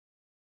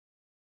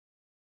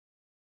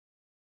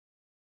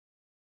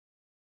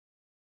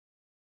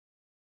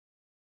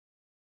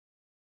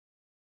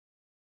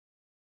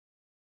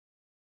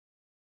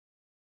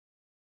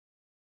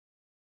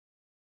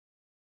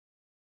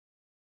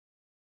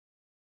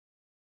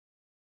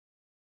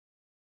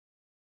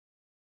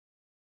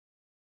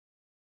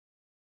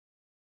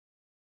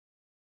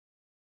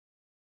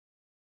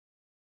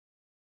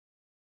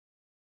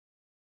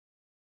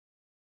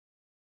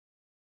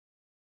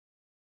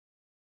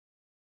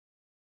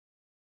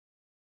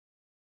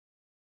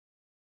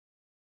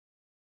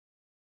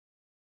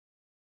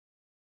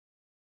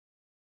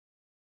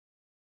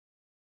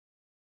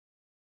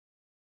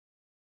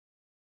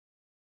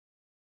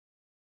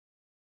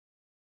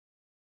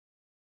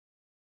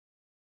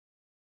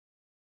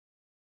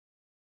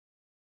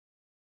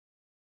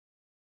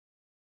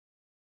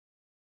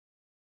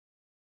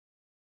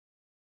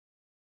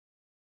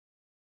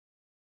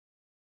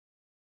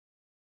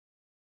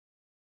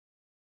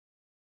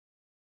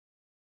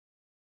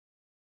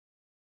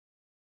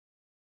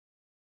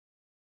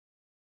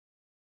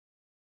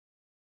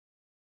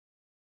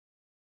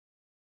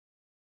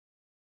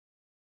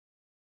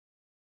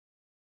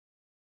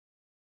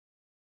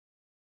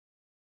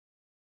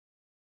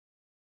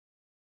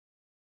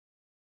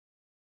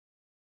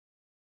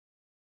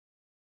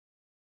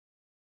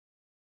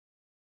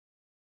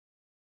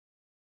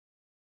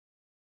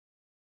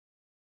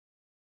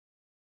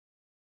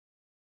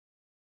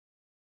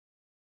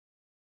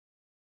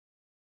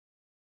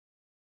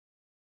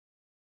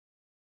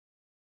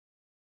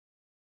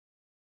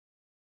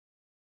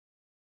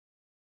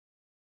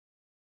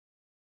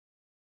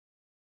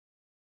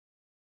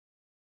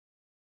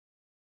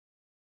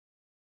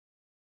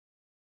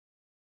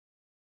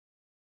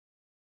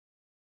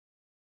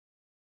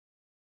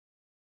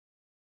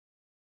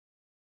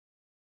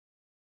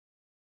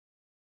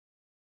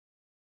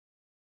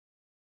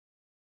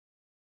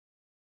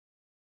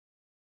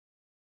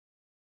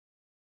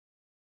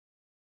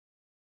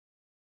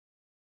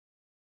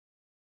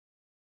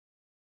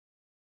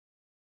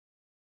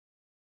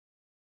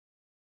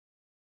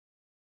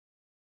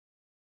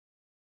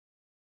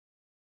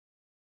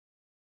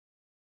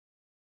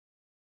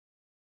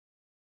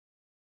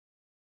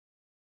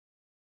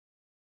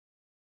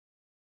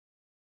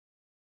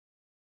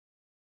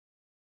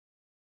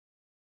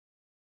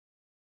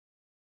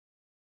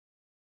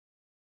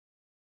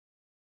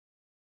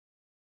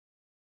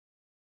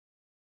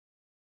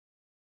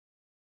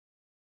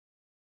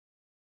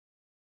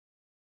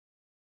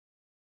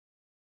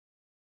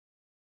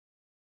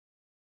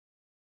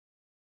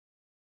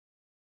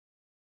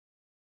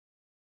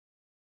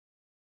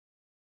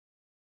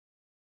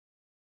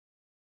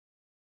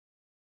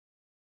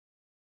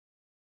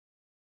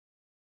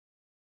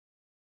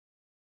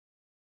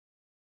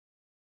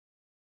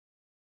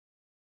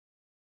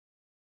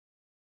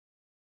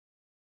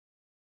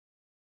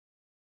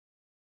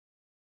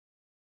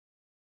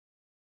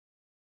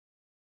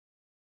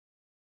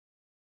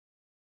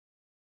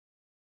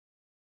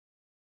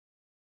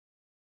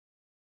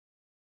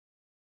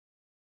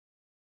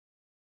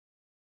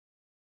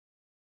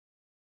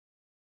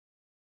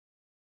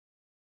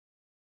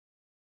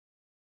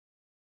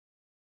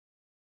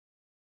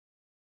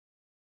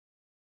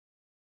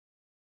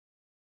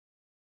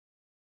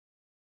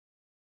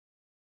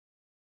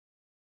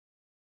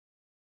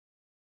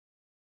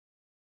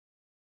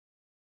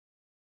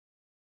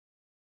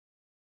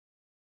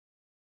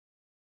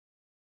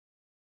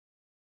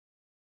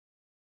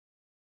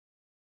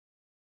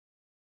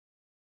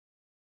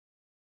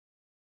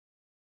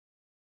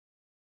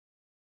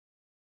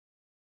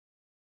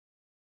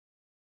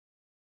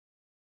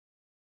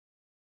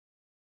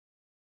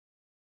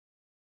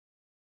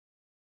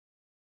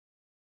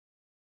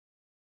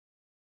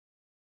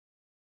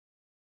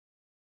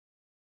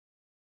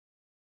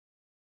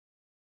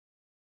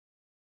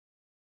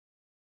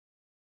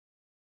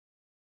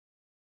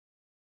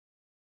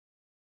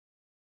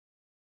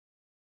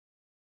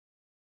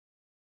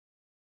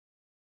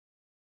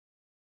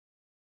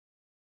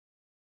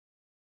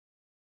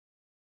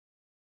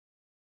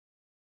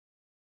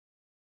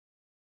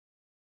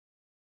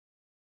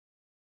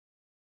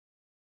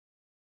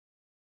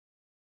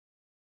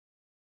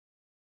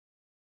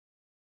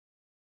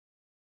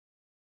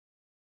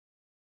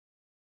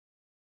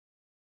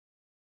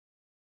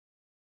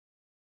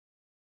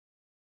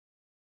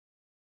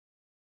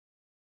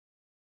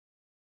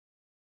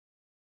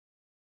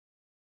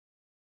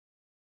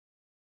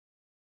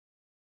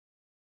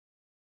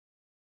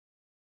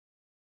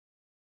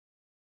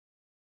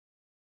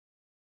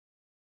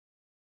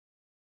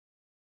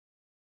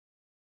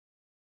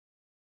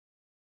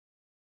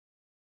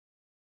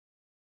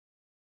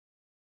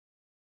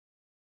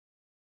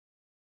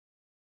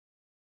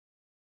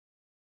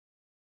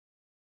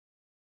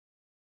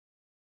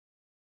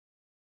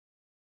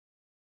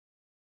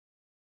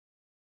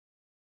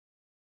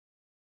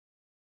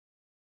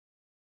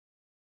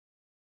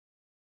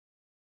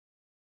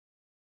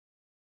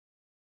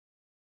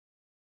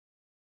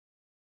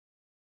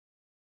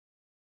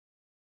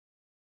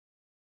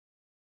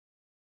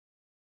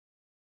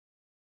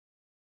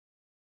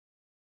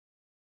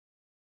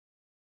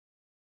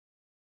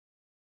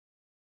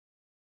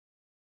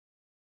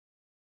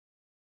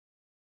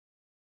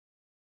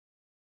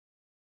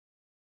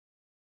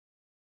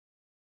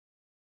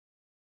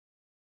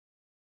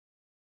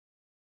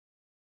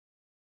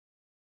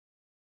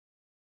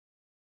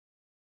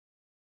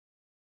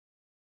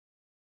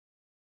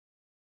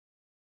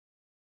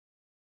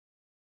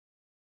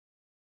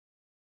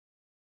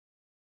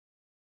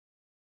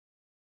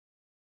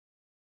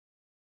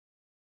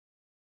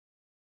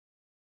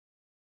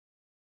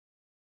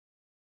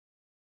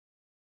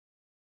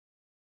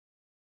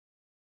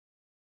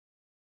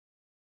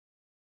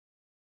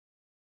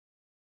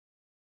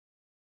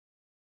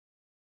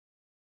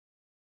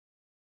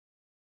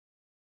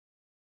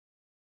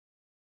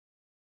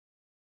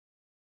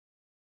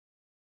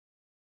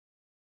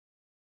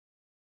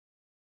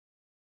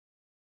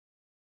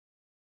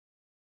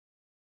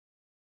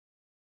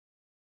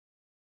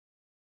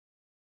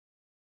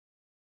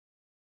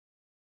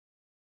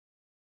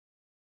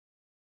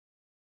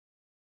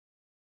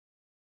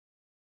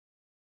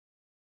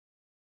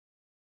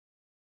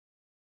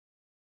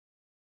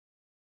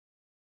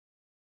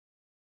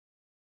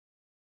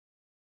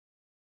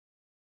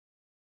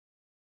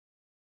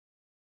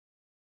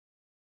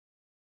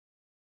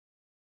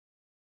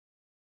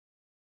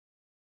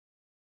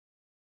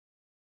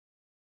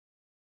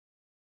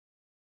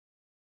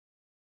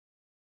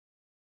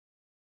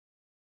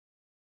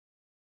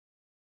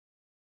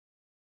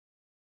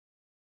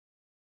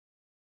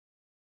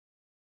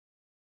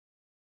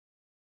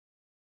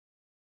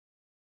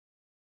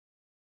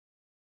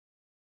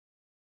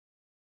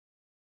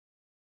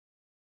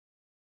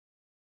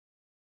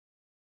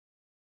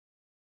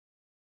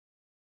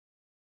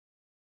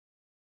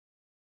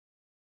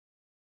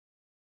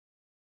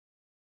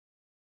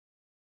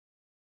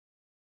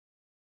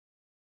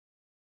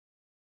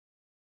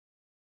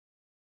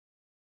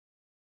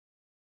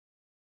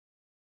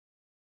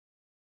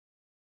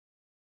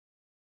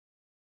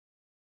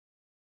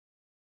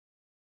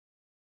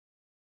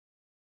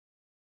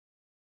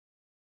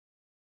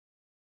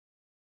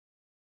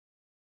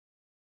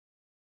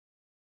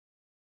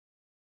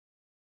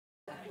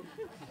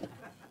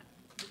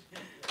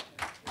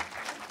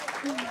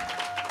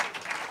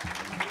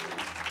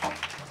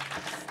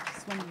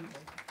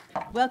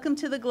Welcome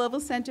to the Global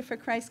Center for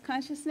Christ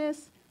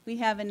Consciousness. We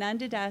have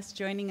Ananda Das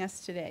joining us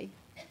today.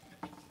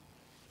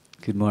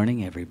 Good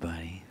morning,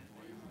 everybody.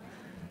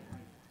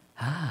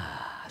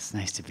 It's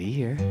nice to be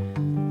here.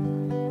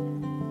 I'm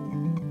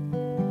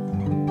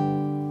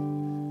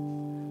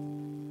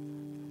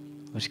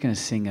just going to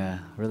sing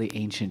a really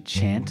ancient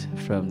chant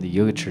from the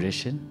yoga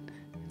tradition.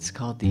 It's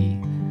called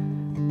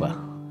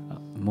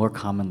more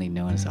commonly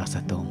known as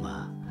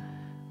Asatoma.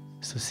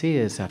 So say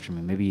this after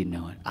me. Maybe you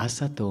know it.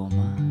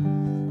 Asatoma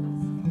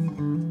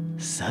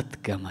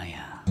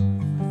Satgamaya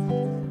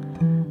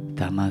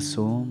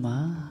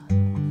Tamasoma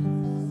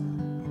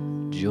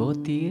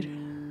Jyotir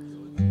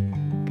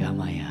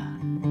Gamaya.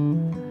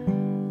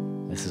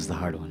 This is the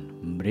hard one.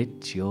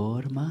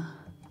 Mrityorma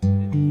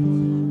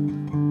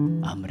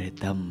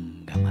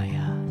Amritam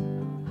Gamaya.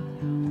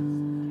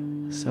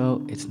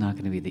 So it's not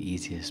going to be the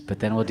easiest, but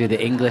then we'll do the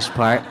English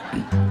part.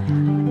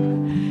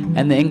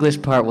 And the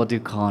English part we'll do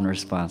call and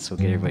response. So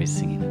we'll get everybody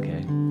singing,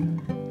 okay?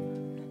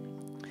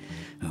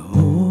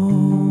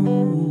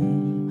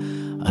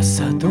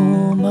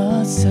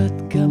 Asatoma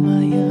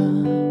Satgamaya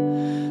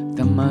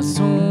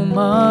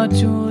Tamasoma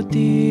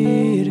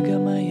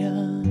Jyotirgamaya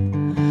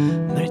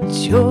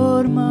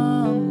Mrityorma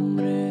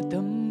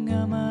Amritam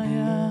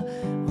Gamaya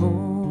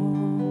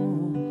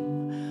Om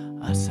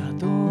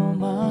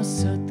Asatoma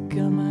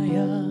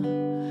Satgamaya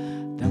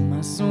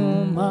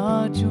Tamasoma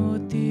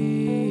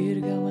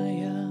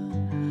Jyotirgamaya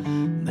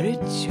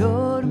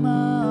Mrityorma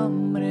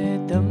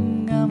Amritam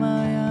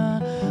Gamaya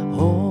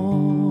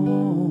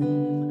Om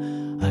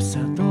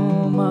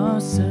Asatoma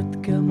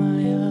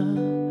Satgamaya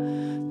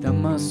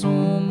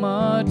Tamasoma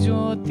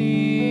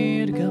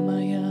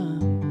Jyotirgamaya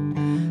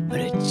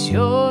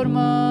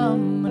Mrityorma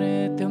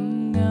Amritam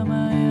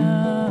Gamaya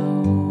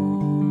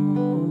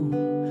Om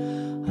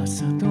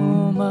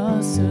Asatoma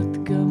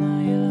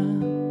Satgamaya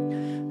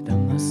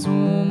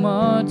Tamasoma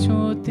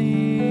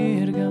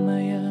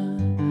Jyotirgamaya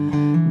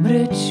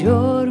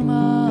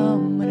Mrityorma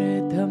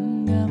Amritam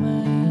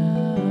Gamaya.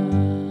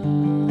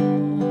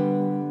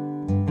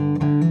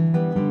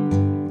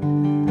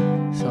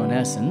 So in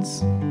essence,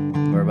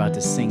 we're about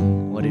to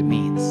sing what it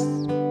means.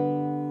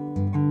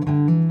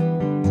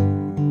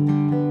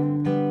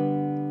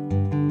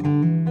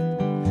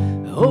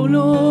 Oh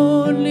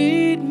Lord,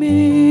 lead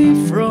me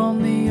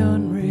from the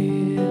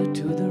unreal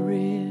to the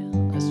real.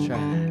 Let's try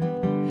that.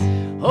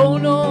 Oh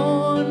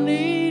Lord,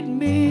 lead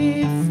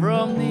me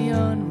from the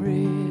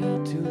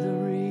unreal to the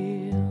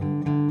real.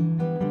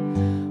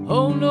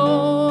 Oh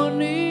Lord,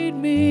 lead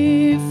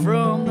me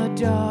from the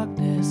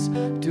darkness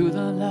to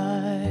the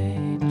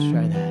light.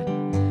 Try that.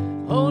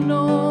 Oh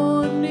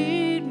Lord,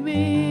 lead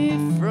me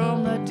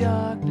from the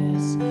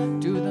darkness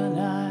to the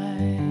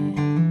light.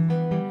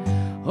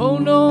 Oh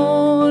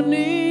Lord,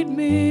 lead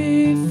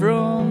me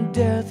from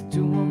death to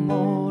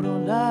immortal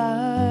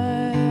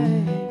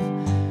life.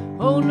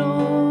 Oh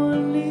Lord,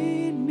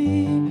 lead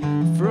me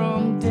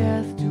from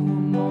death to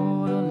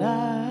immortal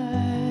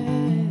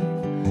life.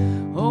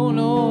 Oh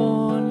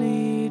Lord,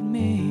 lead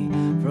me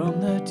from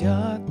the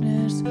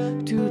darkness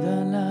to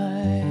the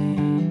light.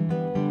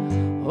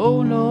 Oh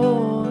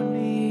Lord,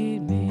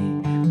 lead me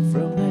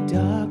from the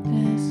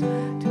darkness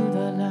to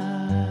the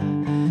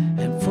light,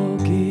 and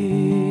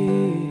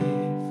forgive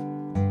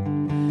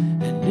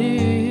and live.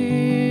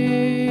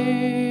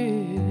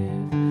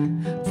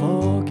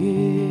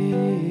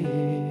 Forgive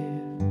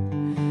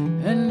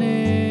and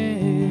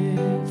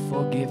live.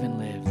 Forgive and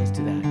live. Let's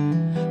do that.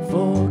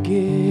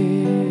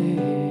 Forgive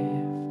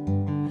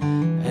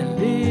and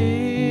live.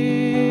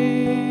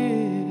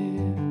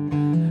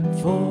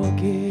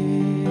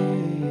 Forgive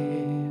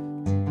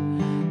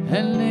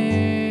and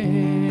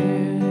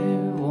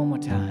live. One more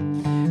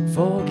time.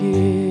 Forgive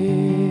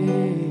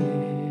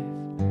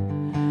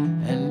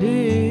and live.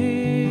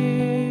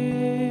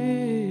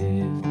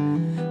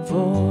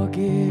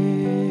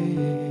 Forgive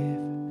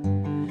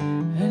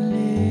and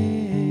live.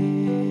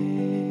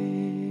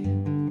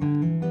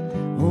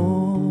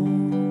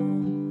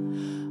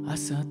 Om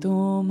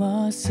Asatoma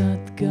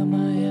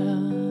Satgamaya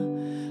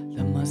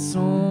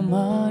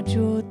Tamasoma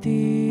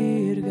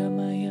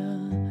Jyotirgamaya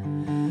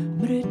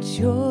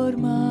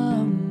Mrityorma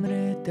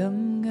Amritam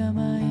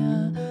Gamaya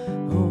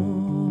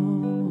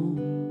Om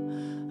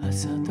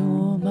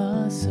Asatoma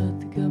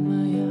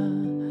Satgamaya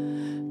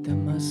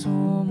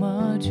Tamasoma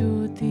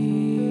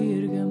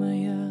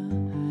Jyotirgamaya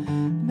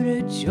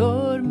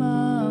Mrityorma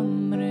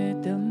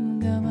Amritam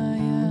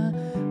Gamaya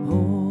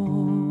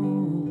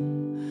Om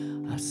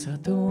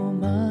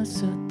Asatoma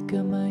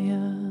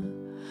Satgamaya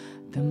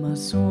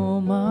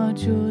Tamasoma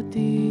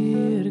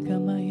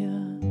Jyotirgamaya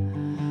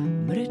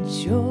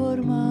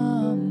Mrityorma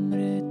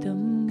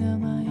Amritam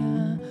Gamaya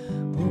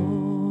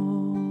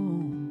Om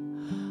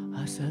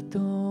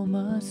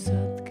Asatoma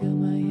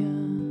Satgamaya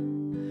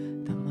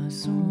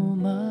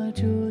Tamasoma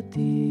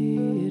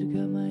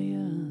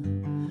Jyotirgamaya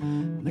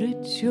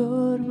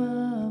Mrityorma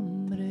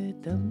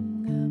Amritam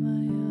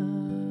Gamaya.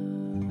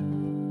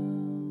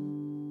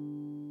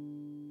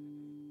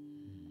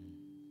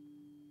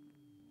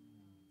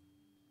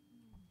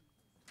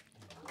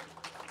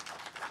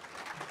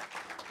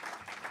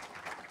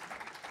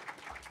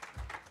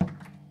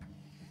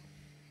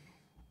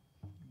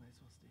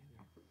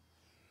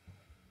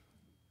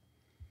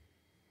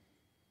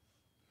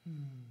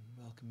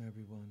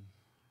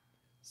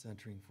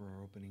 centering for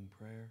our opening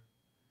prayer.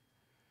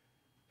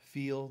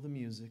 Feel the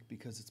music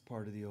because it's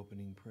part of the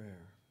opening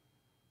prayer.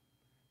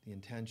 The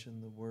intention,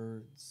 the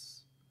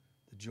words,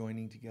 the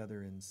joining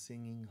together in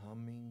singing,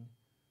 humming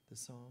the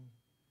song.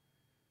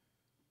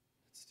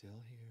 It's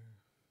still here.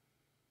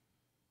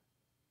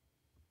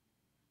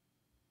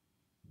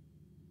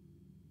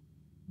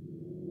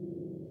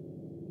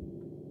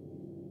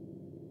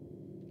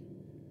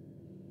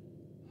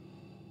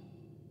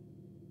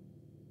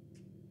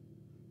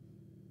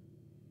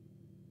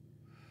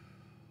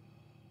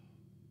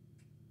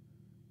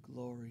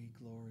 Glory,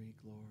 glory,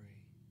 glory.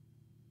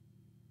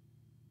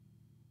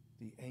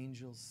 The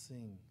angels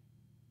sing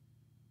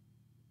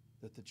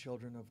that the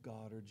children of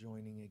God are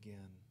joining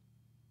again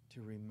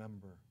to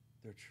remember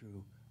their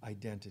true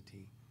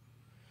identity.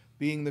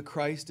 Being the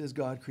Christ as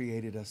God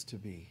created us to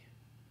be.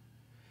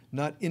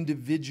 Not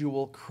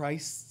individual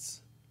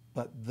Christs,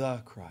 but the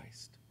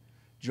Christ.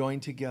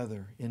 Joined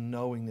together in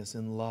knowingness,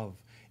 in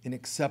love, in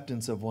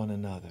acceptance of one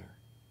another.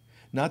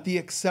 Not the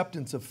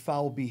acceptance of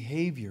foul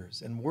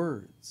behaviors and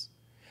words.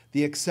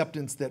 The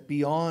acceptance that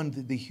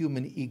beyond the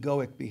human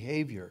egoic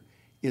behavior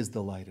is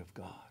the light of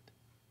God.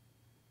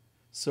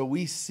 So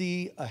we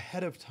see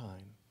ahead of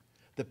time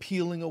the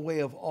peeling away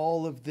of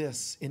all of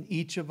this in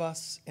each of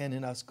us and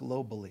in us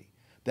globally.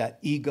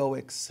 That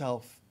egoic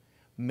self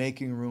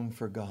making room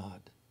for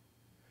God.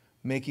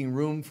 Making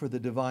room for the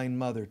Divine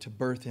Mother to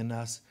birth in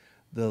us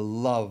the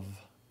love,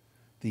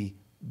 the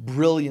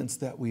brilliance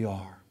that we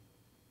are.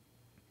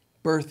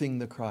 Birthing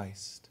the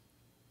Christ.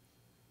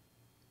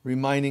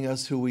 Reminding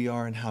us who we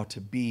are and how to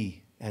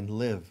be and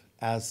live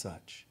as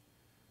such.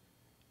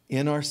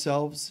 In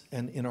ourselves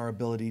and in our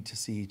ability to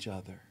see each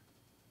other.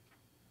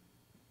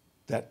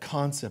 That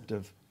concept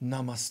of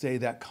namaste,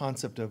 that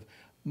concept of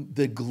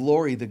the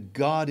glory, the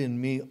God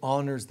in me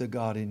honors the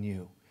God in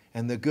you.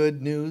 And the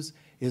good news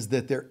is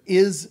that there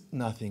is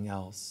nothing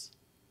else.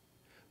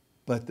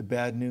 But the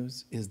bad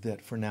news is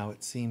that for now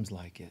it seems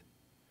like it.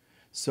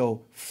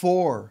 So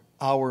for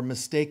our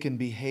mistaken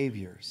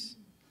behaviors,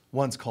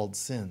 once called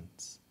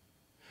sins,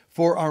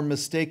 for our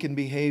mistaken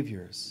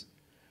behaviors,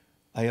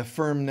 I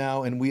affirm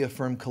now and we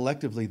affirm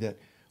collectively that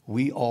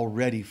we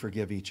already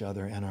forgive each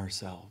other and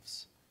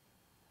ourselves.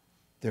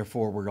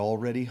 Therefore, we're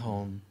already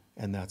home,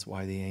 and that's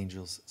why the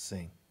angels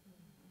sing.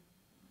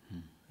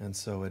 And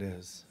so it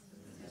is.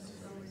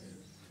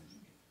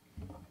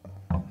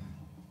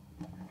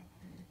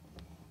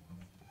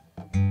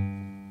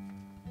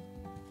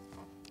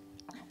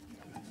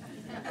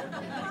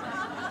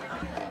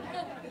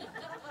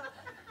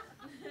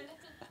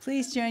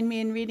 Please join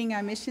me in reading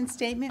our mission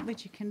statement,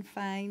 which you can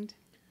find.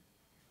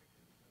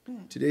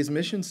 Today's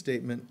mission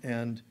statement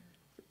and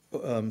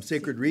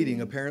sacred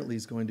reading apparently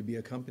is going to be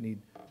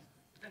accompanied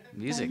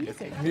Music.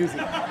 music.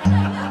 Do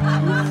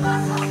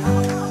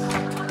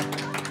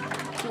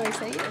I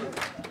say it?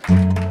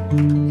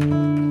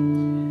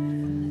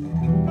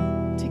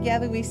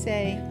 Together we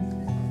say,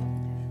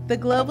 the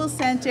Global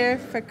Center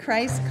for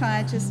Christ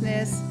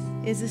Consciousness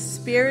is a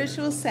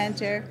spiritual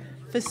center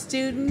for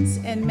students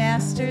and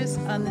masters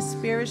on the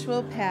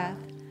spiritual path.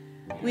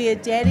 We are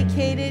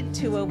dedicated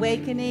to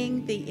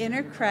awakening the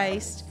inner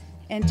Christ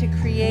and to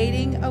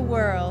creating a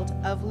world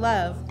of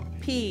love,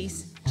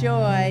 peace,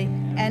 joy,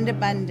 and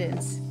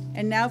abundance.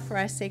 And now for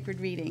our sacred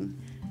reading.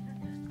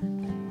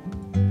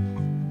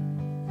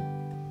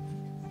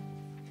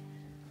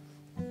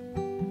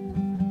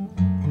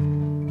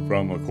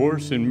 From A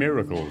Course in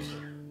Miracles.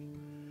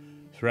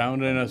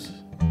 Surrounding us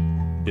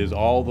is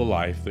all the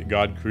life that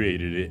God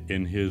created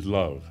in His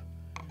love.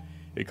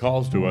 It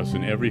calls to us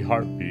in every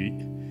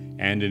heartbeat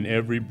and in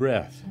every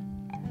breath,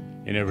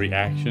 in every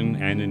action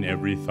and in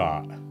every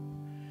thought.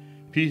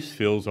 Peace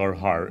fills our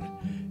heart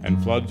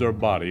and floods our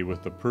body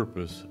with the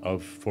purpose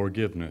of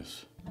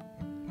forgiveness.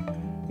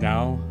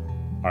 Now,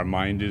 our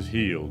mind is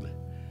healed,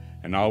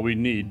 and all we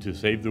need to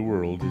save the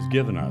world is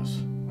given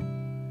us.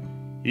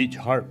 Each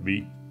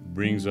heartbeat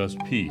brings us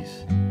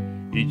peace.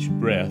 Each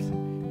breath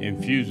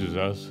infuses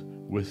us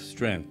with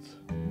strength.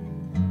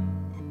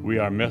 We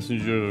are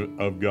messengers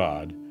of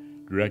God,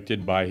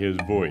 directed by His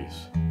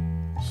voice,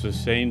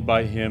 sustained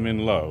by Him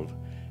in love,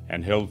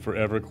 and held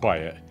forever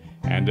quiet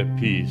and at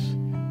peace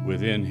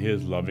within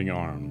His loving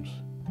arms.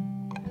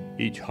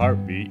 Each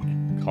heartbeat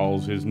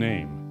calls His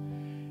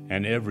name,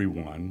 and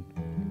everyone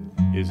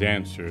is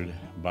answered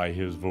by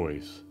His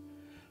voice,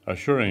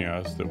 assuring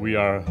us that we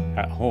are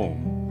at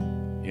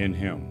home in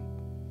Him.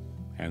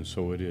 And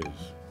so it is.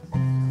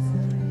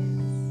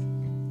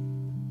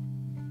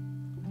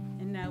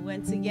 And now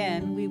once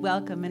again, we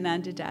welcome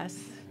Ananda Das.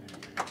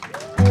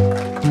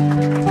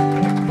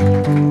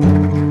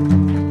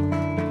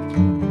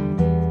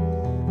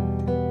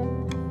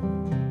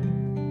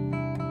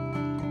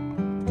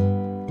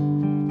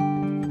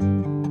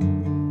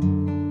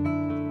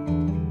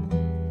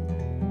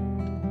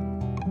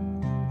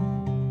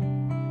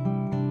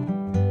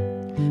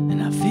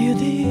 And I feel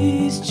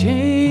these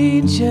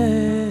changes,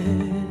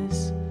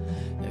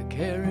 they're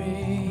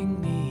carrying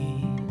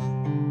me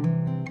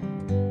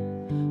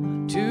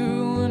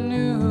to a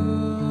new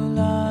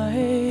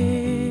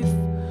life.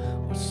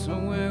 What's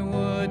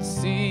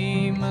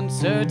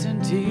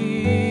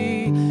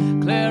uncertainty,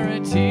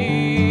 clarity,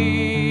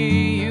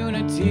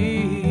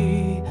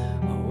 unity.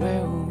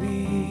 Where will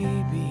we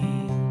be?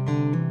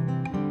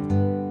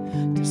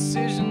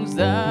 Decisions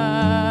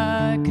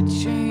that could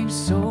change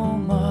so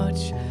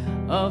much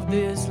of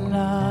this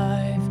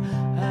life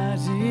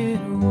as it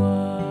was.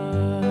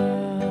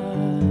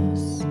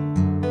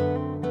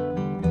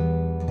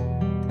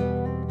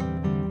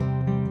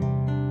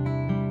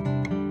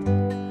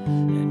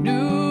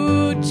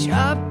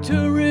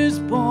 Chapter is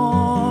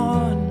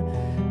born,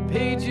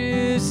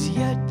 pages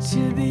yet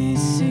to be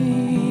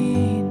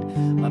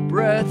seen. My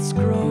breaths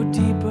grow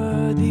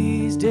deeper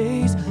these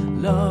days.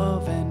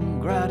 Love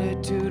and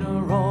gratitude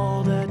are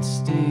all that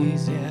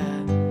stays,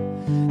 yeah.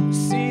 The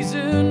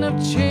season of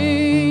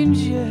change,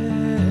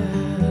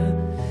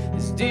 yeah,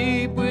 is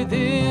deep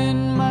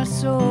within my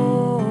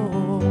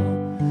soul.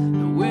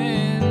 The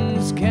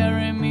winds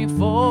carry me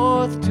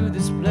forth to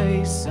this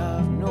place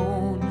I've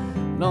known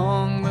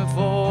long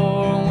before.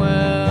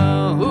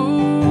 Well,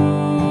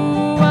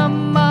 who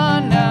am I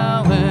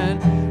now and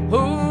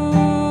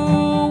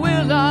who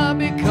will I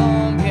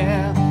become?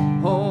 Yeah,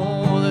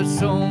 oh, there's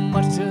so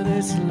much to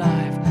this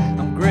life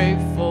I'm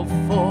grateful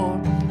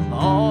for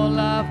all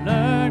I've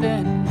learned,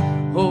 and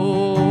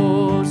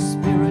oh,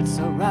 Spirit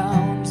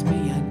surrounds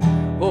me, and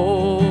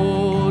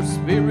oh,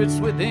 Spirit's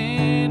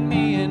within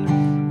me, and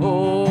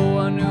oh,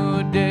 a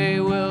new day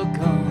will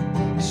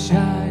come,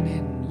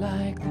 shining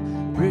like the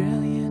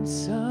brilliant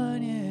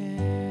sun, yeah.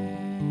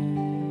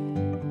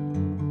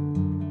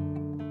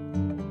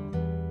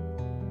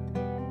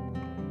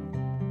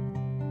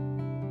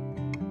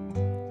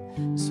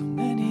 So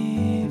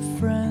many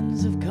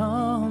friends have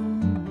come,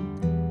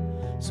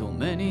 so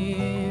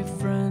many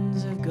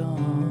friends have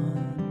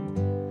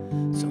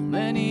gone, so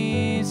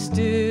many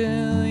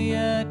still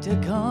yet to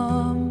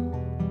come.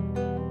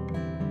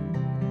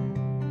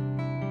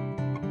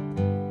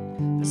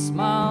 The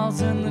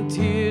smiles and the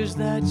tears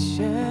that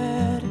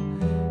shed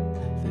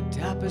the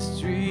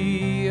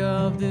tapestry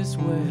of this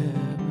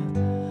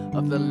web,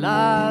 of the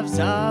lives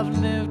I've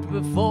lived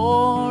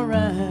before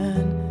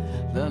and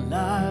the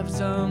lives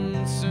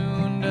I'm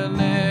soon to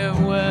live.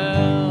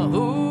 Well,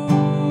 who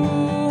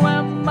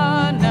am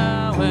I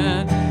now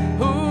and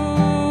who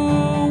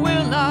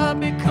will I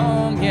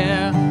become?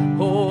 Yeah,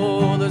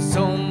 oh, there's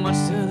so much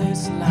to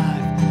this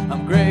life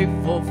I'm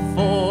grateful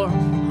for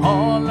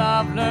all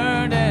I've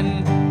learned,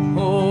 and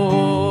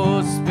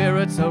oh,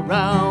 Spirit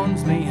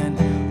surrounds me, and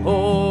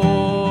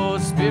oh,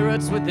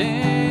 Spirit's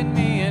within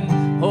me, and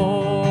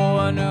oh,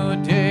 a new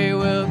day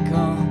will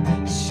come,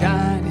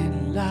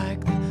 shining like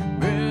the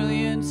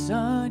brilliant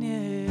sun, yeah.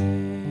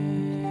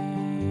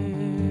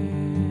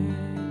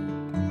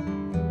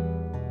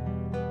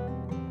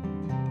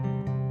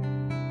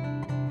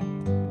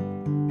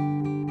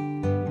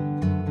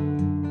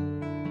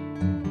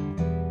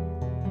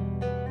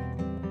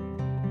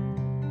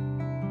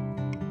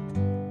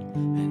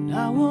 And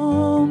I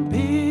won't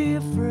be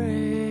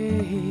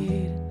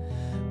afraid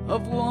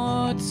of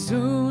what's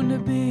soon to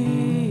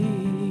be.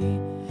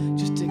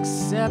 Just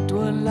accept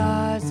what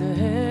lies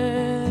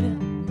ahead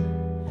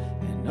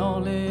and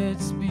all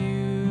its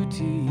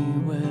beauty.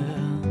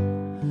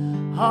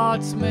 Well,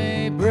 hearts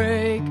may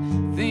break,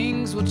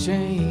 things will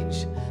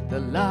change. The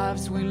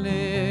lives we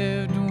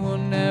lived will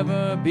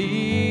never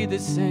be the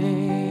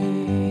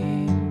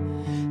same,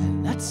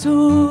 and that's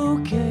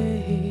okay.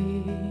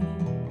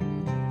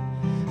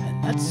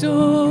 That's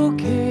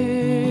okay,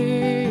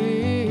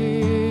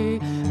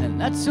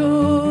 and that's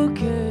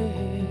okay,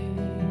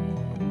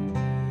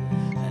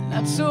 and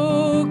that's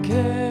okay,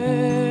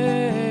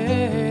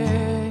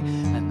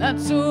 and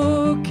that's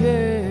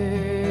okay,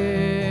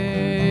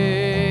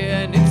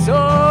 and it's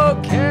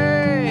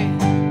okay,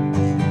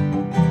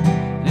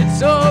 and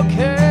it's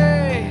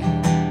okay,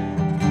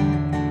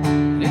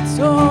 and it's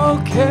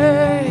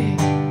okay,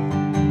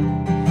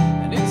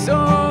 and it's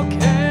okay.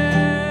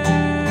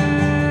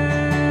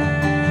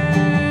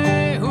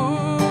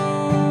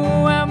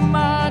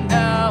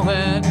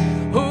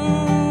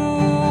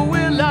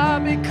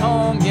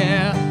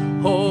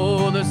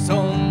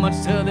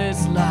 To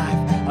this life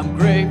I'm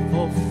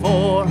grateful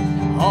for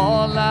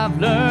all I've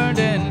learned,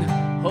 and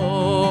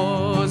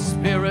oh,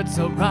 Spirit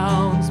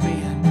surrounds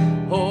me,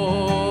 and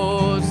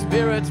oh,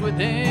 Spirit's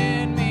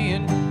within me,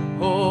 and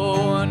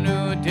oh, a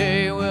new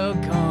day will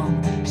come,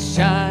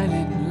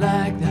 shining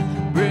like the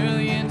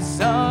brilliant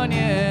sun,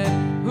 yeah.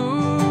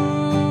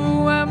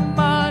 Who am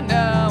I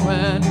now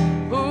and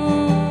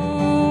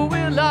who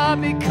will I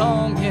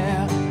become?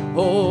 Yeah,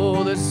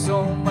 oh, there's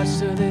so much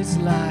to this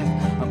life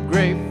I'm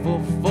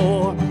grateful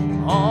for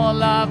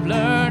all I've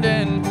learned,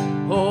 and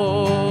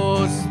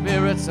oh,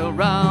 Spirit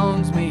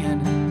surrounds me,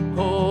 and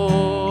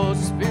oh,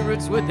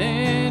 Spirit's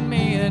within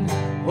me, and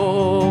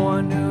oh,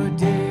 a new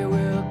day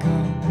will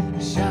come,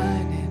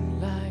 shining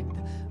like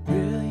the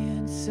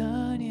brilliant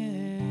sun, yeah.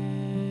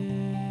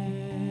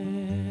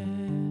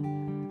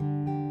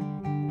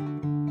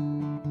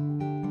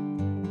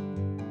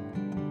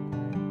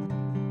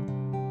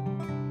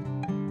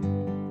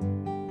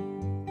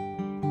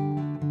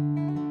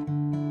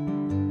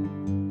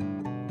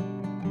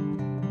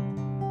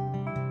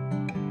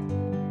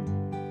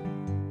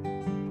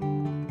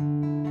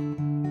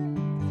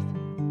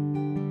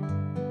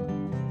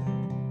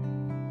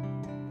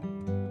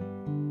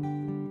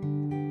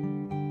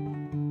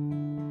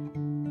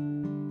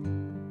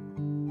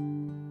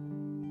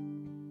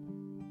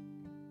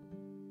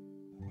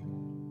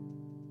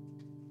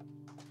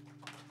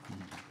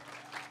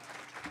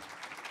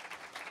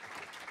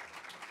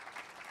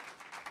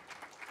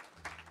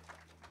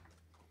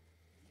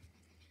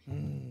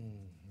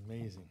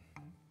 Amazing.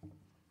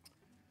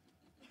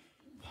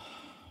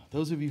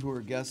 Those of you who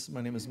are guests, my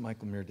name is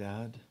Michael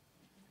Mirdad,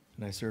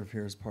 and I serve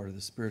here as part of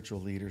the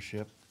spiritual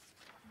leadership.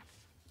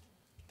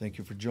 Thank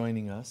you for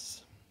joining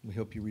us. We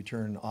hope you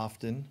return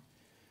often.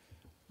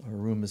 Our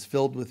room is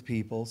filled with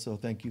people, so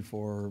thank you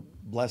for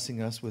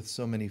blessing us with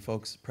so many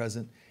folks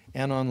present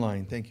and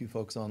online. Thank you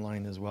folks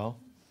online as well.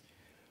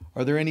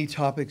 Are there any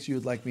topics you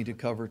would like me to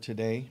cover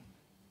today?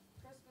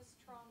 Christmas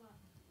trauma.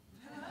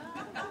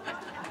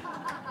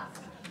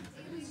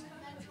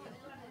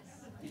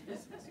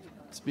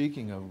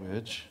 Speaking of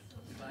which,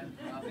 Divine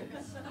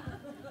providence.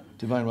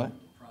 divine what?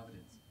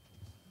 Providence.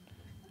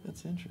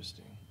 That's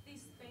interesting.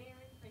 Despair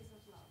in place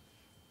of love.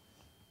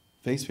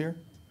 Face fear?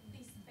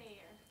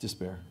 Despair.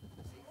 Despair.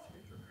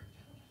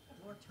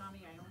 Lord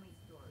Tommy, I only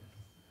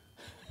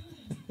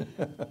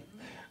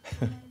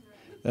stories.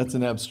 That's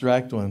an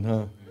abstract one,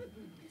 huh?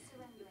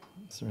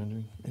 Surrendering.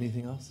 Surrendering.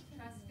 Anything else?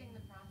 Trusting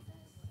the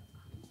process.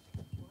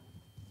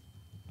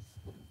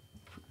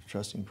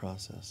 Trusting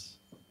process.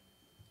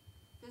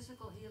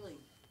 Physical healing.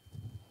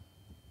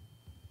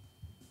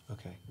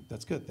 Okay,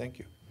 that's good. Thank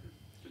you.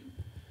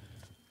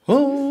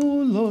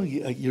 Oh, Lord,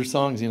 your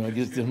songs,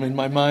 get them in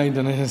my mind,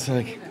 and it's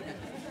like,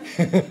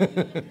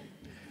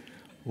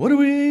 what are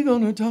we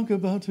going to talk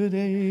about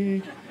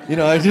today?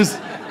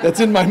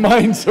 That's in my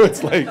mind, so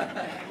it's like,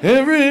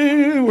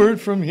 every word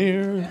from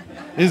here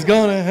is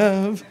going to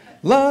have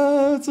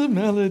lots of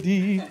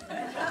melody,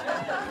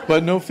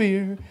 but no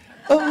fear.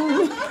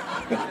 Oh.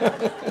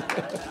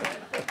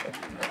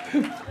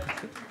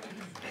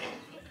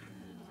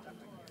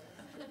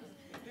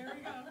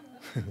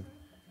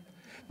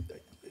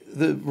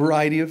 The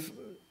variety of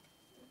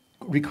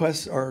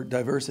requests are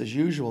diverse as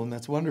usual, and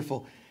that's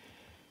wonderful.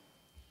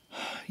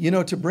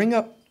 To bring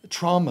up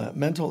trauma,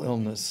 mental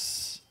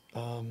illness,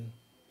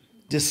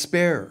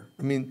 despair,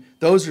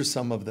 those are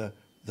some of the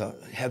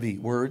heavy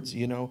words,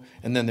 and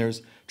then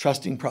there's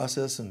trusting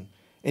process and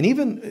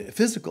even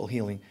physical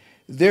healing.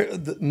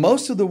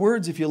 Most of the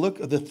words, if you look,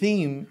 the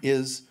theme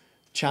is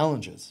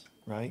challenges,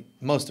 right?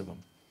 Most of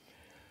them.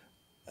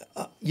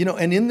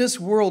 And in this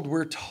world,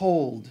 we're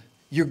told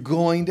you're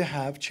going to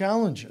have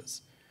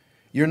challenges.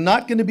 You're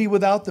not going to be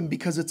without them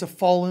because it's a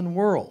fallen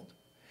world.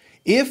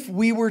 If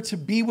we were to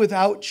be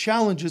without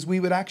challenges, we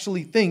would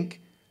actually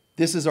think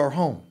this is our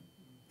home,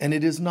 and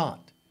it is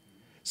not.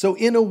 So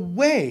in a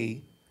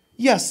way,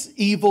 yes,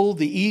 evil,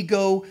 the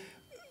ego,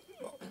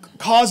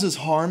 causes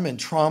harm and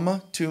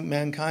trauma to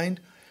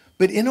mankind,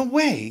 but in a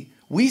way,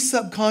 we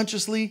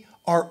subconsciously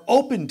are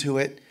open to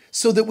it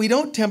so that we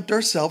don't tempt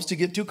ourselves to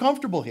get too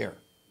comfortable here.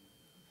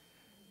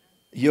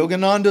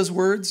 Yogananda's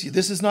words,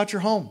 this is not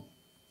your home.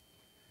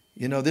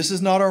 This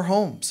is not our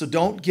home, so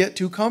don't get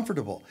too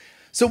comfortable.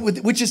 So,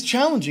 which is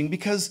challenging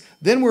because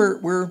then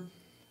we're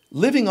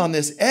living on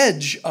this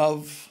edge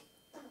of,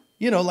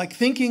 like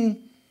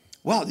thinking,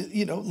 wow,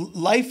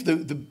 life,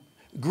 the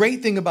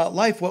great thing about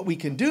life, what we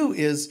can do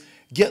is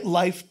get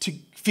life to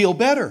feel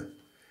better.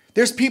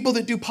 There's people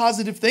that do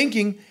positive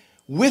thinking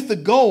with the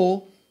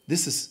goal,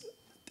 this is,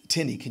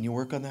 Tinny, can you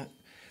work on that?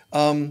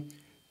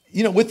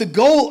 With the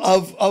goal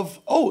of,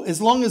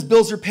 as long as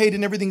bills are paid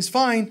and everything's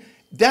fine,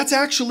 that's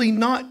actually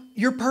not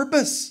your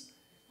purpose.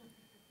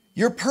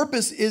 Your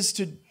purpose is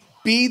to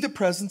be the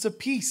presence of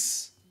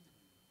peace.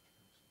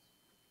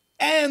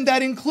 And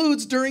that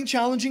includes during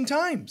challenging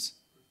times.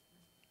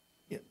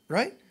 Yeah,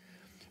 right?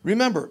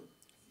 Remember,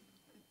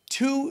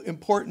 two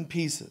important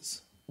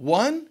pieces.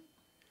 One,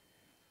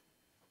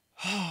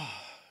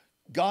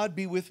 God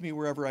be with me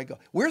wherever I go.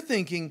 We're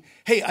thinking,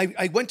 hey,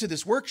 I went to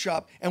this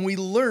workshop and we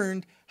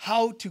learned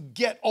how to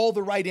get all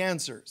the right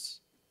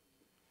answers.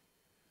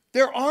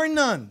 There are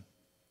none.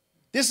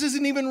 This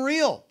isn't even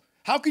real.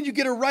 How can you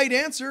get a right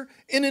answer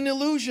in an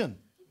illusion?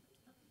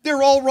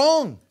 They're all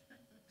wrong.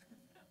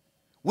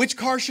 Which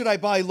car should I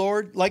buy,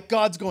 Lord? Like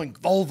God's going,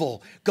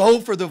 Volvo. Go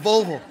for the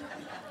Volvo.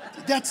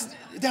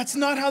 That's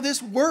not how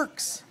this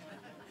works.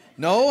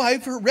 No,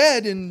 I've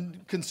read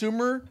in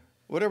consumer,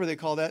 whatever they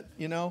call that,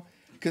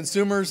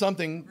 consumer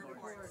something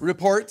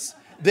reports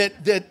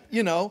that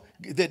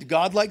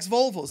God likes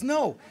Volvos.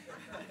 No,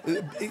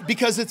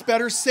 because it's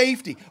better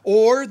safety.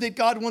 Or that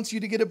God wants you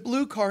to get a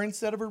blue car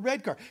instead of a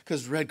red car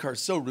because red car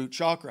is so root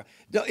chakra.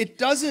 No, it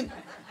doesn't.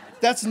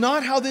 That's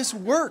not how this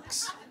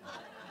works.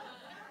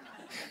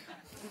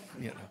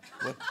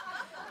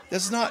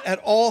 That's not at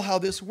all how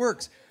this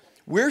works.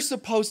 We're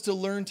supposed to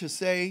learn to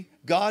say,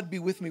 God be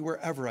with me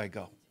wherever I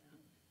go.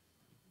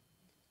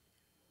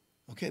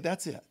 Okay,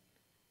 that's it.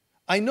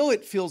 I know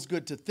it feels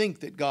good to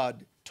think that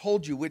God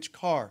told you which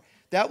car.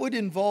 That would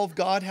involve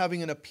God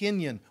having an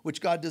opinion,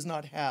 which God does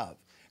not have.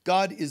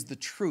 God is the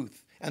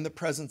truth and the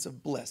presence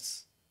of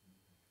bliss,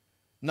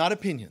 not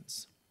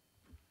opinions.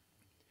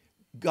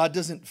 God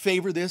doesn't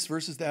favor this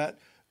versus that,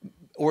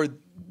 or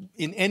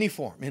in any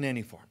form,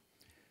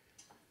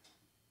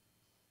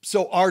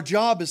 So our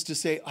job is to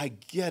say, I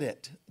get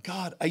it.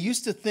 God, I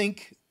used to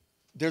think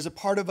there's a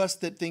part of us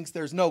that thinks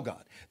there's no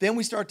God. Then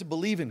we start to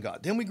believe in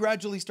God. Then we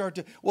gradually start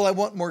to, well, I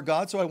want more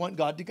God, so I want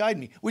God to guide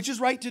me, which is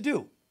right to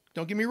do.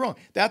 Don't get me wrong.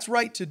 That's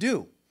right to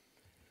do.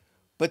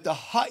 But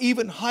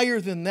even higher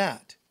than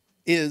that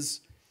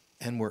is,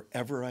 and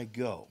wherever I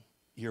go,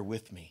 you're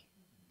with me.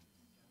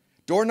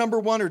 Door number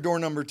 1 or door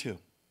number 2?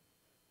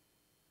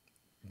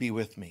 Be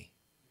with me.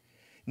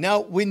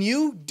 Now, when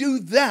you do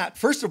that,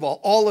 first of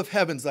all of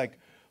heaven's like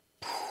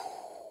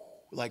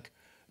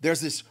there's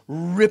this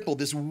ripple,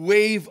 this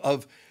wave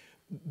of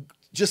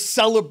just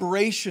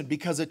celebration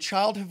because a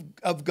child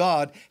of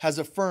God has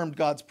affirmed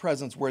God's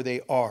presence where they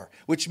are,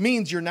 which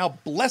means you're now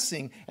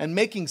blessing and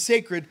making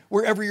sacred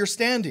wherever you're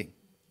standing.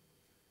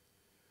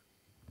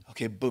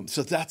 Okay, boom.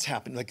 So that's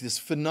happened, like this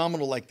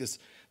phenomenal, like this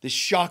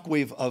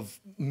shockwave of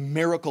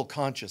miracle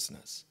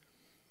consciousness.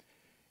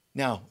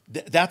 Now,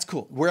 that's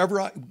cool.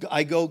 Wherever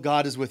I go,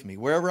 God is with me.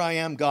 Wherever I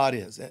am, God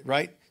is,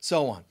 right?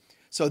 So on.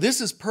 So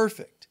this is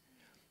perfect.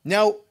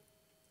 Now,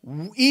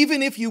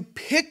 even if you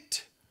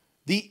picked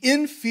the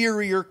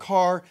inferior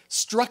car,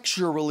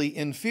 structurally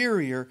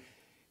inferior,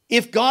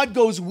 if God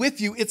goes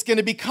with you, it's going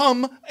to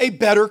become a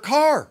better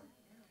car.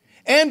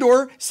 And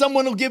or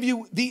someone will give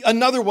you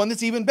another one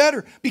that's even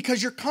better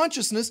because your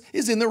consciousness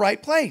is in the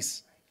right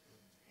place.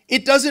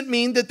 It doesn't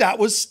mean that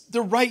was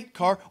the right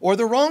car or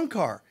the wrong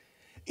car.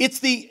 It's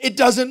it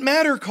doesn't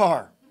matter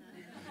car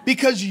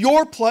because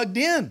you're plugged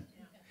in.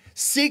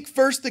 Seek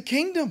first the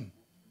kingdom.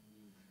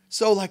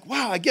 So like,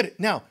 wow, I get it.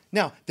 Now,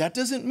 that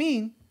doesn't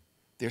mean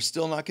there's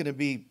still not going to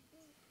be,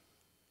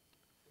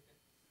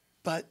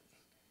 but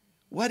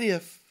what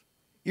if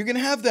you're going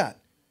to have that?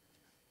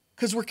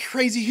 Because we're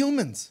crazy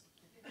humans.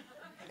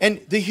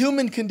 And the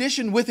human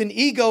condition with an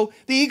ego,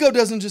 the ego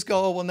doesn't just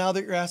go, oh, well, now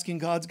that you're asking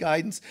God's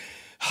guidance,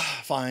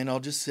 fine, I'll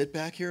just sit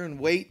back here and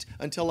wait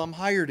until I'm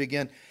hired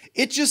again.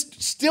 It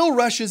just still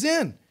rushes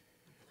in.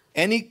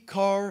 Any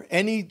car,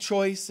 any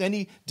choice,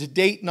 any to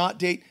date, not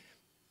date,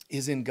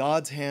 is in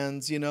God's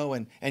hands,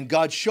 and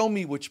God, show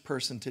me which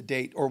person to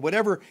date, or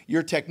whatever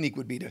your technique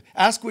would be, to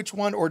ask which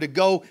one or to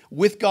go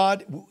with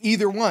God,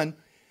 either one.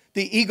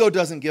 The ego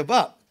doesn't give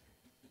up.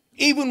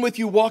 Even with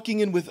you walking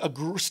in with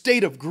a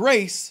state of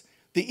grace,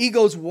 the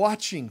ego's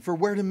watching for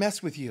where to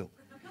mess with you.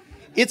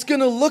 It's going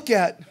to look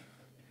at,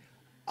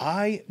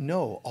 I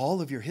know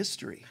all of your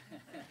history.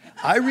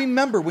 I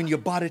remember when you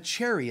bought a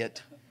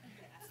chariot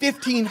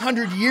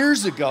 1,500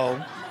 years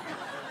ago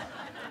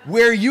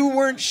where you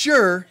weren't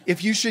sure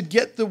if you should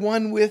get the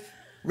one with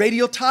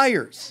radial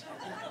tires.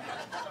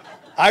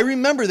 I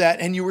remember that,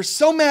 and you were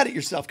so mad at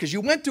yourself because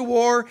you went to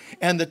war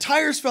and the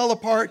tires fell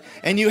apart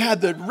and you had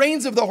the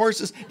reins of the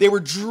horses. They were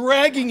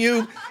dragging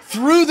you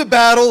through the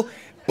battle.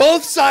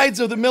 Both sides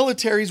of the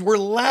militaries were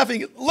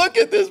laughing. Look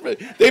at this.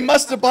 They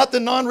must have bought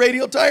the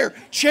non-radial tire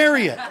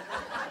chariot.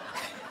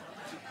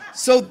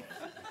 So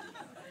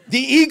the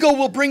ego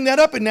will bring that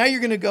up, and now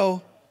you're going to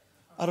go,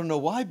 I don't know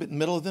why, but in the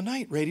middle of the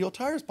night, radial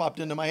tires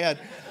popped into my head.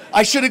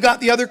 I should have got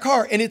the other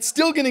car, and it's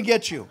still going to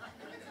get you.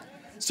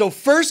 So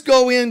first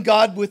go in,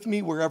 God with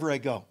me wherever I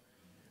go.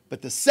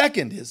 But the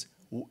second is,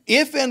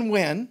 if and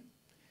when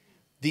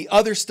the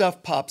other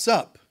stuff pops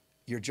up,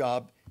 your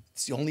job,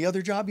 it's the only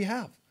other job you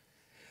have.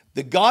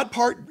 The God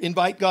part,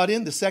 invite God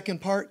in. The second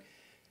part,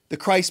 the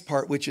Christ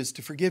part, which is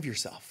to forgive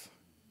yourself.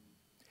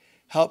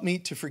 Help me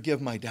to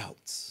forgive my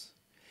doubts.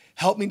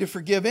 Help me to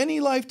forgive any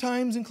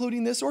lifetimes,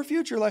 including this or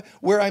future life,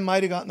 where I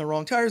might have gotten the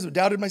wrong tires or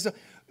doubted myself.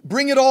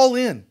 Bring it all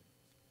in.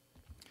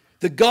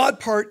 The God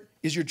part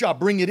is your job.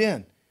 Bring it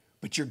in.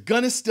 But you're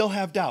going to still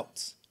have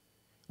doubts.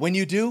 When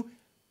you do,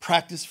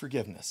 practice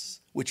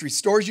forgiveness, which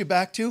restores you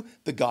back to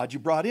the God you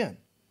brought in.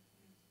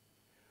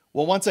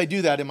 Well, once I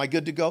do that, am I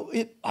good to go?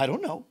 I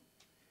don't know.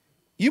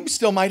 You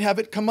still might have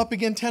it come up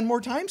again 10 more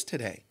times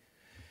today.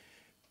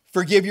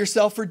 Forgive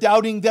yourself for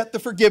doubting that the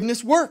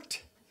forgiveness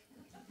worked.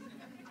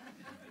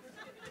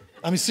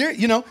 I mean,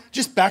 serious,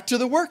 just back to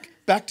the work.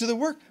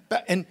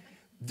 And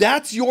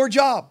that's your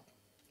job.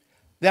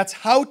 That's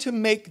how to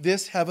make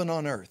this heaven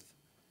on earth.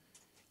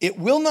 It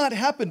will not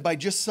happen by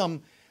just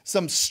some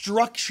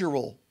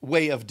structural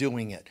way of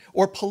doing it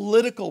or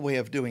political way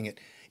of doing it.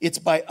 It's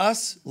by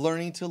us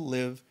learning to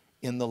live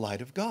in the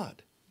light of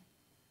God.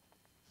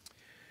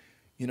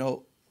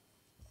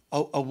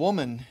 A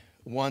woman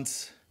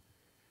once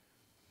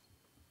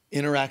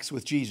interacts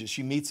with Jesus.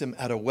 She meets him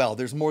at a well.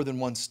 There's more than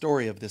one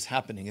story of this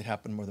happening. It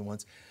happened more than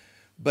once.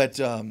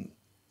 But,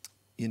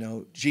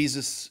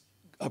 Jesus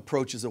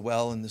approaches a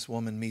well and this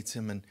woman meets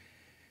him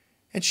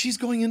and she's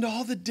going into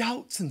all the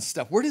doubts and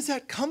stuff. Where does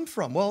that come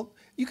from? Well,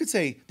 you could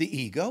say the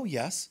ego,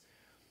 yes.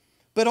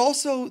 But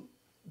also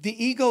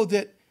the ego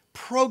that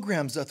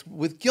programs us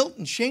with guilt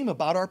and shame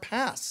about our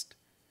past.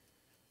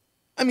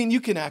 I mean,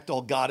 you can act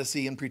all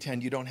goddessy and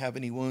pretend you don't have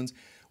any wounds.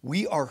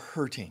 We are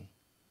hurting.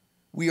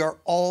 We are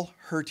all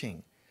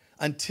hurting.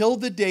 Until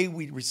the day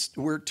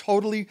we're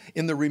totally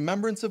in the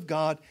remembrance of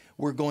God,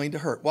 we're going to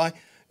hurt. Why?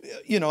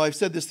 I've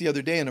said this the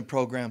other day in a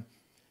program.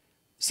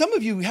 Some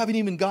of you haven't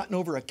even gotten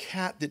over a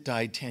cat that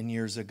died 10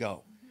 years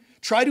ago.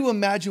 Try to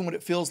imagine what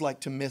it feels like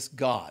to miss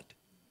God.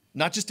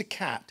 Not just a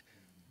cat,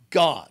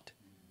 God.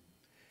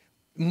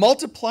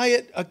 Multiply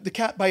the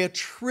cat by 1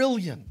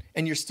 trillion,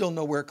 and you're still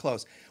nowhere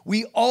close.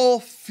 We all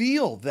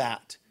feel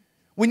that.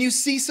 When you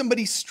see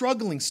somebody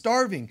struggling,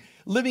 starving,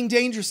 living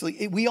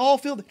dangerously. We all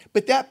feel that.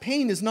 But that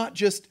pain is not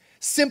just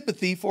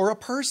sympathy for a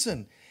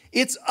person.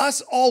 It's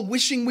us all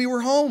wishing we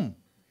were home,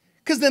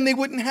 because then they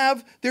wouldn't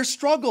have their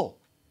struggle.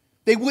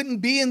 They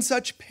wouldn't be in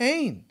such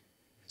pain.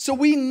 So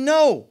we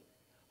know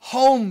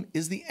home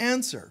is the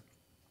answer.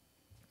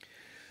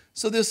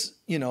 So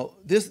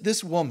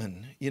this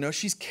woman,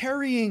 she's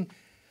carrying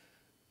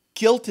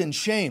guilt and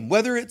shame,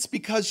 whether it's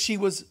because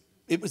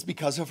it was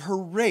because of her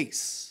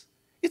race.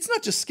 It's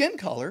not just skin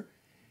color.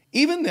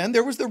 Even then,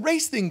 there was the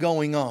race thing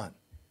going on.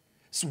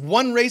 So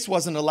one race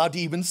wasn't allowed to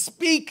even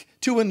speak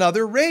to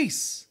another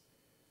race.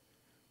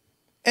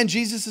 And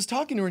Jesus is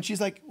talking to her, and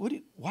she's like,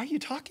 why are you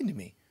talking to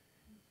me?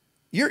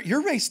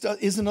 Your race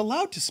isn't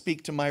allowed to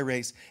speak to my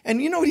race.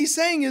 And you know what he's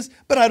saying is,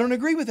 but I don't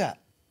agree with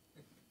that.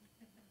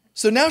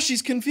 So now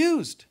she's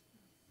confused.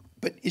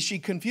 But is she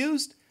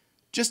confused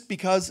just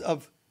because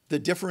of the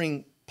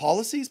differing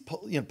policies,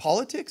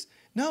 politics?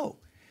 No.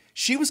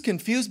 She was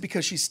confused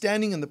because she's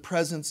standing in the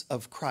presence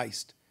of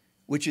Christ,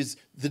 which is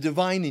the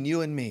divine in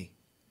you and me.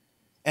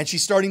 And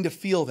she's starting to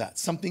feel that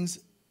something's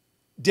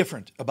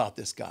different about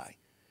this guy.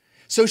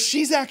 So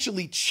she's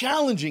actually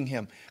challenging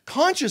him.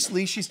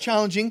 Consciously, she's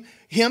challenging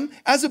him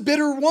as a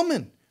bitter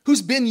woman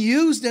who's been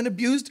used and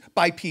abused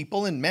by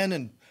people and men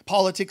and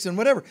politics and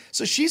whatever.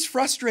 So she's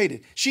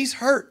frustrated. She's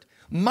hurt.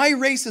 My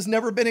race has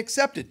never been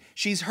accepted.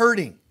 She's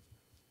hurting.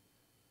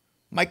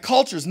 My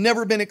culture's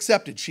never been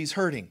accepted. She's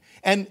hurting.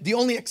 And the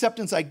only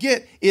acceptance I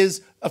get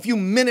is a few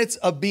minutes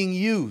of being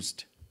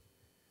used.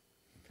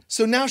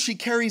 So now she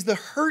carries the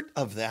hurt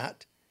of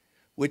that,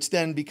 which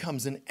then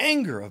becomes an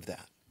anger of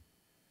that.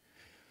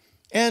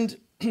 And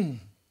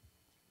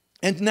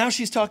now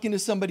she's talking to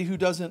somebody who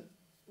doesn't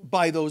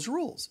buy those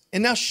rules.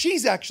 And now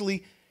she's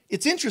actually,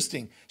 it's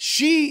interesting,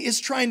 she is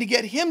trying to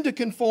get him to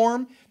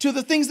conform to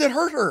the things that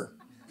hurt her.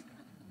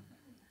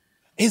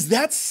 Is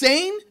that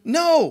sane?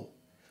 No.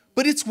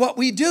 But it's what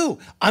we do.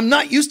 I'm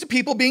not used to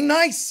people being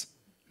nice.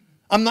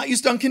 I'm not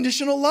used to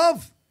unconditional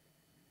love.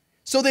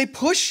 So they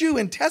push you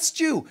and test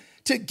you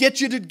to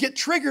get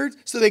triggered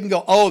so they can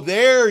go, oh,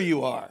 there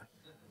you are.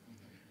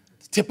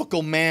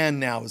 Typical man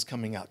now is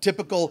coming out.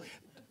 Typical,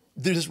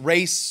 this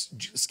race,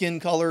 skin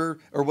color,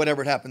 or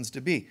whatever it happens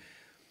to be.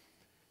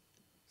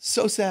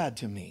 So sad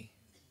to me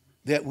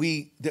that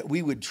we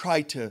would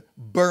try to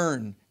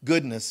burn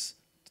goodness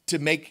to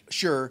make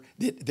sure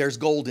that there's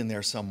gold in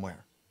there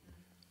somewhere.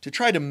 To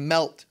try to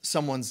melt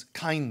someone's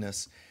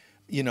kindness,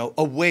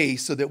 away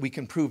so that we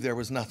can prove there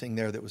was nothing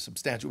there that was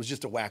substantial. It was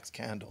just a wax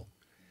candle.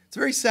 It's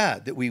very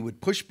sad that we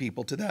would push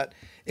people to that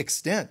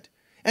extent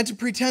and to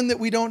pretend that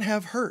we don't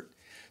have hurt.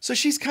 So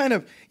she's kind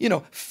of,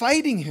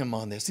 fighting him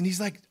on this. And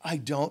he's like,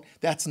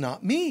 that's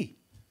not me.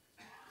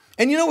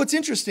 And you know what's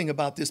interesting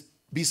about this,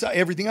 besides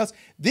everything else?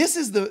 This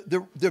is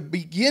the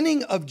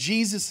beginning of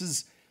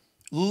Jesus's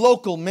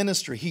local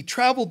ministry. He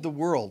traveled the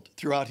world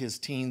throughout his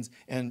teens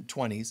and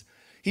 20s.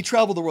 He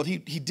traveled the world. He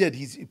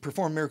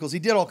performed miracles. He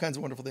did all kinds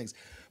of wonderful things.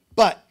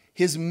 But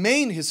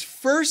his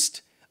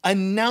first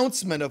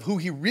announcement of who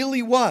he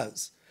really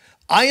was,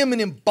 I am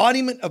an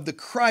embodiment of the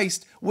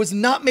Christ, was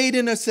not made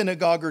in a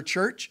synagogue or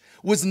church,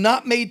 was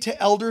not made to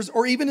elders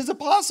or even his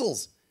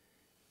apostles.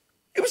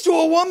 It was to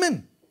a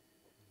woman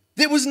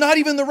that was not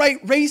even the right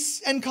race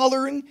and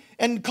coloring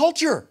and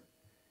culture.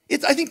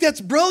 I think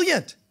that's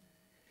brilliant.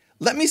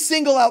 Let me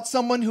single out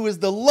someone who is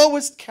the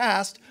lowest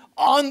caste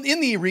in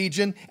the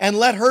region and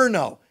let her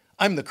know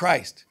I'm the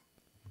Christ.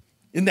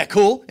 Isn't that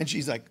cool? And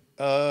she's like,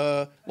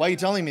 why are you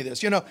telling me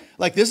this?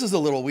 This is a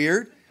little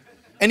weird.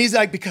 And he's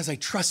like, because I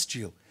trust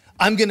you.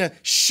 I'm going to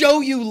show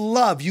you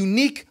love,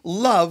 unique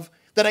love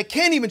that I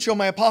can't even show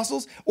my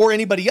apostles or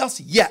anybody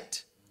else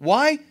yet.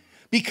 Why?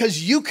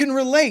 Because you can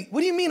relate. What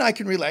do you mean I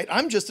can relate?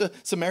 I'm just a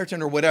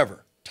Samaritan or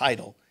whatever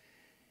title.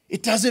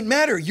 It doesn't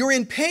matter. You're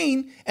in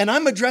pain and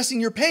I'm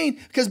addressing your pain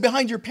because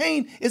behind your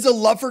pain is a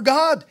love for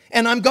God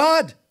and I'm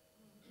God.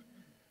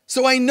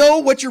 So I know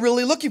what you're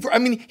really looking for. I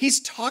mean, he's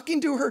talking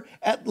to her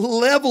at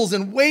levels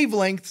and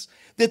wavelengths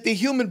that the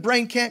human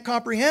brain can't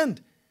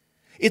comprehend.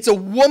 It's a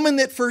woman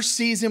that first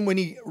sees him when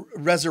he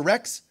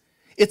resurrects.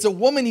 It's a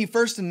woman he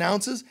first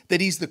announces that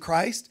he's the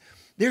Christ.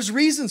 There's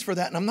reasons for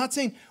that. And I'm not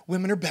saying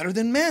women are better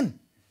than men.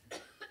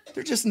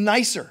 They're just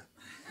nicer.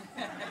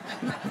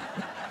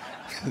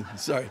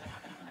 Sorry.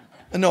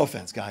 No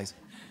offense, guys.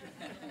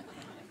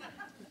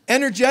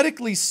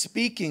 Energetically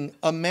speaking,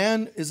 a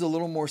man is a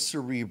little more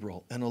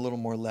cerebral and a little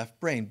more left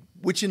brain,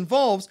 which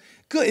involves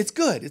good.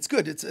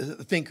 It's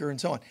a thinker and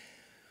so on.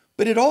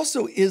 But it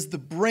also is the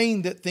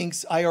brain that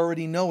thinks I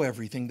already know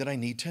everything that I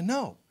need to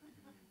know.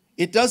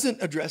 It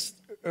doesn't address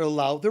or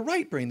allow the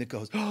right brain that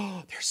goes,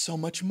 oh, there's so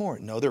much more.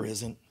 No, there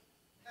isn't.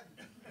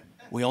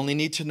 We only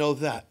need to know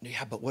that.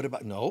 Yeah, but what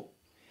about, no.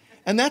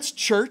 And that's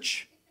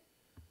church,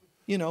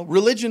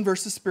 religion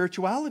versus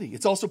spirituality.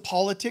 It's also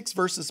politics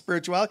versus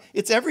spirituality.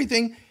 It's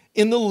everything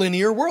in the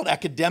linear world.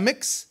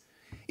 Academics.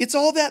 It's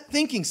all that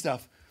thinking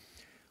stuff,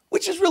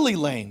 which is really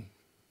lame.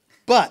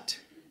 But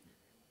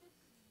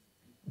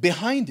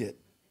behind it,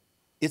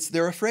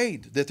 they're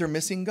afraid that they're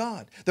missing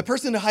God. The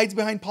person that hides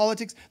behind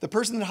politics, the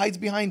person that hides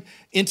behind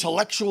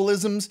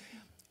intellectualisms,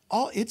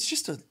 it's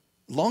just a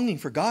longing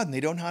for God, and they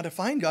don't know how to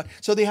find God,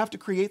 so they have to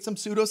create some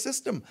pseudo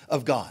system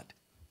of God.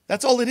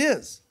 That's all it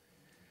is.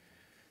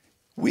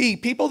 We,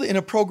 people in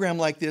a program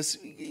like this,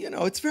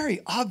 it's very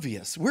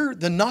obvious. We're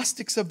the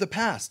Gnostics of the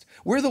past.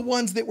 We're the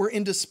ones that were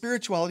into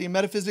spirituality and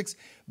metaphysics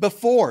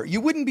before.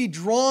 You wouldn't be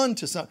drawn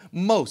to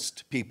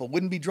most people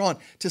wouldn't be drawn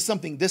to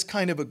something, this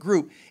kind of a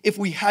group, if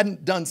we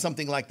hadn't done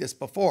something like this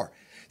before.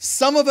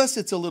 Some of us,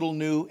 it's a little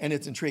new and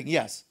it's intriguing.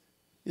 Yes,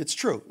 it's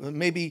true.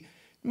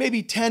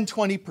 Maybe 10,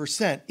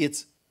 20%,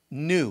 it's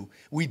new.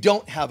 We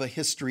don't have a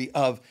history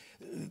of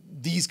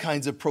these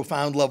kinds of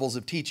profound levels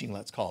of teaching,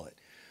 let's call it.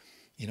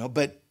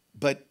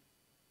 But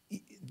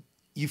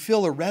you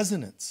feel a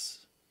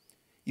resonance.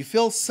 You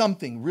feel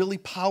something really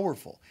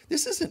powerful.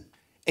 This isn't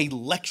a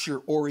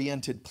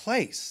lecture-oriented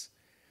place.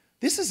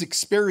 This is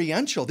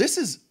experiential. This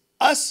is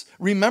us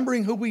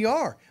remembering who we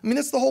are. I mean,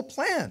 that's the whole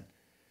plan.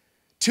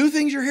 2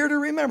 things you're here to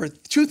remember.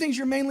 2 things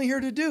you're mainly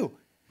here to do.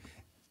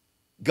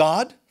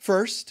 God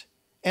first,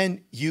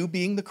 and you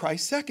being the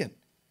Christ second.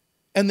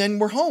 And then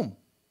we're home.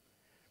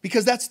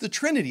 Because that's the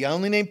Trinity. I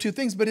only named 2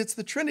 things, but it's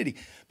the Trinity.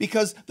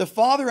 Because the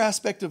Father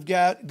aspect of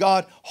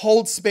God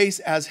holds space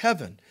as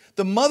heaven.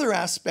 The Mother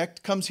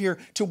aspect comes here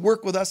to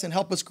work with us and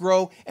help us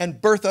grow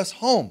and birth us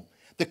home.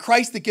 The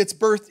Christ that gets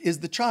birthed is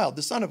the child,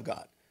 the Son of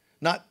God.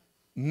 Not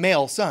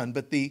male son,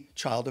 but the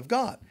child of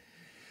God.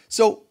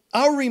 So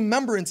our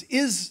remembrance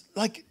is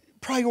like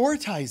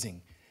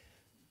prioritizing.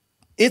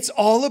 It's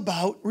all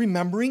about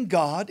remembering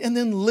God and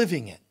then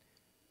living it,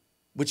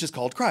 which is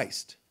called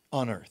Christ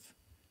on earth.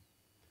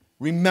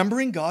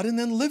 Remembering God and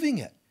then living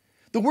it.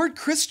 The word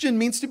Christian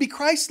means to be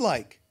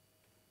Christ-like.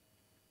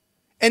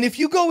 And if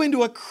you go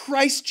into a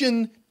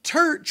Christian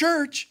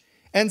church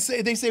and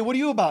they say, what are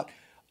you about?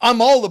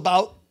 I'm all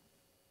about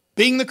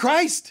being the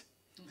Christ.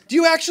 Do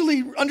you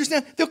actually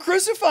understand? They'll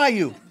crucify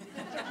you.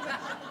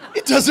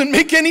 It doesn't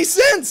make any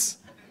sense.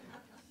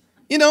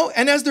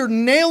 And as they're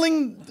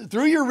nailing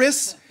through your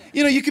wrists,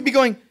 you could be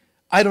going,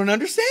 I don't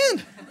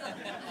understand.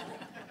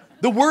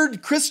 The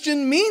word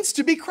Christian means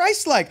to be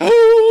Christ-like.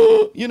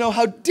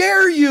 How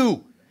dare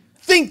you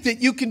think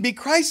that you can be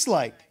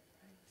Christ-like?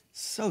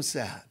 So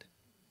sad.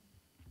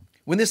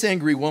 When this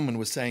angry woman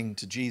was saying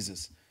to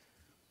Jesus,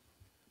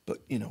 but,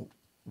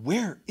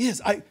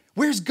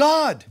 where's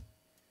God?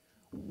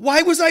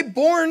 Why was I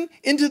born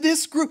into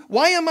this group?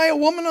 Why am I a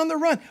woman on the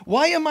run?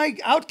 Why am I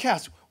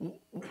outcast?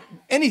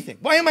 Anything.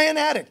 Why am I an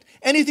addict?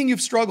 Anything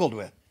you've struggled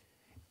with.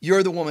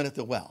 You're the woman at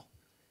the well.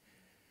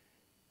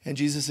 And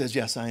Jesus says,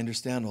 yes, I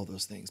understand all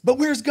those things. But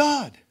where's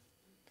God?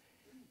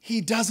 He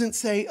doesn't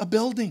say a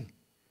building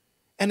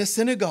and a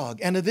synagogue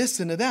and a this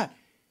and a that.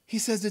 He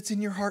says it's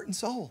in your heart and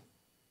soul.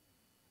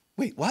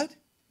 Wait, what?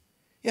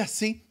 Yeah,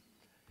 see,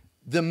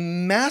 the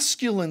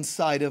masculine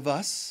side of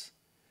us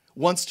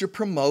wants to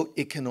promote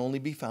it can only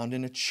be found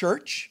in a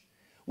church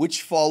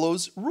which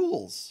follows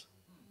rules.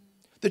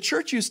 The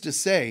church used to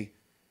say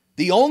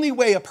the only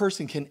way a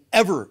person can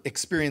ever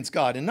experience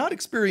God, and not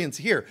experience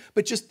here,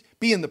 but just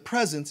be in the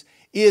presence,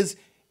 is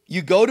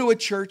you go to a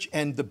church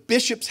and the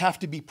bishops have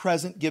to be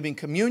present giving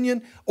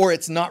communion, or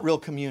it's not real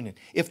communion.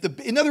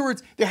 In other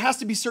words, there has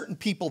to be certain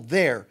people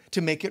there to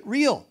make it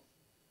real.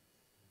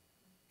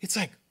 It's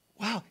like,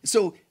 wow.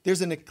 So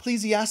there's an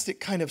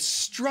ecclesiastic kind of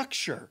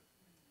structure.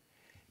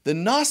 The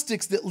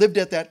Gnostics that lived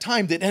at that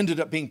time that ended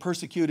up being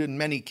persecuted and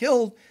many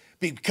killed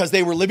because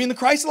they were living the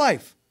Christ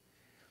life.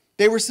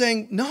 They were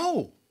saying,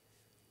 no,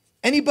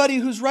 anybody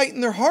who's right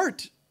in their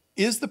heart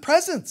is the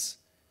presence.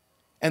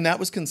 And that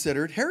was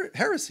considered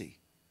heresy.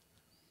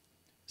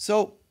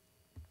 So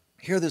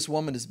here this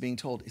woman is being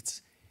told,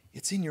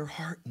 it's in your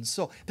heart and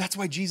soul. That's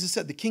why Jesus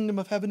said the kingdom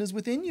of heaven is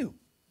within you.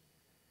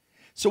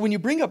 So when you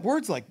bring up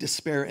words like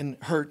despair and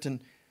hurt,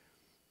 and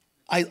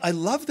I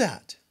love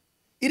that.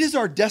 It is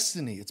our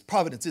destiny. It's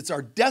providence. It's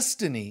our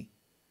destiny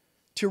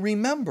to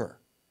remember.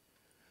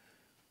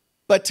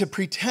 But to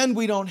pretend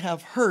we don't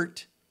have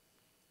hurt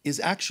is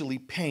actually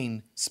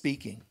pain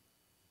speaking.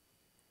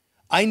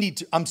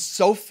 I'm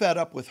so fed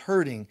up with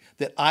hurting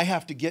that I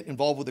have to get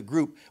involved with a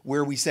group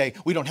where we say,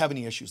 we don't have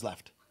any issues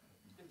left.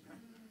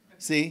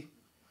 See?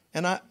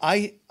 And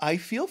I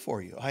feel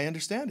for you. I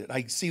understand it.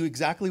 I see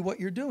exactly what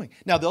you're doing.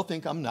 Now, they'll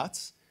think I'm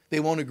nuts. They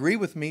won't agree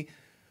with me.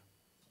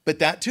 But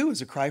that, too,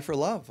 is a cry for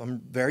love.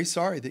 I'm very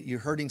sorry that you're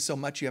hurting so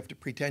much you have to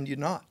pretend you're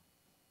not.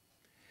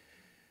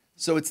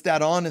 So it's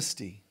that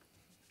honesty.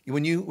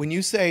 When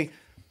you say,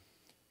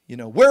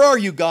 where are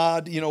you,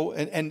 God?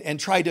 And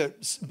try to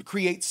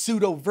create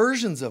pseudo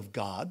versions of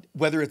God,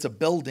 whether it's a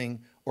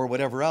building or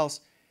whatever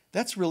else,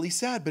 that's really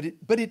sad.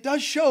 But it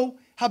does show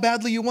how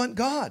badly you want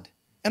God.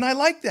 And I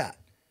like that.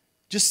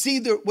 Just see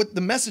what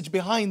the message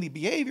behind the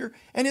behavior,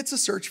 and it's a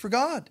search for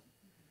God.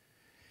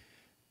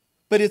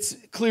 But it's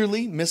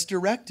clearly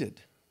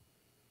misdirected.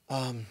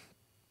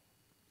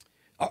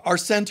 Our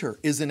center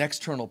is an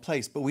external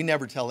place, but we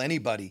never tell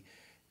anybody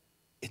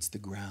it's the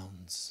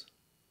grounds.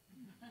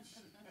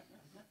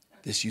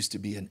 This used to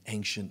be an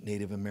ancient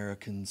Native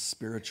American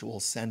spiritual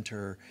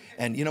center,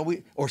 and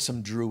or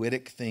some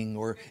druidic thing,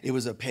 or it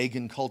was a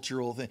pagan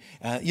cultural thing.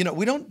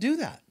 We don't do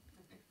that.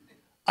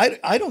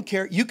 I don't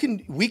care.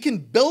 We can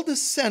build a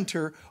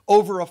center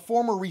over a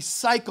former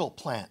recycle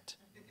plant.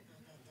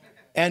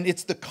 And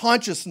it's the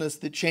consciousness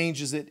that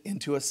changes it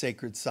into a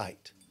sacred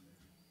site.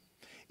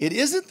 It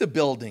isn't the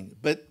building,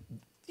 but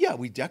yeah,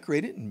 we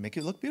decorate it and make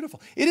it look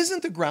beautiful. It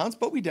isn't the grounds,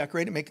 but we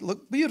decorate it and make it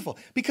look beautiful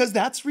because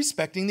that's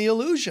respecting the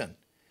illusion.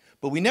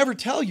 But we never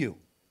tell you,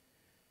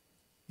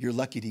 you're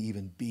lucky to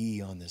even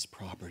be on this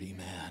property,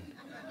 man.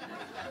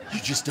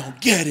 You just don't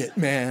get it,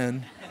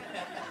 man.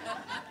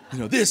 You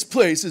know, this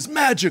place is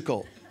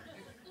magical.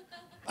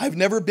 I've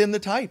never been the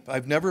type.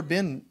 I've never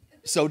been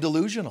so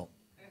delusional.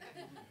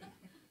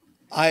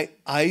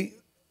 I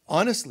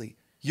honestly,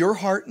 your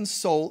heart and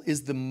soul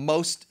is the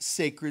most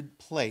sacred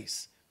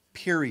place,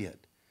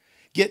 period.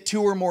 Get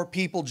 2 or more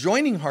people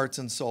joining hearts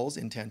and souls,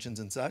 intentions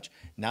and such.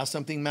 Now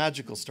something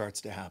magical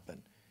starts to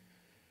happen.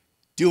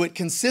 Do it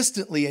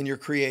consistently and you're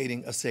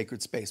creating a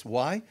sacred space.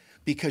 Why?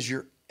 Because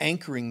you're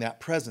anchoring that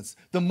presence.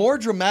 The more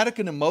dramatic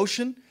an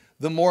emotion,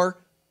 the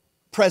more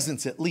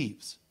presence it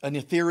leaves. An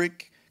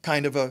etheric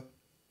kind of a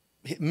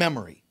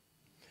memory.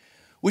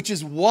 Which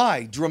is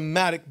why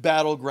dramatic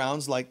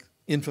battlegrounds like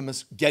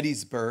infamous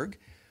Gettysburg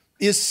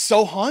is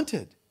so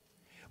haunted.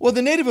 Well,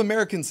 the Native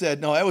Americans said,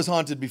 no, that was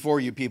haunted before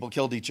you people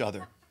killed each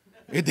other.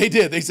 They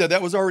did. They said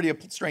that was already a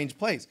strange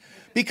place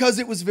because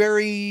it was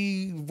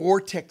very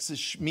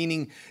vortex-ish,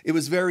 meaning it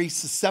was very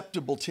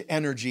susceptible to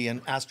energy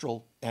and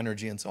astral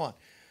energy and so on.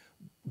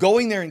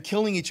 Going there and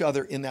killing each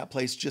other in that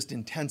place just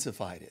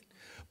intensified it.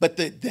 But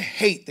the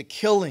hate, the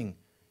killing,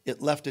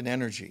 it left an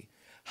energy.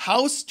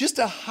 Just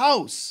a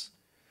house,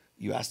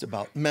 you asked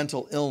about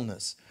mental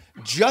illness,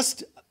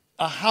 just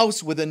a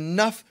house with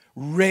enough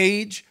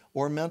rage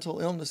or mental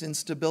illness,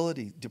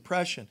 instability,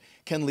 depression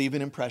can leave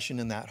an impression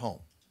in that home.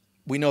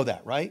 We know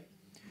that, right?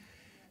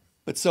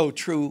 But so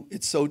true,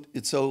 it's so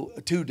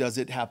too does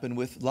it happen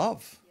with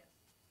love,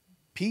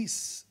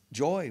 peace,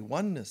 joy,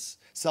 oneness,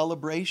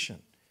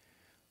 celebration.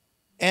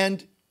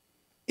 And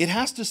it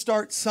has to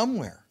start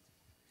somewhere.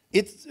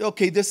 It's,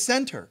 okay, this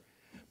center.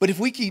 But if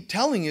we keep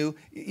telling you,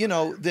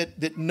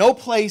 that no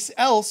place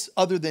else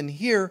other than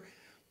here,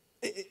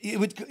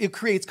 it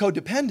creates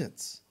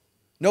codependence.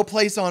 No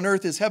place on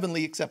earth is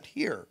heavenly except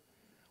here.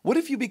 What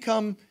if you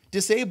become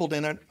disabled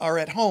and are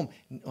at home?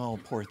 Oh,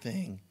 poor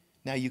thing.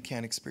 Now you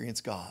can't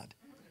experience God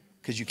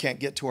because you can't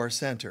get to our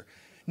center.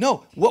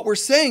 No, what we're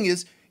saying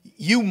is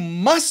you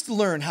must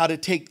learn how to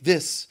take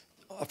this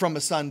from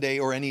a Sunday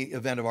or any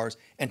event of ours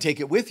and take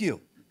it with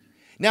you.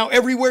 Now,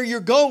 everywhere you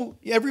go,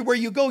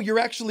 you're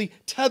actually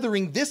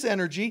tethering this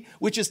energy,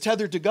 which is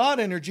tethered to God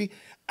energy,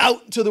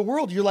 out to the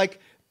world. You're like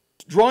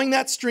drawing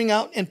that string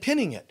out and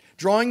pinning it.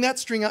 Drawing that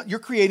string out, you're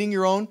creating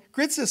your own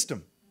grid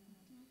system.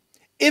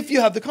 If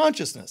you have the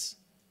consciousness.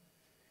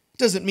 It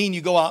doesn't mean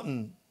you go out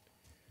and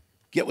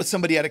get with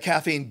somebody at a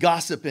cafe and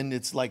gossip and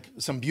it's like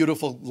some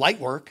beautiful light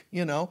work,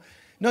 No,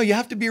 you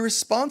have to be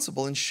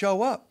responsible and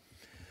show up.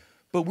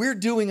 But we're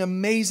doing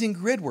amazing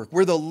grid work.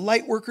 We're the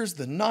light workers,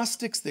 the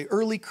Gnostics, the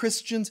early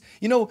Christians.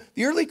 The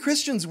early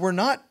Christians were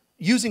not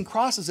using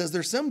crosses as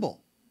their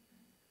symbol.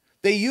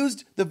 They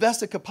used the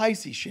Vesica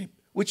Pisces shape,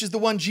 which is the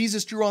one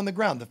Jesus drew on the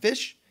ground, the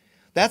fish.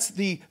 That's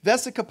the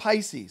Vesica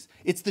Pisces.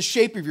 It's the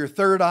shape of your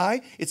third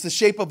eye. It's the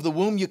shape of the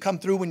womb you come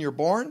through when you're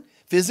born,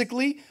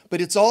 physically. But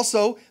it's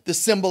also the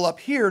symbol up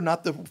here,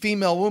 not the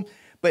female womb.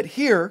 But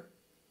here,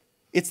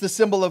 it's the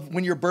symbol of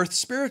when you're birthed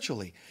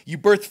spiritually. You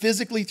birth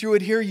physically through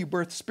it here. You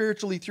birth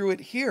spiritually through it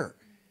here.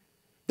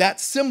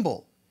 That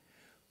symbol.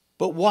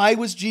 But why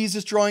was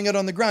Jesus drawing it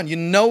on the ground? You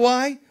know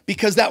why?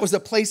 Because that was a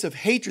place of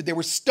hatred. They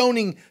were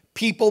stoning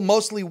people,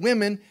 mostly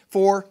women,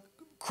 for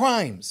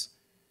crimes.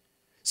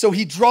 So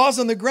he draws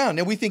on the ground.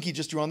 Now we think he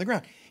just drew on the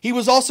ground. He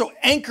was also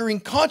anchoring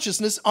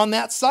consciousness on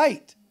that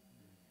site,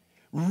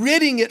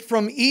 ridding it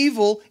from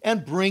evil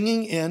and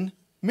bringing in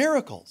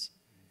miracles.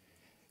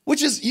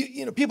 Which is,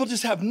 people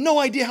just have no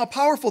idea how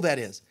powerful that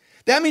is.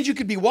 That means you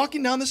could be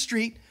walking down the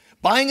street,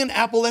 buying an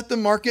apple at the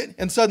market,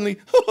 and suddenly,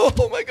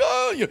 oh my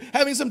God, you're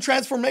having some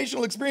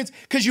transformational experience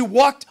because you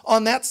walked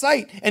on that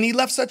site and he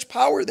left such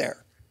power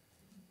there.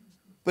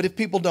 But if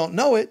people don't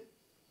know it,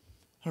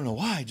 I don't know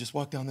why, I just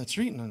walked down that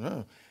street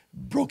and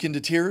broke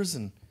into tears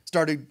and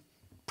started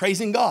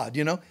praising God,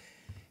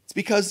 It's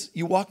because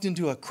you walked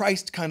into a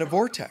Christ kind of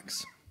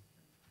vortex.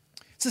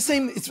 It's the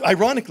same,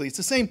 ironically, it's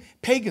the same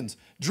pagans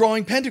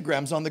drawing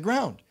pentagrams on the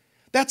ground.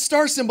 That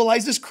star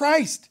symbolizes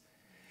Christ.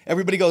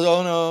 Everybody goes,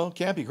 oh no, it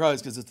can't be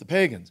Christ because it's the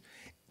pagans.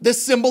 The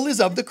symbol is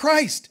of the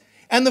Christ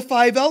and the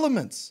 5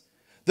 elements.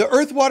 The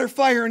earth, water,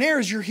 fire, and air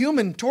is your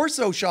human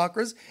torso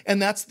chakras,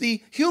 and that's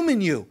the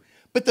human you.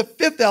 But the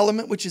 5th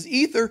element, which is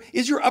ether,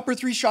 is your upper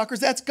 3 chakras.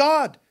 That's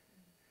God.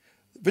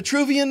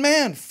 Vitruvian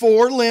man,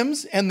 4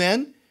 limbs, and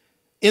then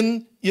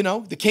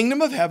the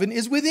kingdom of heaven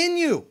is within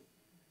you.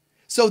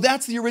 So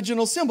that's the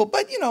original symbol.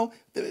 But,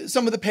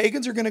 some of the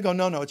pagans are going to go,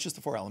 no, it's just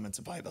the 4 elements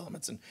and 5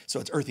 elements. And so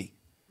it's earthy.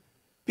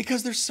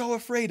 Because they're so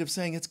afraid of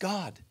saying it's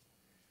God.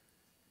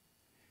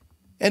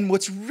 And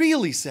what's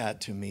really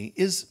sad to me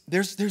is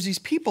there's these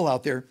people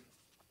out there,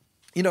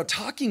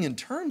 talking in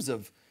terms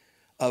of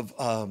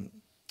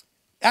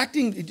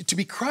acting to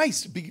be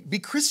Christ, be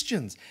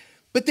Christians.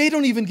 But they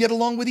don't even get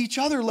along with each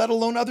other, let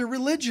alone other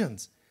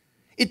religions.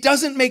 It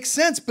doesn't make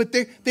sense, but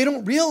they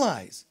don't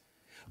realize.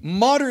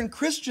 Modern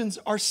Christians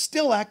are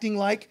still acting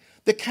like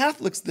the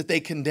Catholics that they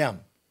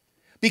condemn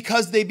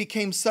because they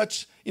became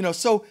such,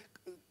 so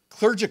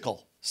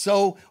clerical,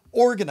 so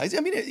organized. I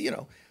mean,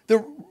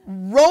 the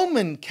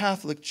Roman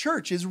Catholic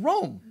Church is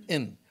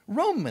Roman.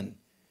 Rome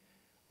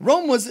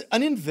was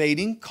an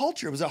invading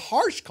culture. It was a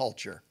harsh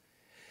culture.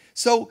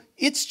 So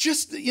it's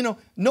just,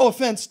 no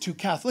offense to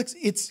Catholics,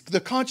 it's the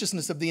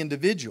consciousness of the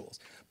individuals.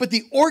 But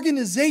the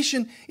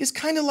organization is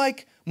kind of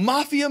like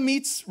mafia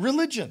meets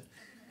religion.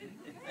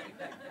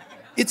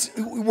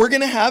 We're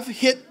going to have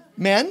hit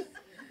men,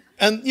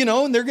 and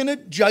they're going to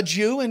judge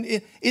you, and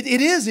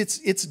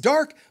it's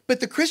dark, but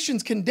the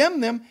Christians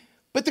condemn them,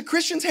 but the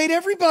Christians hate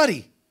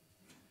everybody,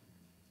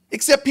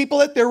 except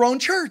people at their own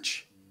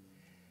church.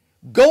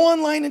 Go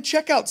online and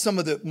check out some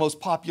of the most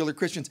popular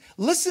Christians.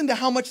 Listen to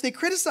how much they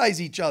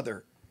criticize each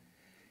other.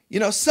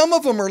 Some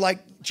of them are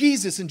like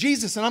Jesus,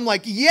 and I'm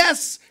like,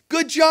 yes,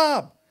 good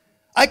job.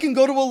 I can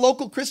go to a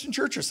local Christian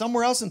church or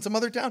somewhere else in some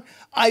other town.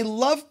 I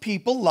love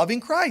people loving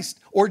Christ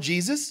or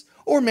Jesus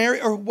or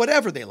Mary or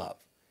whatever they love.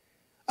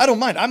 I don't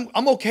mind.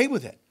 I'm okay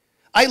with it.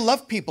 I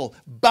love people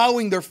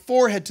bowing their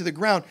forehead to the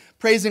ground,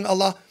 praising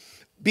Allah,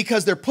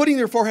 because they're putting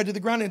their forehead to the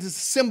ground and it's a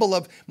symbol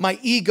of my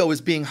ego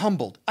is being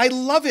humbled. I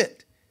love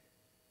it.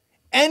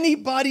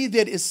 Anybody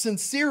that is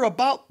sincere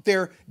about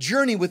their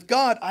journey with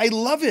God, I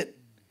love it.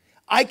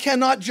 I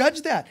cannot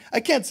judge that. I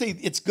can't say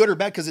it's good or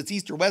bad because it's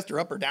east or west or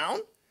up or down.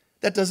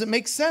 That doesn't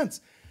make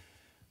sense.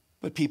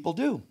 But people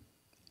do.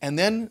 And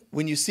then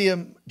when you see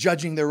them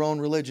judging their own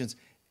religions,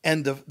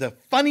 and the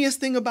funniest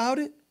thing about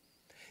it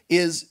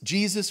is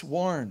Jesus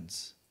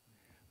warns,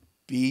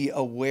 be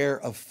aware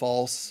of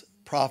false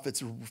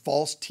prophets,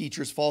 false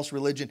teachers, false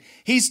religion.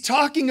 He's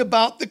talking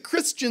about the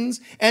Christians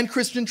and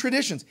Christian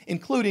traditions,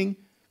 including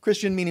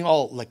Christian meaning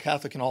all, like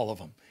Catholic and all of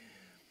them.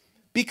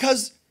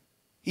 Because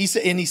he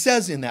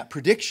says in that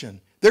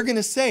prediction, they're going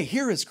to say,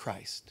 here is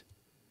Christ.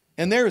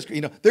 And there is,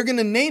 they're going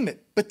to name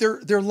it, but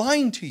they're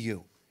lying to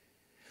you.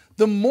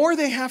 The more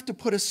they have to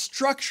put a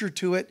structure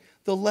to it,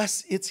 the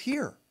less it's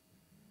here.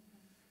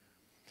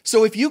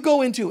 So if you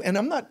go into, and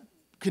I'm not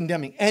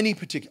condemning any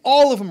particular,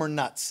 all of them are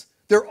nuts.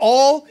 They're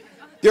all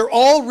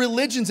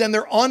religions and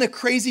they're on a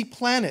crazy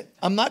planet.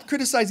 I'm not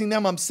criticizing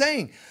them. I'm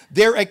saying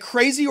they're a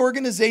crazy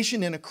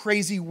organization in a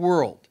crazy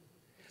world.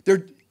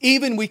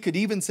 We could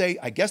even say,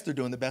 I guess they're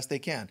doing the best they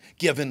can,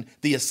 given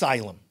the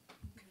asylum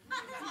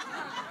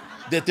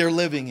that they're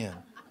living in.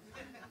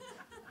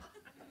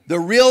 The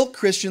real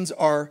Christians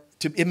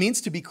it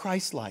means to be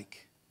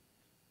Christ-like.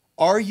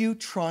 Are you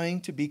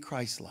trying to be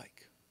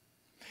Christ-like?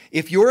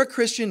 If you're a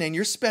Christian and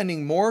you're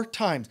spending more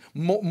time,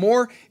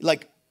 more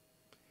like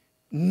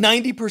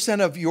 90%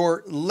 of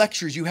your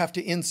lectures, you have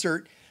to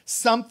insert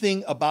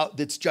something about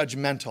that's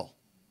judgmental.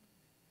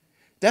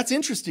 That's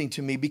interesting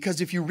to me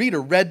because if you read a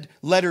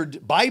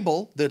red-lettered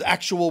Bible, the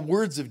actual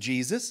words of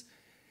Jesus,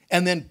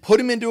 and then put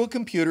them into a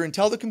computer and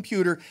tell the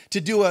computer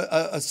to do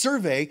a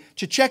survey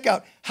to check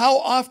out how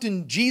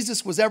often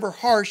Jesus was ever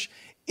harsh,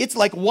 it's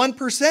like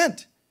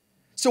 1%.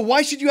 So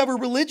why should you have a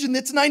religion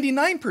that's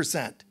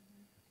 99%?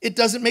 It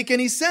doesn't make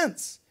any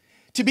sense.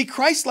 To be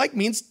Christ-like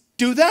means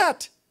do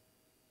that.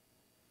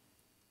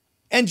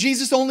 And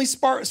Jesus only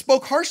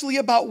spoke harshly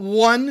about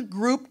one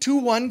group to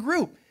one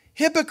group.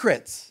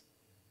 Hypocrites.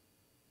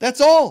 That's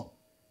all.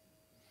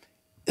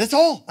 That's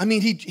all. I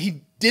mean,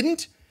 he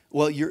didn't,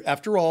 well,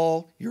 after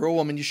all, you're a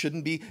woman, you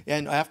shouldn't be,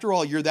 and after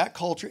all, you're that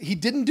culture. He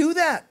didn't do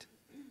that.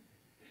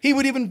 He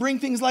would even bring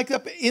things like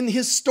that in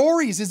his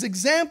stories, his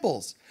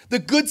examples. The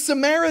Good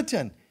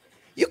Samaritan.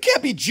 You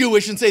can't be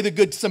Jewish and say the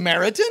Good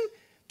Samaritan.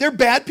 They're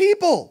bad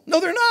people. No,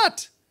 they're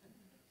not.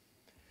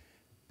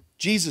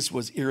 Jesus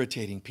was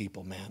irritating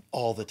people, man,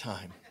 all the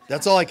time.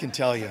 That's all I can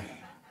tell you.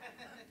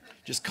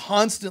 Just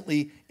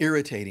constantly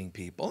irritating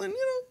people. And,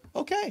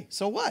 okay,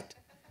 so what?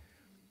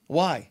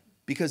 Why?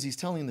 Because he's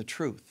telling the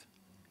truth.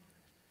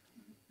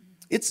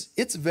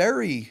 It's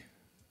very,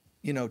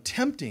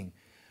 tempting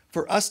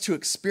for us to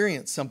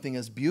experience something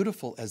as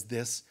beautiful as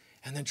this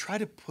and then try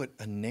to put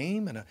a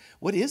name and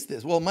what is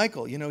this? Well,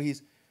 Michael,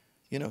 he's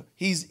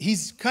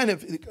kind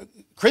of,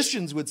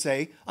 Christians would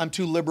say, I'm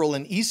too liberal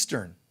and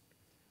Eastern.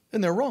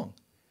 And they're wrong.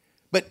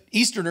 But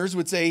Easterners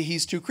would say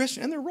he's too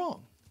Christian, and they're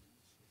wrong.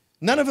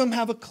 None of them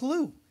have a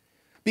clue.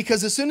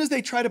 Because as soon as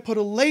they try to put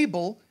a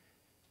label,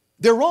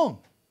 they're wrong.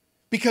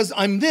 Because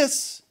I'm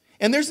this,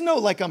 and there's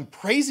no I'm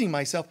praising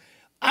myself.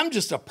 I'm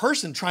just a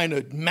person trying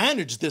to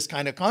manage this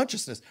kind of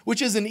consciousness,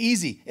 which isn't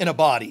easy in a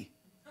body.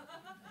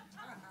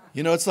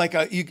 It's like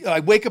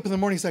I wake up in the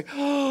morning, it's like,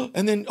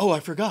 and then,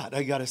 I forgot.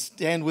 I got to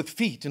stand with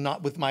feet and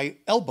not with my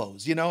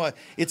elbows.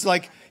 It's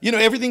like,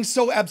 everything's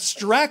so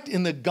abstract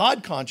in the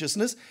God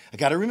consciousness. I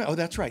got to remember,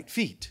 that's right,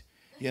 feet,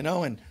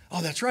 and,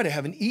 that's right, I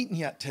haven't eaten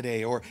yet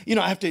today. Or,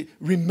 I have to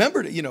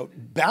remember to,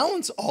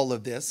 balance all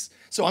of this.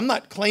 So I'm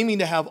not claiming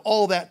to have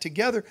all that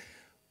together.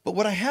 But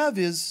what I have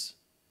is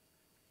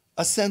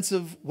a sense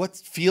of what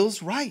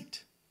feels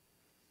right.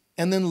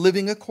 and then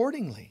living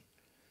accordingly.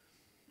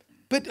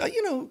 But,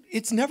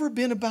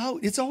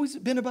 it's always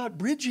been about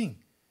bridging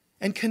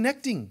and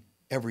connecting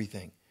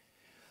everything.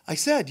 I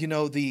said,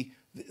 the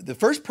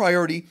first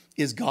priority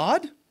is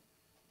God.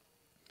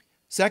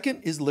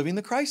 Second is living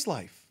the Christ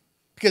life.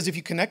 Because if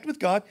you connect with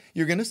God,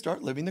 you're going to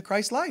start living the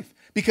Christ life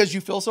because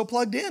you feel so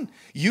plugged in.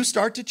 You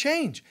start to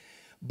change.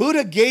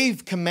 Buddha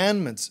gave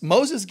commandments.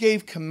 Moses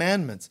gave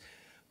commandments.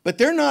 But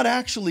they're not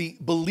actually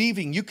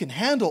believing you can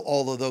handle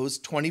all of those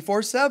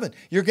 24/7.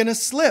 You're going to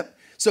slip.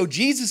 So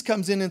Jesus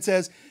comes in and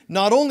says,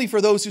 not only for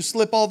those who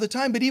slip all the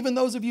time, but even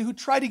those of you who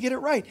try to get it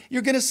right,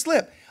 you're going to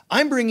slip.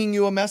 I'm bringing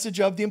you a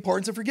message of the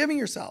importance of forgiving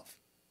yourself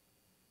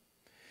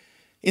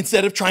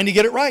instead of trying to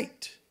get it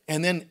right.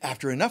 And then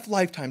after enough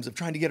lifetimes of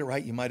trying to get it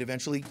right, you might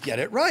eventually get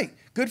it right.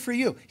 Good for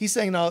you. He's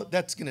saying, no,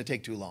 that's going to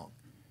take too long.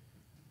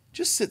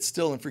 Just sit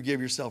still and forgive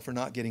yourself for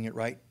not getting it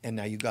right, and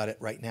now you got it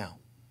right now.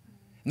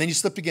 And then you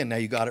slipped again, now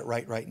you got it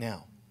right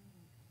now.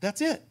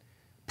 That's it.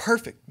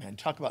 Perfect, man.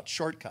 Talk about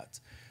shortcuts.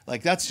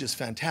 Like, that's just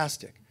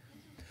fantastic.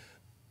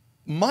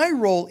 My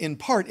role in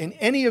part, and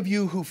any of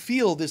you who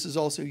feel this is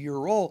also your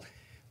role,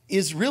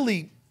 is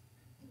really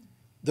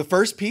the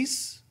first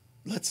piece.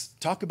 Let's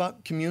talk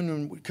about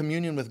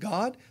communion with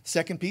God.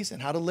 Second piece,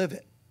 and how to live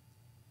it.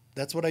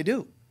 That's what I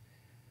do.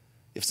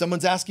 If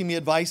someone's asking me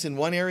advice in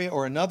one area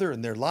or another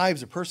in their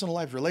lives or personal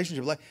lives,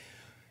 relationship life,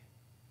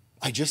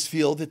 I just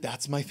feel that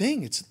that's my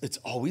thing. It's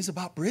always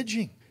about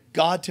bridging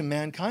God to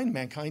mankind,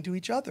 mankind to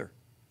each other.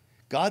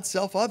 God,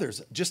 self,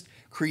 others. Just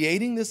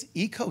creating this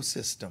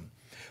ecosystem.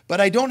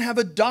 But I don't have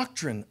a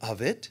doctrine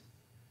of it.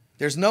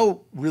 There's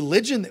no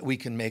religion that we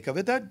can make of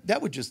it.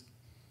 That would just,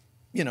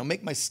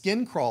 make my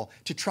skin crawl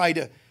to try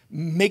to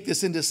make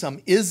this into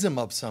some ism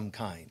of some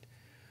kind.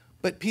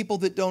 But people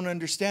that don't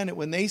understand it,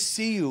 when they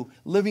see you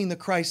living the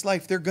Christ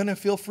life, they're going to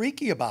feel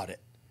freaky about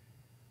it.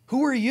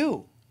 Who are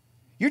you?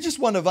 You're just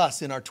one of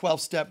us in our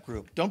 12-step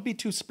group. Don't be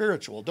too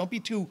spiritual.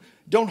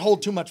 Don't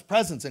hold too much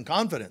presence and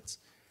confidence.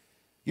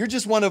 You're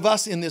just one of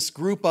us in this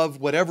group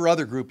of whatever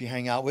other group you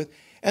hang out with.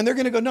 And they're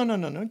going to go,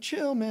 no,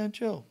 chill, man,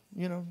 chill.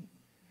 Now,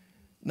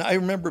 I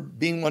remember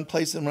being one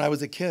place when I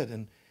was a kid,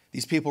 and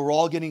these people were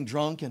all getting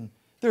drunk, and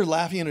they're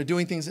laughing and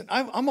doing things. And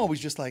I'm always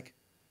just like,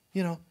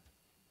 just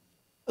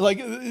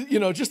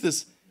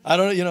this, I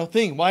don't know,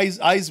 thing.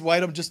 Eyes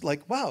wide. I'm just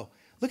like, wow,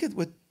 look at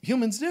what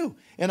humans do.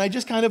 And I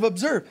just kind of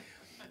observe.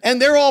 And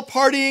they're all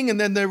partying,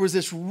 and then there was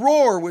this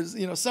roar,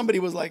 somebody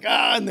was like,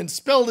 and then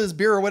spilled his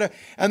beer or whatever.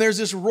 And there's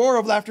this roar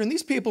of laughter. And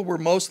these people were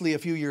mostly a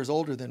few years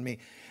older than me.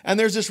 And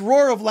there's this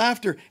roar of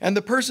laughter, and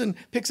the person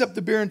picks up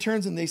the beer and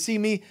turns, and they see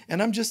me,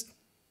 and I'm just,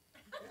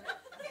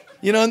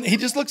 and he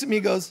just looks at me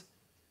and goes,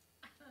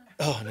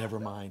 oh, never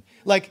mind.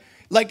 Like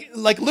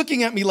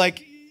looking at me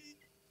like,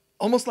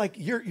 almost like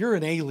you're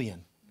an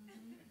alien.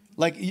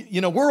 Like,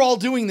 we're all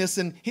doing this,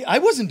 and I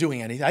wasn't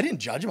doing anything. I didn't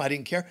judge him. I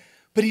didn't care.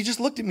 But he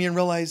just looked at me and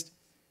realized,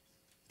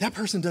 that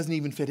person doesn't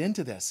even fit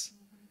into this.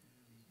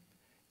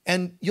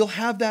 And you'll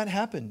have that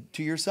happen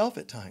to yourself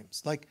at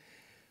times. Like,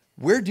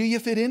 where do you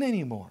fit in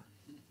anymore?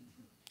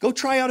 Go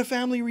try out a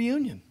family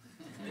reunion.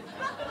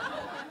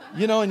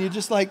 And you're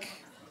just like,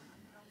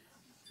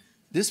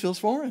 this feels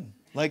foreign.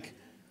 Like,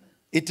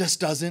 it just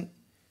doesn't,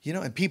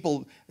 and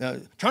people,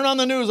 turn on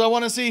the news. I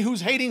want to see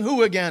who's hating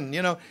who again,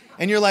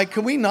 And you're like,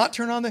 can we not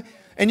turn on the,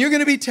 and you're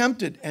going to be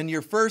tempted. And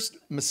your first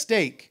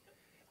mistake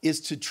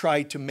is to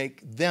try to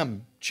make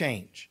them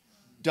change.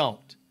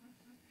 Don't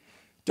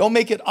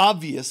make it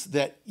obvious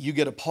that you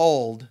get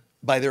appalled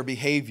by their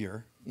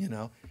behavior.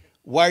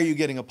 Why are you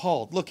getting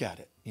appalled? Look at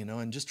it,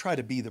 and just try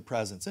to be the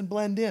presence and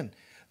blend in.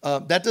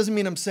 That doesn't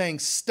mean I'm saying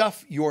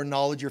stuff your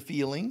knowledge, your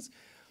feelings,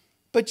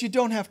 but you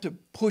don't have to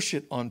push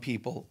it on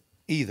people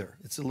either.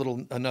 It's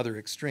another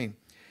extreme.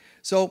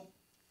 So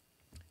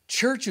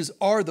churches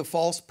are the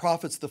false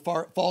prophets, the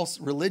false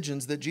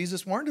religions that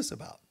Jesus warned us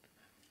about.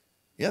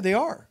 Yeah, they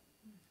are.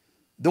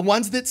 The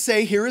ones that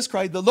say, here is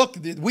Christ, look,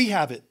 we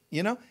have it,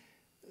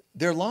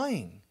 they're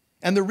lying.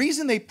 And the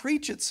reason they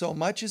preach it so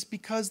much is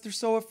because they're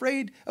so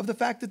afraid of the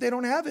fact that they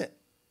don't have it.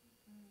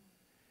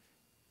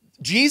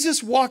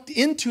 Jesus walked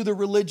into the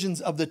religions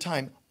of the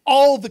time.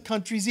 All the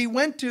countries he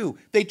went to,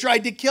 they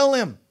tried to kill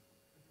him.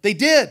 They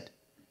did.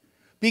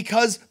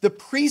 Because the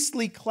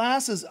priestly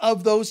classes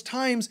of those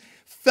times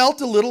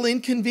felt a little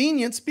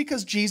inconvenienced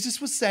because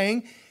Jesus was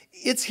saying,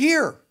 it's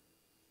here.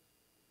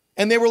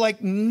 And they were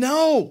like,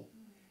 no.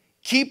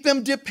 Keep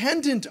them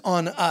dependent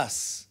on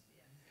us.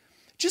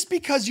 Just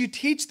because you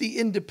teach the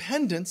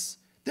independence,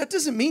 that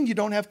doesn't mean you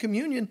don't have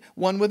communion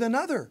one with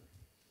another.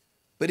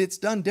 But it's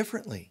done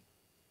differently.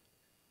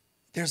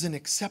 There's an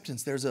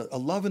acceptance. There's a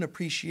love and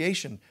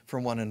appreciation for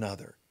one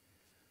another.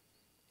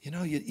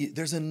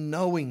 There's a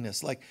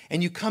knowingness.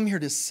 And you come here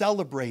to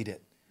celebrate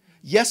it.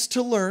 Yes,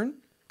 to learn,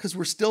 because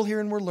we're still here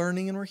and we're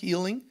learning and we're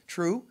healing,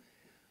 true.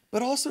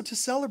 But also to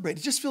celebrate.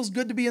 It just feels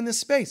good to be in this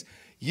space.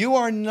 You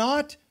are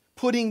not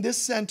putting this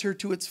center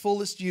to its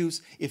fullest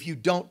use if you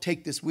don't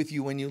take this with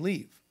you when you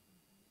leave.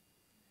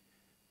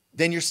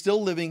 then you're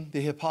still living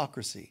the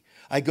hypocrisy.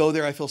 I go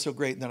there, I feel so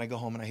great, and then I go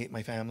home and I hate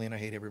my family and I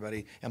hate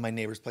everybody, and my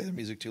neighbors play their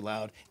music too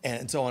loud,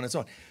 and so on and so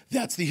on.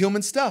 That's the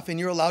human stuff, and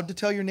you're allowed to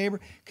tell your neighbor,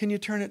 can you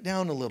turn it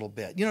down a little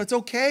bit? You know, it's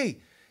okay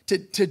to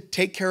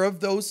take care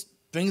of those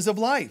things of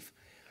life.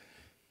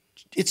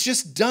 It's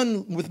just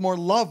done with more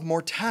love,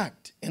 more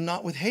tact, and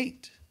not with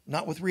hate,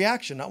 not with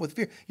reaction, not with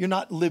fear. You're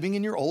not living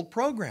in your old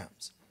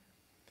programs.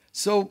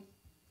 So,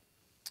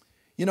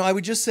 you know, I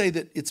would just say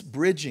that it's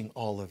bridging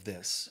all of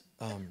this.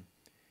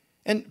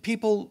 And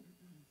people,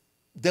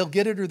 they'll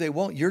get it or they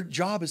won't. Your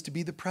job is to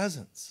be the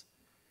presence.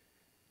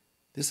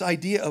 This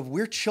idea of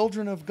we're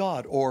children of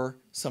God, or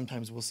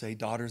sometimes we'll say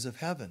daughters of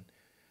heaven.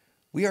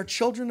 We are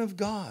children of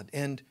God.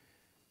 And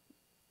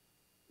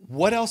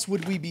what else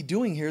would we be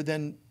doing here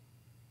than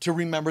to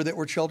remember that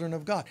we're children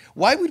of God?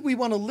 Why would we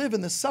want to live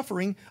in the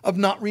suffering of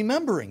not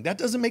remembering? That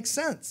doesn't make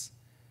sense.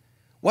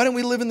 Why don't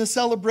we live in the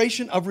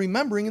celebration of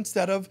remembering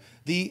instead of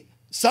the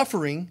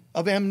suffering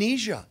of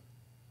amnesia?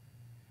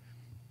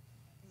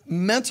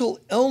 Mental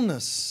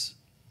illness,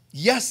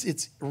 yes,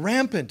 it's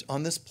rampant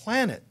on this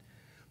planet,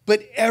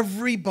 but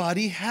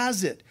everybody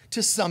has it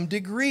to some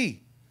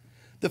degree.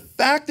 The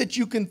fact that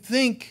you can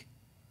think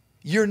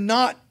you're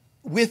not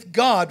with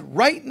God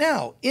right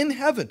now in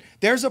heaven,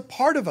 there's a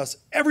part of us,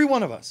 every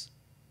one of us,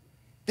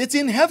 that's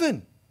in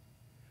heaven.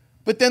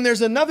 But then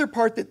there's another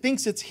part that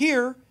thinks it's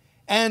here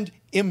and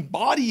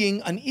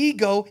embodying an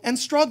ego and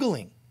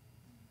struggling.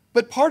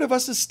 But part of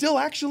us is still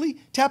actually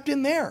tapped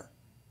in there.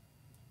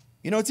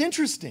 You know, it's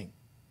interesting.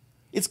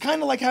 It's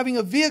kind of like having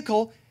a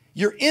vehicle.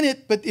 You're in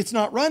it, but it's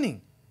not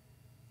running.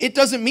 It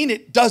doesn't mean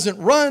it doesn't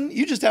run.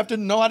 You just have to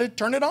know how to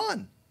turn it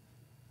on.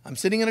 I'm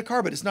sitting in a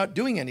car, but it's not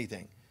doing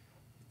anything.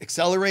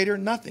 Accelerator,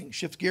 nothing.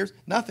 Shift gears,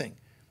 nothing.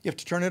 You have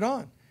to turn it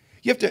on.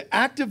 You have to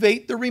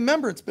activate the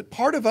remembrance, but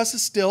part of us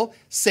is still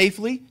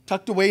safely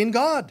tucked away in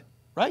God,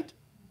 right?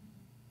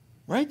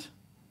 Right?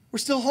 We're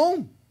still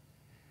home.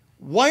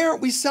 Why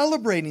aren't we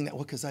celebrating that?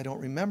 Well, because I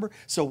don't remember.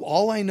 So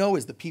all I know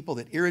is the people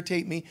that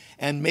irritate me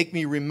and make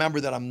me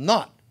remember that I'm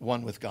not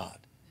one with God.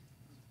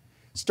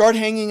 Start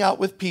hanging out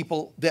with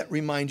people that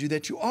remind you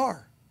that you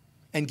are,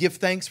 and give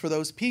thanks for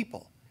those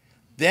people.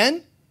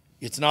 Then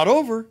it's not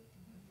over.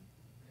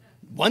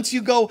 Once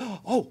you go,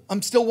 oh,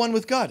 I'm still one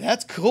with God.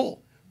 That's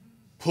cool.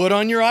 Put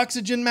on your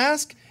oxygen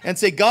mask and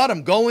say, God,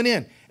 I'm going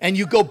in. And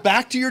you go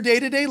back to your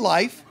day-to-day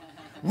life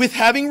with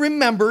having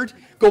remembered.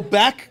 Go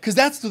back, because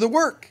that's the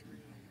work.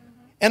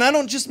 And I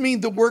don't just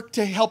mean the work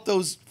to help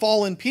those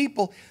fallen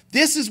people.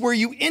 This is where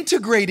you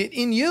integrate it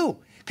in you.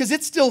 Because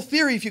it's still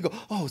theory if you go,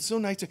 oh, it's so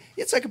nice.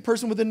 It's like a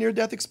person with a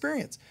near-death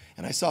experience.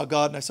 And I saw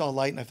God and I saw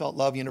light and I felt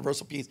love,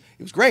 universal peace.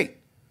 It was great.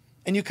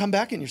 And you come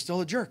back and you're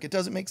still a jerk. It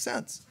doesn't make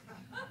sense.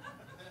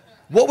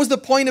 What was the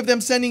point of them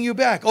sending you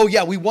back? Oh,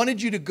 yeah, we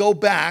wanted you to go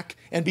back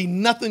and be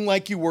nothing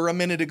like you were a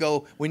minute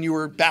ago when you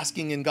were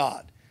basking in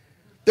God.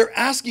 They're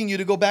asking you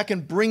to go back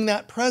and bring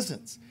that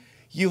presence.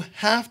 You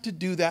have to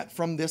do that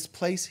from this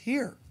place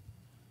here.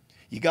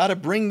 You got to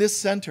bring this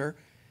center,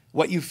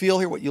 what you feel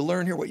here, what you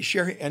learn here, what you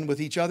share here, and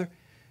with each other,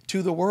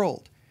 to the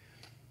world.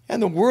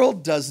 And the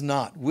world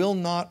will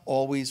not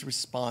always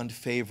respond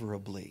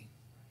favorably.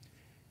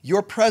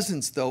 Your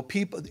presence, though,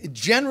 people,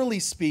 generally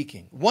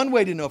speaking, one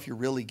way to know if you're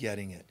really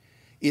getting it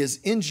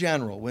is, in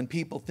general, when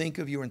people think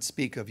of you and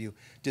speak of you,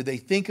 do they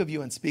think of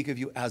you and speak of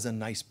you as a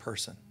nice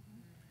person?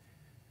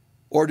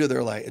 Or do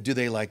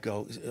they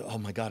go, oh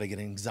my God, I get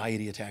an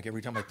anxiety attack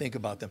every time I think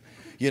about them.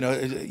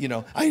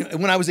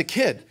 When I was a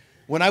kid,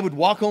 when I would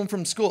walk home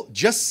from school,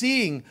 just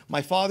seeing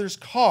my father's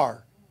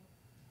car,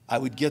 I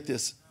would get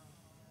this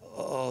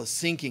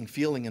sinking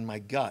feeling in my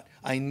gut.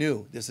 I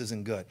knew this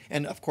isn't good.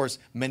 And of course,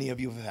 many of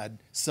you have had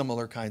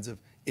similar kinds of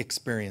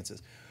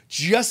experiences.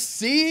 Just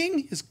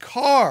seeing his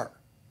car,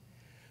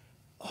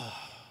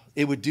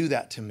 it would do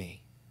that to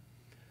me.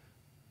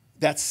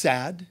 That's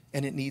sad,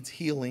 and it needs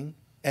healing.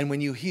 And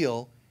when you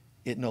heal,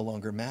 it no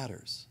longer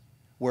matters.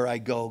 Where I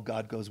go,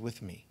 God goes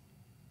with me.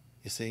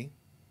 You see?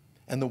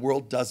 And the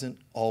world doesn't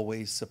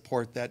always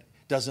support that,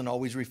 doesn't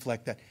always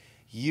reflect that.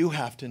 You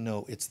have to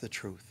know it's the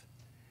truth.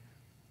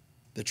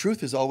 The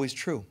truth is always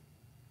true.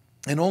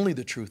 And only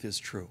the truth is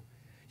true.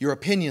 Your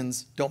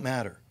opinions don't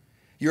matter.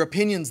 Your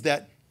opinions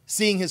that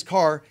seeing his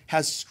car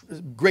has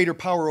greater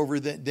power over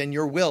than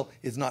your will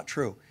is not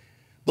true.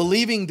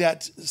 Believing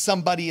that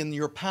somebody in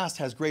your past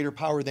has greater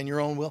power than your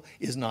own will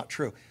is not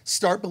true.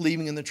 Start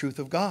believing in the truth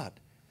of God.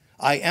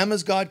 I am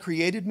as God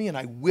created me, and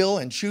I will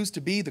and choose to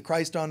be the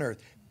Christ on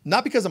earth.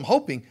 Not because I'm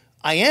hoping,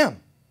 I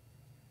am.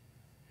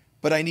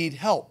 But I need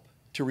help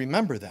to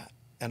remember that.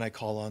 And I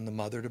call on the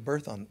Mother to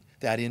birth on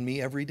that in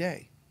me every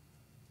day.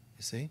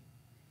 You see?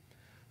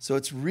 So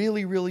it's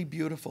really, really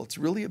beautiful. It's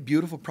really a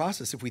beautiful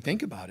process if we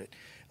think about it.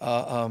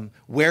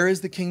 Where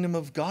is the kingdom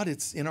of God?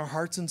 It's in our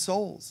hearts and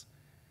souls.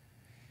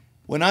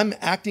 When I'm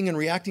acting and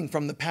reacting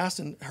from the past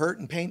and hurt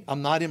and pain,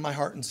 I'm not in my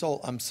heart and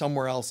soul. I'm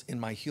somewhere else in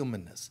my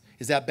humanness.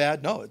 Is that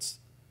bad? No,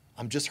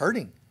 I'm just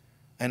hurting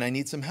and I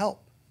need some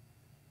help.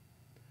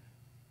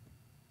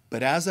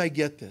 But as I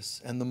get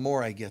this, and the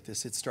more I get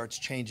this, it starts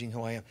changing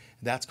who I am.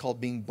 That's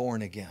called being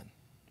born again.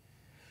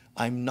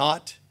 I'm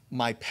not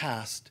my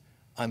past.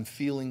 I'm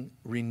feeling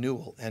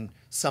renewal, and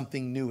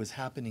something new is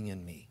happening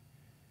in me.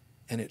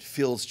 And it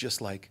feels just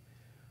like,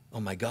 oh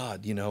my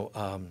God,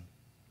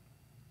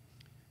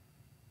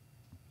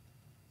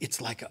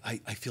 it's like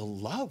I feel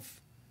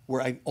love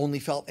where I only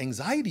felt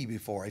anxiety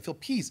before. I feel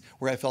peace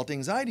where I felt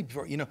anxiety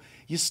before.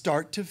 You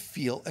start to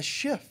feel a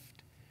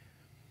shift.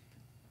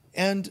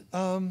 And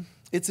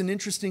it's an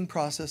interesting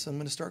process. I'm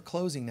going to start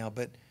closing now,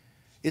 but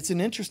it's an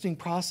interesting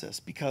process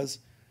because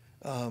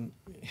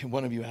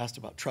one of you asked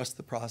about trust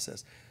the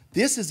process.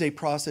 This is a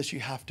process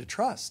you have to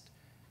trust,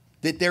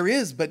 that there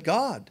is but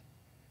God.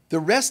 The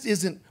rest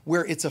isn't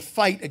where it's a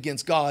fight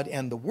against God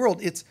and the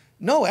world.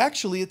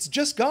 Actually, it's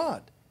just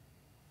God.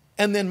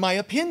 And then my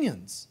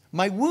opinions,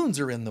 my wounds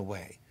are in the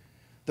way.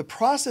 The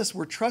process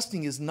we're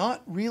trusting is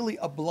not really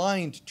a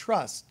blind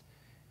trust.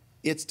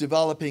 It's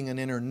developing an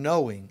inner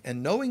knowing.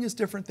 And knowing is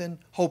different than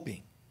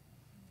hoping.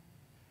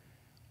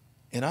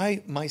 And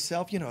I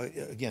myself,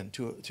 again,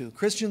 to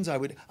Christians, I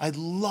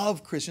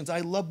love Christians. I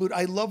love Buddha.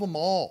 I love them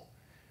all.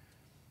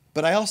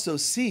 But I also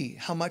see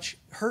how much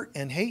hurt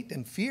and hate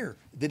and fear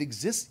that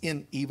exists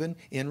even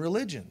in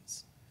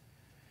religions,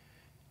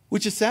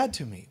 which is sad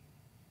to me.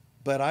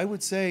 But I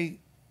would say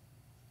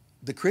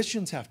the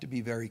Christians have to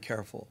be very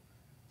careful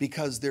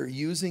because they're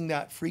using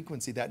that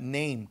frequency, that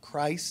name,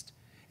 Christ.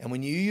 And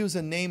when you use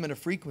a name and a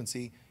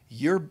frequency,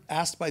 you're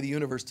asked by the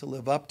universe to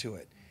live up to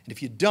it. And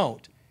if you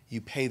don't, you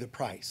pay the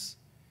price.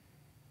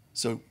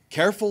 So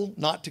careful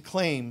not to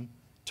claim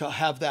to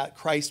have that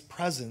Christ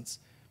presence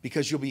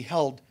because you'll be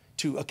held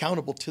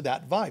accountable to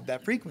that vibe,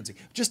 that frequency,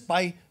 just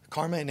by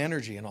karma and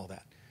energy and all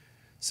that.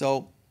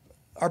 So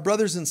our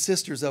brothers and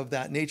sisters of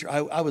that nature,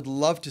 I would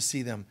love to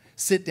see them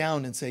sit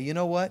down and say, you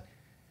know what?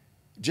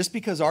 Just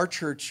because our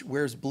church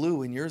wears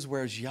blue and yours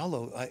wears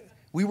yellow,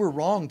 we were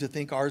wrong to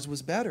think ours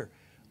was better.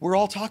 We're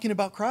all talking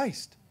about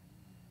Christ.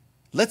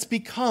 Let's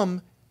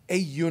become a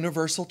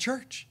universal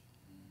church.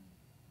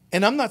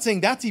 And I'm not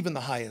saying that's even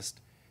the highest.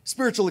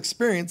 Spiritual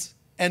experience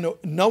and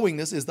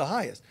knowingness is the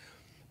highest.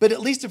 But at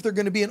least if they're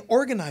going to be an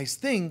organized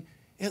thing,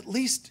 at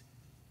least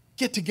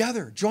get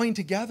together, join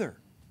together.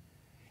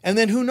 And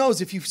then who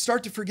knows, if you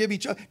start to forgive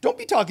each other, don't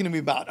be talking to me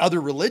about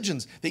other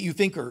religions that you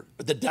think are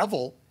the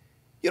devil.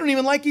 You don't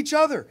even like each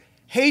other.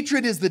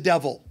 Hatred is the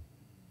devil.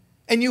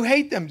 And you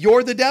hate them.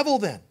 You're the devil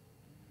then.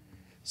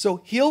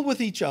 So heal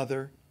with each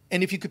other.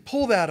 And if you could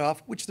pull that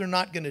off, which they're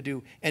not going to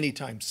do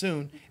anytime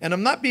soon, and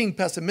I'm not being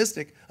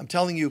pessimistic, I'm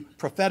telling you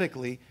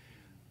prophetically,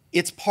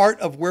 it's part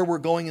of where we're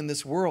going in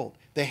this world.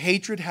 The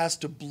hatred has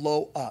to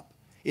blow up.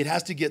 It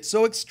has to get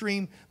so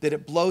extreme that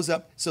it blows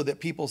up so that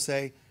people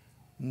say,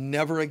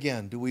 never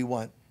again do we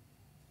want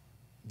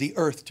the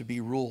earth to be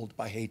ruled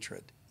by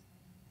hatred.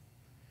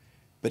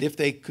 But if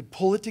they could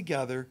pull it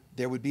together,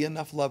 there would be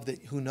enough love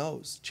that, who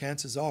knows,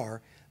 chances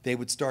are they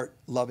would start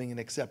loving and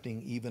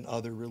accepting even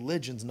other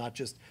religions, not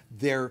just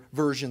their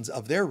versions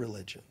of their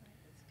religion.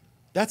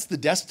 That's the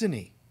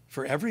destiny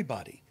for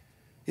everybody.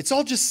 It's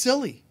all just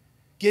silly.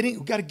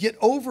 We've got to get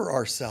over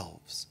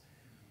ourselves.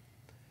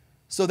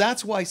 So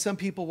that's why some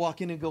people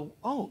walk in and go,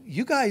 oh,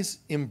 you guys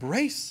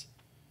embrace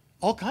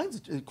all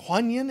kinds of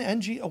Kuan Yin,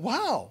 NG.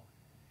 Wow.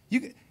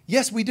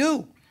 Yes, we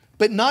do.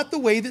 But not the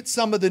way that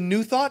some of the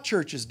New Thought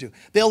churches do.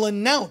 They'll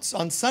announce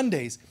on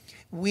Sundays,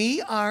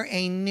 we are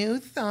a New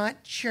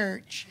Thought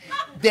church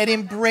that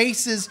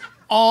embraces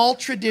all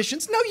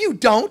traditions. No, you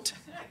don't.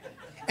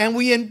 And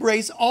we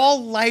embrace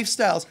all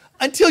lifestyles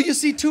until you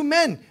see two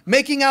men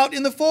making out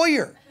in the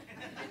foyer.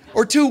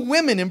 Or two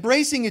women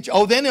embracing each other.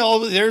 Oh,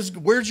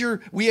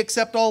 then we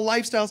accept all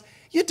lifestyles.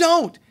 You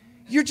don't.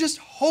 You're just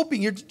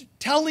hoping. You're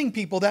telling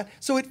people that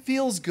so it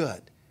feels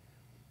good.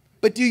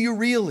 But do you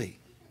really?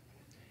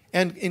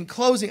 And in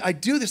closing, I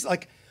do this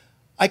like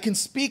I can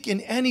speak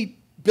in any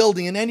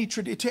building,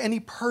 to any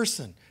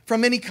person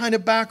from any kind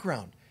of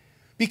background.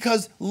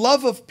 Because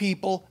love of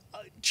people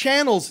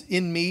channels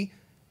in me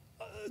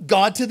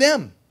God to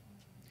them.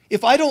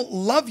 If I don't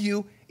love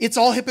you, it's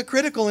all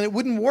hypocritical and it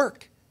wouldn't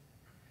work.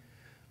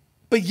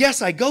 But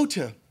yes, I go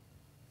to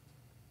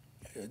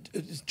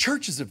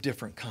churches of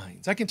different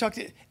kinds. I can talk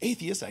to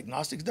atheists,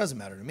 agnostics, doesn't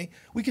matter to me.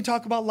 We can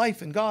talk about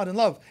life and God and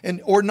love,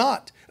 or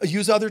not.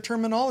 Use other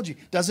terminology,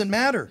 doesn't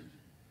matter.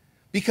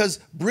 Because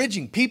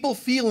bridging, people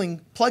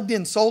feeling plugged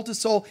in soul to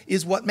soul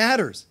is what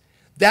matters.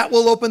 That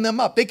will open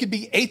them up. They could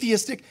be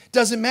atheistic,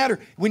 doesn't matter.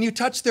 When you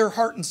touch their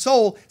heart and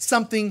soul,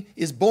 something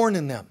is born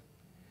in them.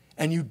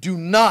 And you do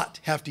not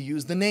have to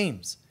use the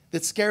names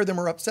that scare them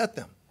or upset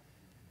them.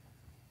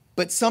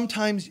 But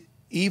sometimes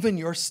even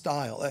your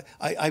style.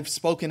 I've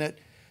spoken at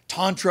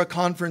Tantra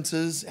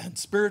conferences and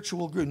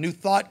spiritual groups, New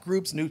Thought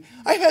groups.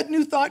 I've had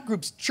New Thought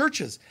groups,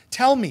 churches,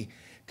 tell me,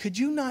 could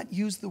you not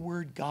use the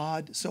word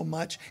God so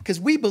much? Because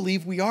we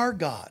believe we are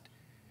God.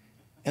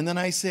 And then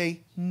I say,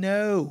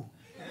 no.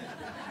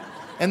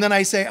 And then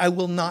I say, I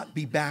will not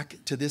be back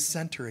to this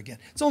center again.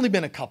 It's only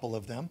been a couple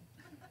of them.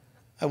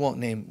 I won't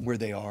name where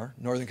they are.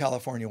 Northern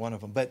California, one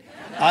of them. But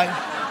I'm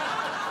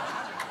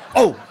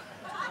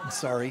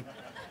sorry.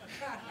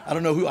 I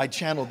don't know who I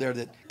channeled there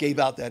that gave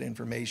out that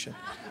information.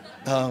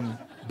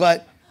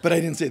 But But I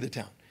didn't say the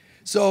town.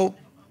 So,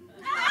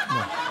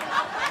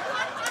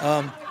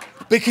 no.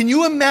 But can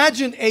you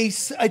imagine a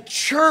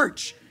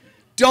church?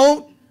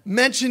 Don't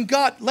mention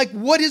God. Like,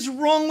 what is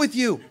wrong with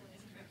you?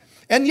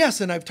 And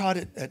yes, and I've taught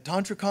it at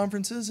Tantra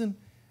conferences and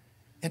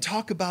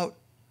talk about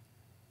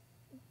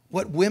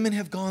what women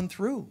have gone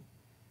through.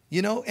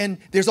 You know, and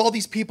there's all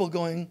these people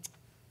going,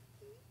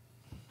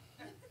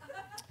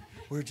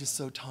 we're just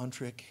so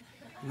tantric.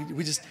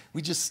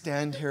 We just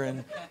stand here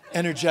and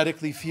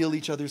energetically feel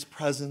each other's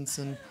presence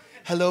and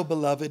hello,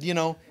 beloved, you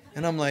know.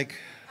 And I'm like,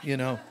 you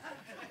know.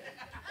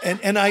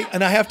 And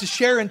I have to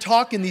share and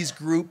talk in these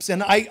groups,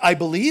 and I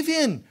believe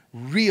in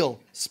real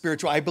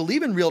spiritual. I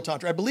believe in real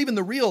tantra. I believe in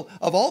the real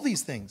of all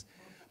these things.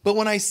 But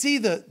when I see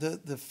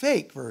the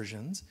fake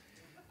versions,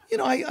 you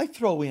know, I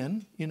throw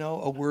in, you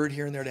know, a word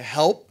here and there to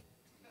help.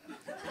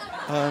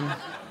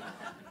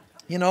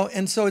 You know,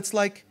 and so it's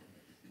like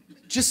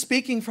just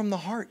speaking from the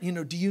heart. You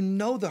know, do you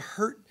know the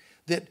hurt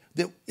that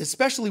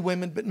especially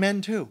women, but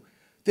men too,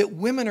 that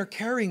women are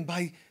carrying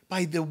by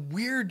the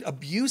weird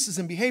abuses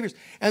and behaviors?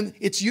 And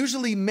it's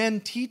usually men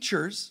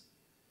teachers.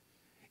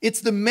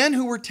 It's the men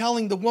who were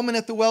telling the woman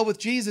at the well with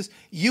Jesus,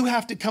 you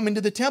have to come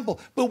into the temple.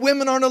 But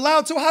women aren't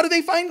allowed. So how do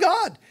they find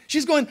God?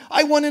 She's going,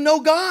 I want to know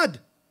God,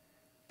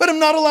 but I'm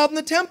not allowed in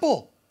the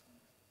temple.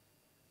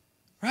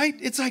 Right?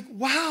 It's like,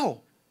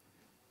 wow.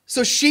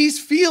 So she's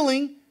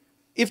feeling,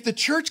 if the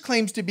church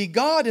claims to be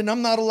God and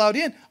I'm not allowed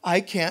in,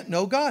 I can't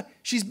know God.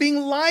 She's being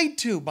lied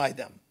to by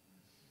them,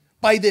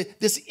 by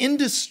this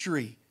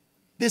industry,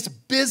 this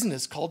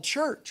business called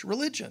church,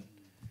 religion.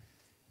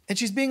 And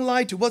she's being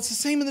lied to. Well, it's the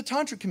same in the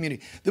tantric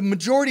community. The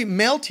majority of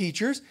male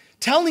teachers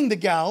telling the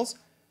gals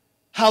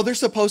how they're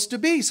supposed to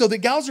be. So the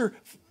gals are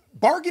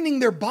bargaining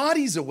their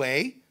bodies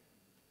away,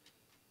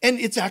 and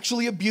it's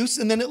actually abuse,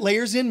 and then it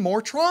layers in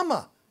more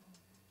trauma.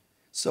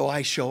 So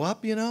I show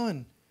up, you know,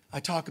 and I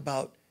talk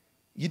about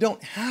you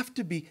don't have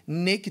to be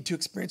naked to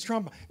experience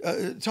trauma,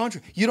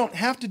 tantra. You don't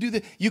have to do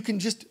that. You can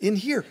just, in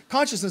here,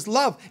 consciousness,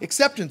 love,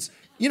 acceptance,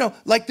 you know,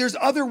 like there's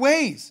other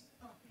ways.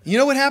 You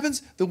know what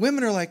happens? The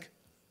women are like,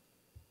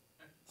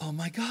 oh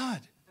my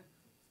God,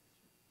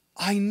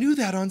 I knew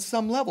that on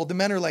some level. The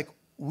men are like,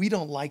 we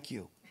don't like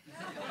you.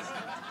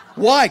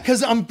 Why?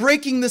 Because I'm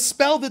breaking the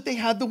spell that they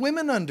had the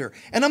women under.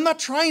 And I'm not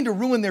trying to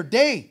ruin their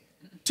day.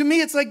 To me,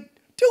 it's like,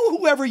 do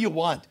whoever you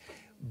want.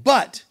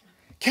 But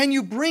can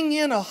you bring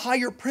in a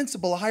higher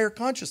principle, a higher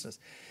consciousness?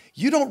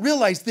 You don't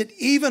realize that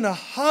even a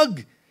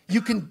hug,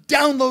 you can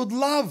download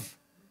love.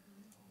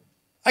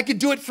 I could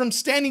do it from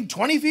standing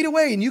 20 feet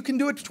away, and you can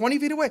do it 20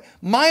 feet away,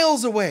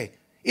 miles away.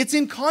 It's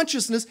in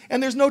consciousness,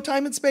 and there's no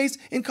time and space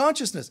in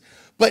consciousness.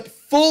 But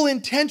full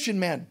intention,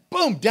 man,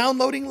 boom,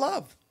 downloading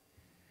love.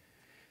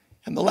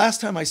 And the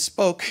last time I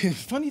spoke,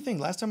 funny thing,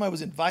 last time I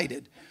was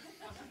invited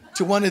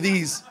to one of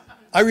these,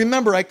 I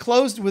remember I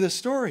closed with a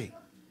story.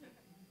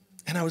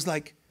 And I was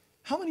like,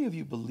 how many of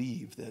you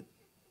believe that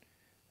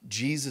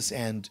Jesus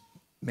and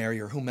Mary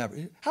or whomever,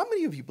 how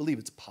many of you believe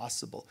it's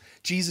possible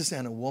Jesus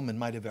and a woman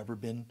might have ever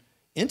been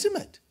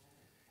intimate?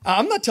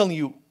 I'm not telling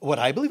you what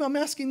I believe, I'm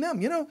asking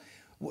them, you know,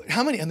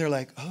 how many? And they're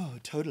like, oh,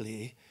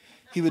 totally.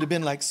 He would have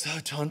been like so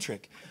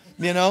tantric,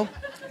 you know?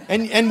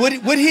 And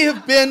would he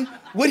have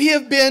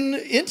been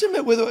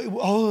intimate with,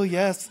 oh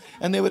yes.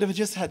 And they would have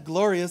just had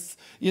glorious,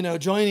 you know,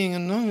 joining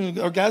and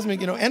orgasmic,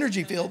 you know,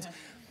 energy fields.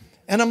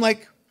 And I'm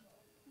like,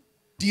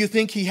 do you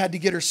think he had to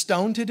get her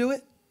stoned to do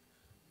it?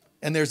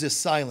 And there's this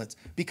silence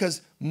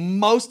because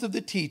most of the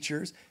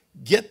teachers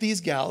get these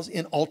gals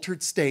in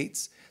altered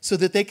states so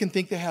that they can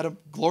think they had a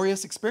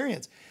glorious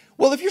experience.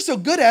 Well, if you're so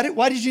good at it,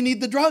 why did you need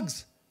the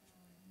drugs?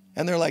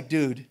 And they're like,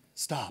 dude,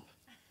 stop.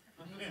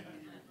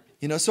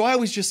 You know, so I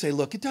always just say,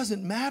 look, it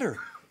doesn't matter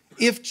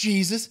if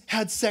Jesus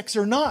had sex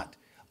or not.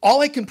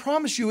 All I can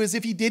promise you is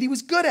if he did, he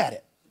was good at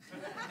it.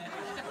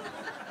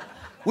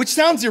 Which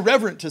sounds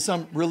irreverent to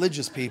some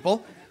religious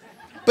people.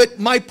 But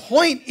my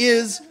point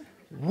is,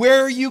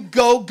 where you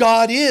go,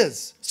 God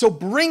is. So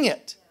bring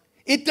it.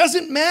 It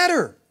doesn't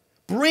matter.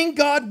 Bring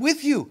God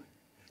with you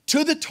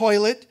to the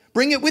toilet.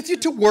 Bring it with you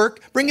to work.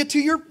 Bring it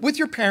to with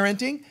your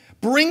parenting.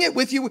 Bring it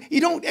with you.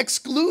 You don't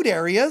exclude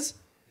areas.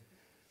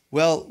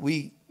 Well,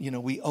 we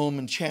ohm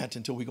and chant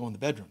until we go in the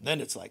bedroom. Then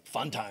it's like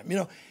fun time. You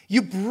know,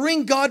 you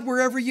bring God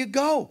wherever you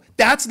go.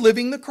 That's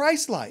living the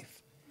Christ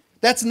life.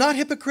 That's not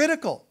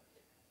hypocritical.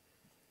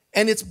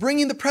 And it's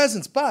bringing the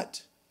presence.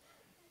 But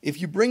if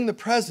you bring the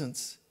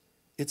presence,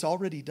 it's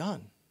already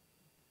done.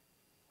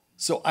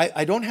 So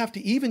I don't have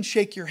to even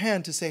shake your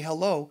hand to say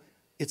hello.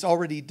 It's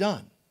already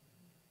done,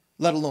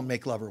 let alone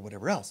make love or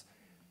whatever else.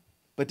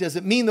 But does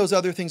it mean those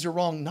other things are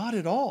wrong? Not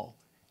at all.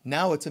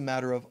 Now it's a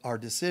matter of our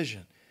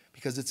decision,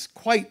 because it's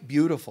quite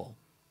beautiful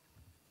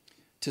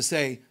to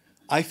say,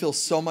 I feel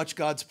so much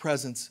God's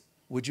presence.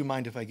 Would you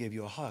mind if I gave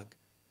you a hug?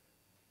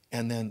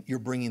 And then you're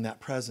bringing that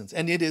presence.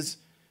 And it is,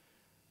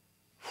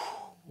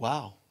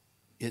 wow.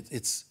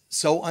 It's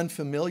so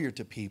unfamiliar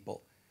to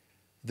people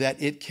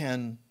that it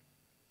can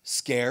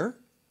scare,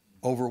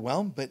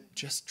 overwhelm, but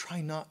just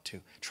try not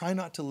to. Try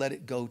not to let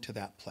it go to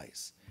that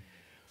place.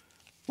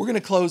 We're going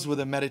to close with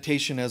a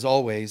meditation as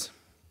always.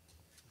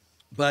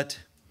 But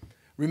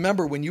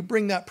remember, when you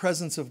bring that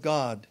presence of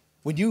God,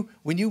 when you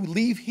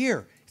leave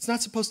here, it's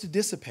not supposed to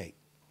dissipate.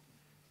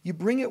 You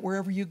bring it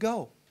wherever you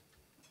go.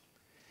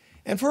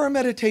 And for our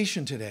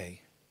meditation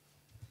today,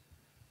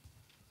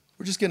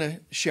 we're just going to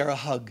share a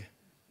hug.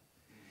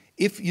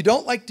 If you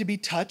don't like to be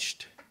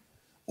touched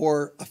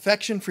or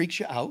affection freaks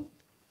you out,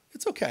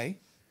 it's okay.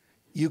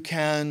 You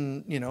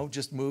can,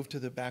 just move to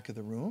the back of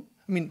the room.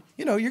 I mean,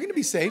 you're going to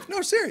be safe.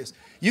 No, serious.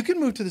 You can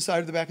move to the side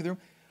of the back of the room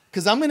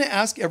because I'm going to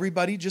ask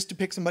everybody just to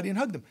pick somebody and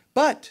hug them.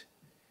 But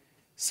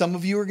some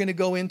of you are going to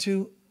go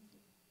into,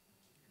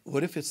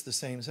 what if it's the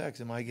same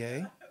sex? Am I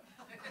gay?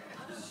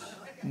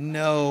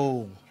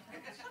 No.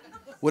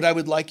 What I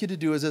would like you to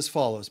do is as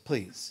follows,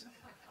 please.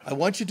 I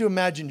want you to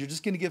imagine you're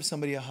just going to give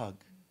somebody a hug.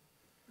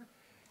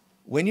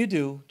 When you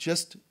do,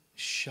 just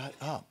shut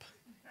up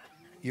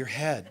your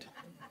head.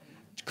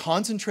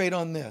 Concentrate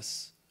on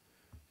this.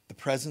 The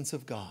presence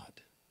of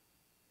God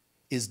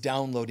is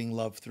downloading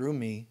love through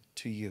me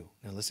to you.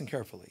 Now listen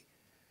carefully.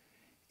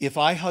 If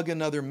I hug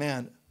another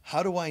man,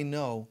 how do I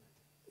know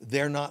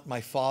they're not my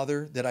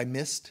father that I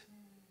missed?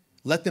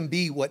 Let them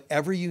be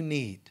whatever you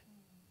need.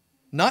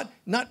 Not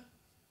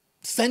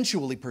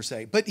sensually per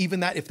se, but even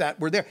that, if that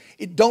were there,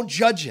 don't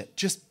judge it.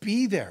 Just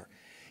be there.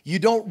 You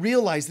don't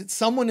realize that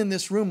someone in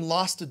this room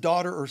lost a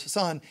daughter or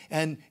son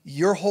and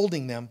you're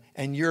holding them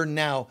and you're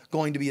now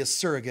going to be a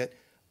surrogate,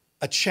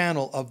 a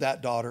channel of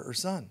that daughter or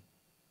son.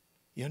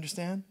 You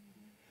understand?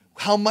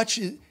 How much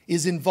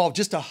is involved,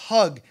 just a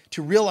hug,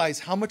 to realize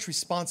how much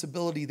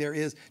responsibility there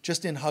is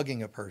just in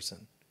hugging a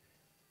person.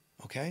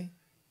 Okay?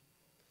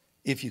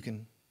 If you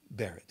can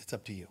bear it. It's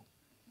up to you.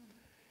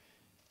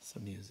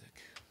 Some music.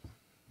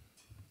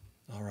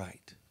 All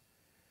right.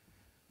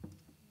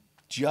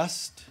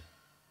 Just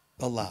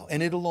allow.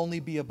 And it'll only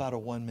be about a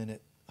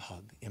 1-minute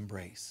hug,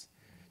 embrace.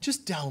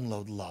 Just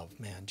download love,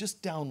 man.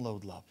 Just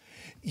download love.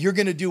 You're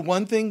going to do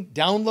one thing,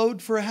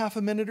 download for a half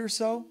a minute or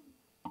so,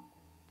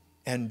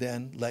 and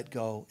then let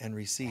go and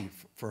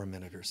receive for a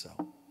minute or so.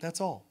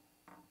 That's all.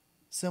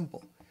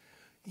 Simple.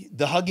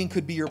 The hugging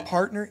could be your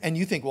partner, and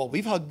you think, well,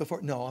 we've hugged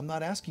before. No, I'm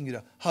not asking you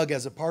to hug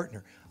as a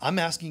partner. I'm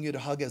asking you to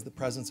hug as the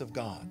presence of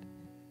God.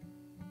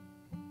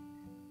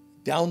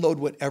 Download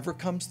whatever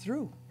comes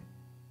through.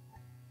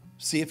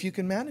 See if you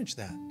can manage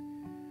that.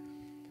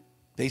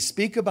 They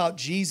speak about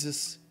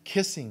Jesus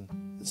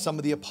kissing some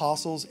of the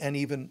apostles and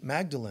even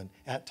Magdalene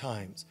at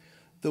times.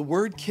 The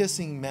word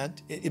kissing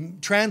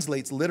it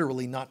translates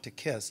literally not to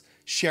kiss,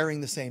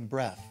 sharing the same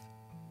breath.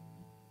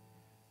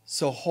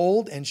 So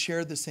hold and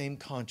share the same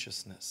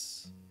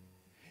consciousness.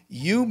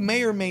 You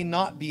may or may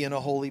not be in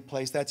a holy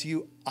place. That's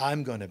you.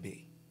 I'm going to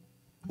be.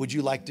 Would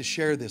you like to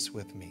share this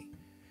with me?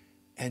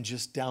 And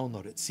just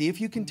download it. See if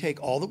you can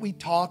take all that we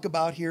talk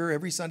about here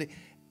every Sunday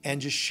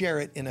and just share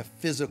it in a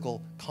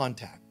physical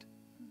contact.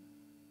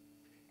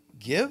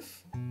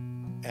 Give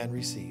and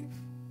receive.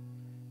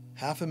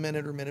 Half a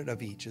minute or minute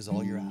of each is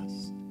all you're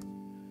asked.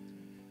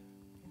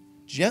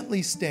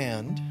 Gently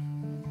stand.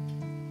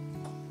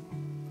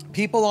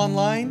 People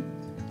online,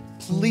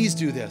 please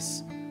do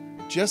this.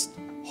 Just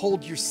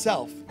hold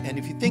yourself. And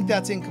if you think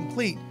that's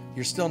incomplete,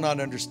 you're still not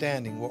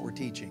understanding what we're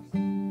teaching.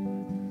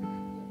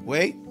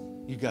 Wait.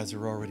 You guys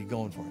are already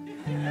going for it.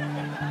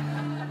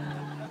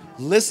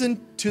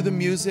 Listen to the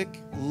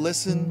music.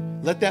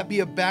 Listen. Let that be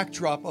a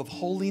backdrop of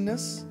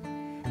holiness.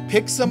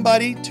 Pick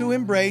somebody to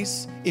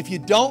embrace. If you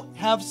don't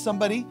have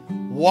somebody,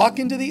 walk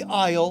into the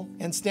aisle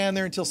and stand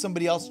there until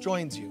somebody else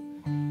joins you.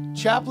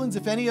 Chaplains,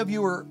 if any of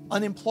you are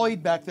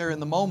unemployed back there in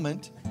the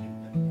moment,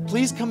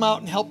 please come out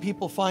and help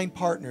people find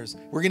partners.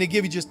 We're going to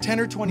give you just 10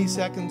 or 20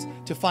 seconds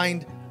to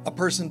find a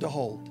person to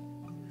hold.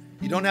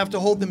 You don't have to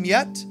hold them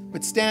yet,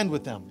 but stand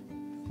with them.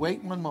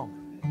 Wait one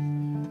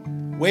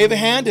moment. Wave a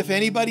hand if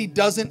anybody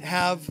doesn't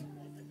have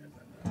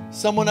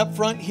someone up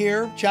front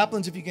here.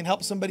 Chaplains, if you can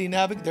help somebody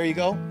navigate. There you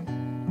go.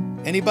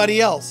 Anybody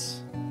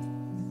else?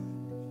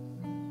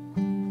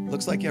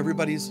 Looks like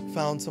everybody's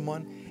found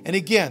someone. And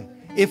again,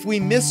 if we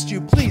missed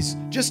you, please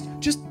just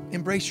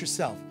embrace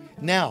yourself.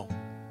 Now,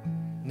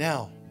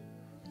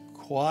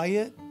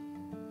 quiet.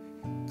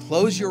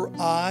 Close your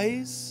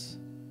eyes.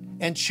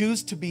 And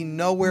choose to be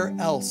nowhere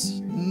else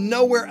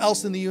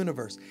in the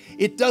universe.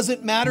 It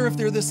doesn't matter if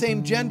they're the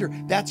same gender.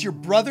 That's your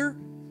brother.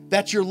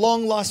 That's your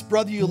long-lost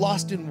brother you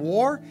lost in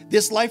war,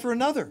 this life or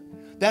another.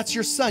 That's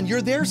your son.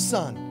 You're their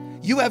son.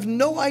 You have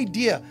no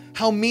idea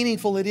how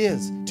meaningful it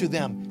is to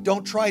them.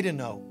 Don't try to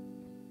know.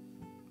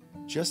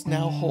 Just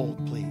now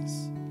hold,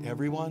 please.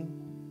 Everyone,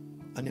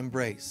 an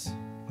embrace.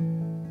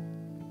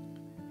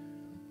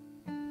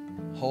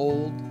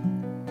 Hold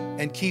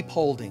and keep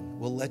holding.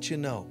 We'll let you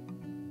know.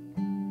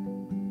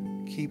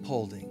 Keep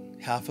holding.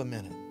 Half a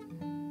minute.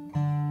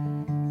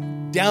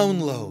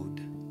 Download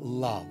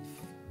love.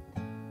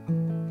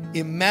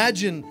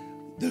 Imagine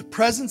the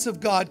presence of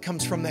God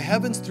comes from the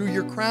heavens through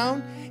your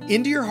crown,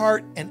 into your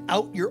heart, and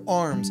out your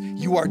arms.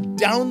 You are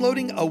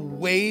downloading a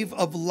wave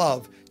of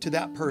love to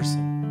that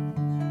person.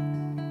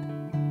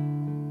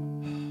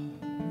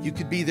 You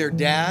could be their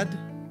dad.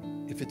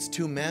 If it's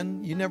two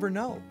men, you never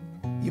know.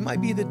 You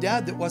might be the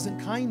dad that wasn't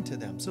kind to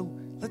them. So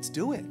Let's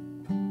do it.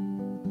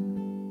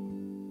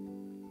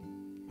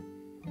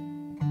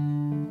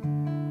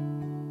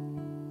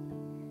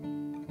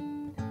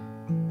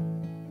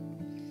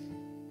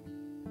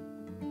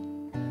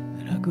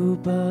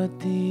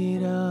 Raghupati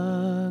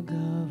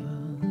Raghava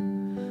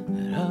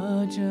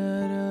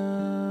Rajaram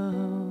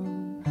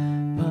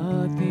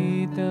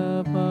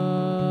Patita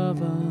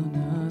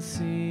Pavana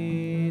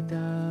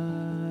Sitaram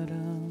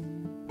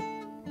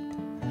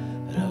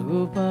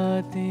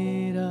Raghupati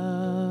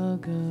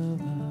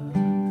Raghava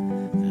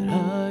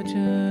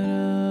Rajaram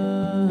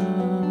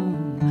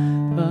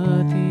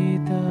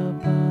Patita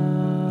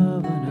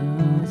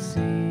Pavana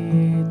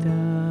Sitaram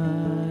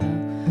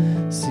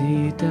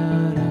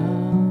Sitaram.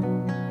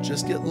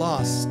 Just get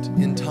lost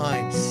in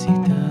time.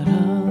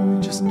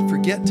 Sitaram. Just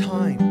forget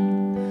time.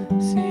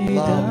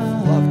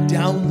 Love, love.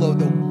 Download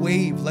the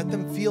wave. Let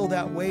them feel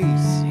that wave.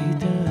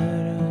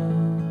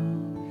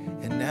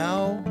 And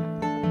now,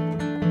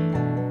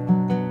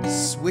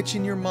 switch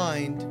in your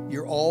mind.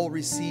 You're all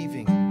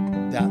receiving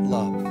that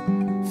love.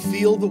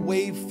 Feel the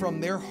wave from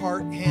their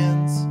heart,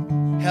 hands,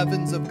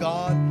 heavens of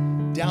God,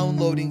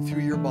 downloading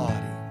through your body.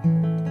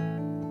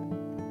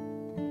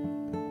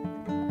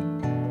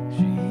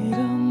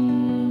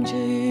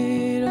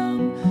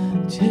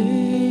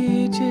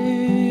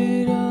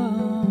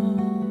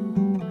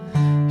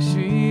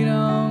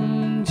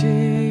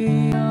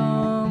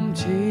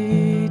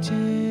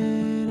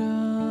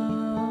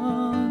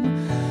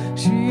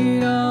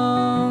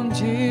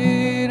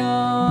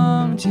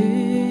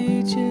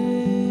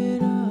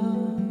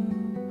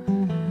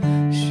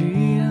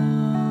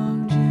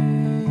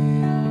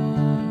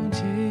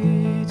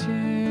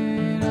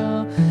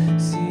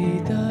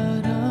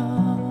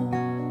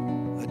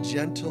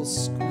 Gentle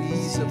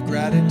squeeze of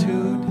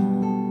gratitude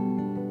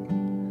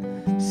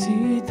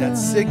that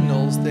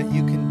signals that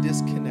you can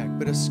disconnect,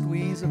 but a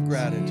squeeze of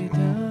gratitude.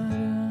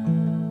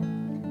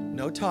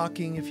 No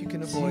talking if you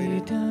can avoid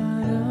it.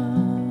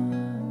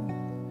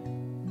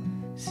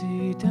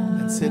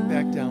 And sit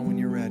back down when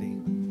you're ready.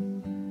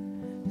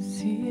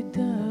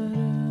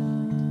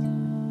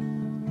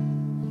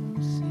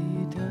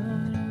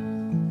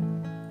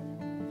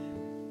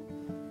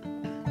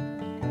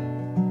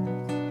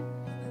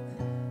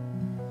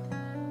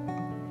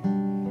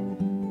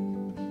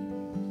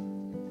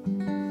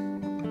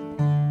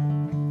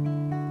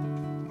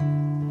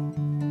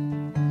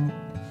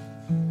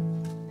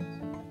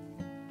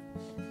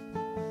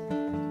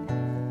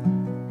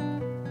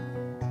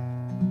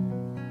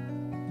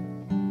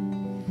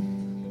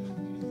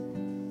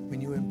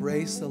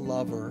 Embrace a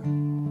lover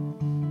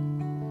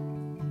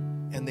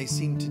and they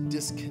seem to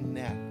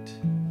disconnect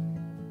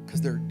because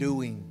they're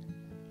doing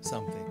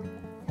something,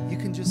 you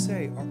can just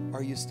say,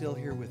 are you still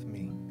here with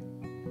me?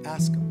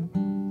 Ask them,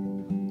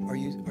 are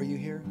you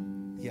here?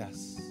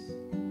 Yes.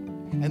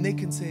 And they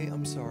can say,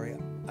 I'm sorry,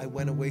 I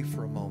went away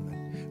for a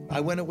moment. I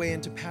went away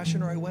into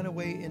passion, or I went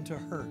away into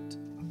hurt.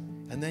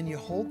 And then you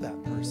hold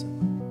that person.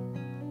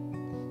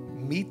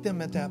 Meet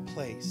them at that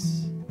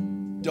place.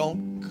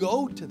 Don't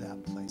go to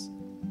that place.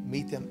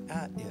 Meet them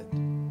at it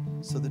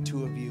so the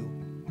two of you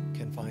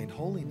can find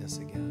holiness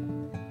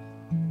again.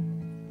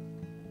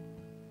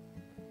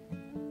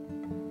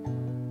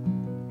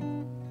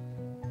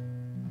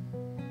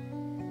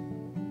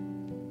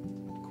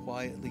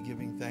 Quietly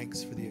giving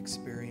thanks for the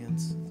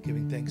experience,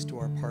 giving thanks to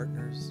our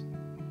partners.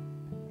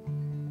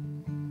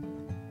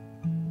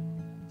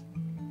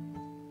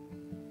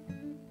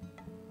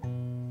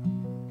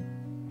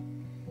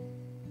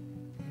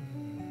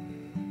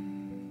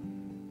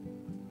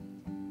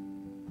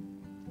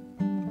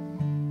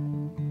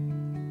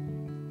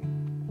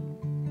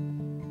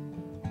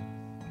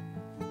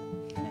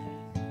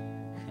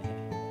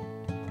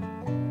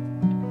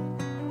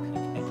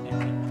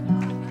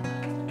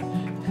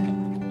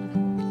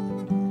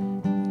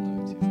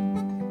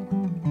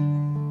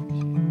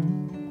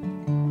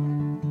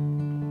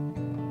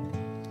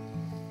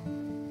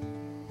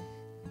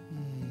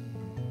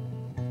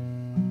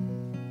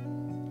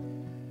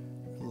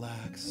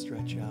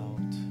 Stretch out.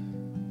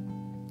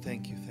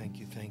 Thank you, thank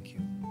you, thank you.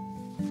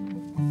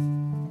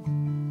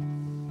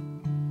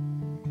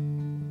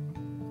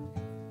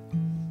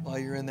 While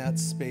you're in that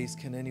space,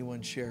 can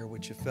anyone share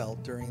what you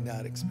felt during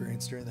that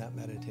experience, during that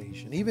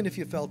meditation? Even if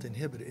you felt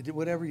inhibited,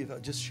 whatever you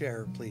felt, just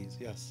share, please.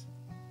 Yes.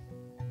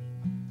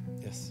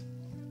 Yes.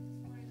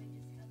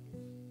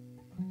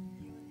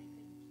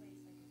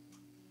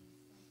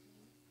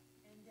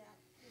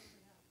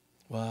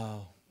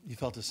 Wow. You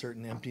felt a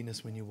certain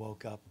emptiness when you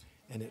woke up.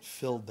 And it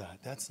filled that.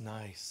 That's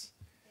nice.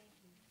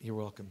 You're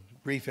welcome.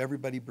 Brief,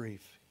 everybody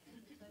brief.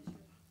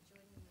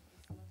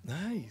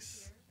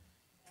 Nice.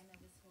 And I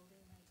was holding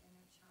my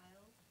inner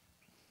child,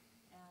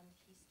 and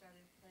he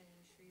started playing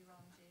Shri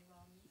Ram, Jai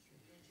Ram, Shri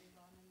Jai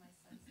Ram, and my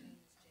son's name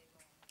is Jai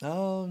Ram.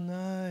 Oh,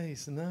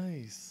 nice,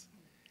 nice.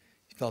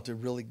 You felt a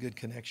really good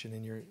connection,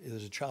 and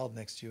there's a child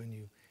next to you, and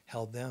you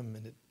held them,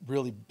 and it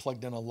really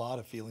plugged in a lot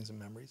of feelings and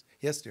memories.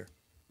 Yes, dear.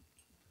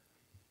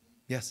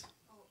 Yes.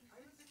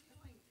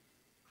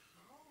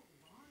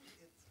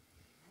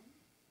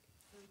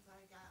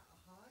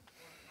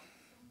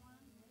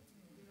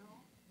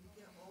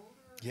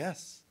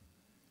 Yes.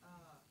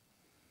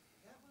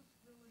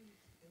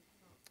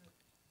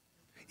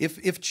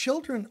 If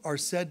children are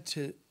said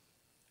to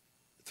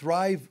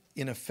thrive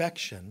in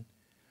affection,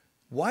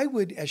 why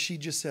would, as she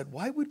just said,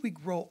 why would we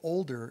grow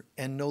older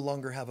and no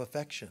longer have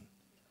affection?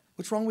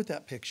 What's wrong with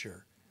that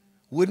picture?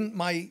 Wouldn't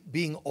my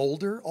being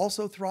older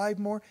also thrive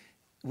more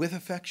with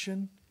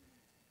affection?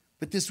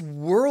 But this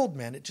world,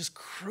 man, it just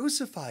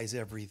crucifies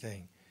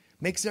everything,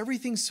 makes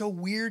everything so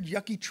weird,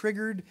 yucky,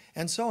 triggered,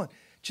 and so on.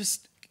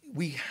 Just,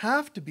 we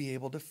have to be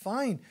able to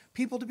find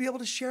people to be able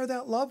to share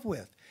that love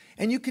with.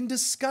 And you can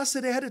discuss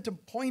it ahead. The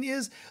point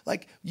is,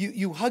 like,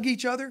 you hug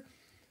each other.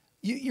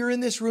 You're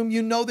in this room,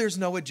 you know there's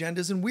no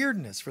agendas and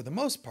weirdness for the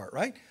most part,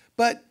 right?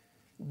 But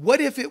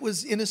what if it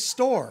was in a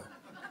store?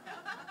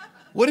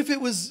 What if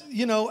it was,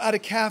 at a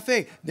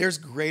cafe? There's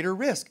greater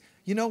risk.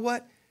 You know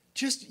what?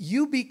 Just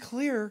you be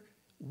clear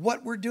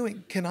what we're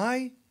doing. Can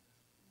I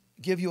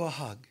give you a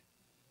hug?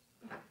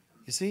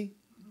 You see?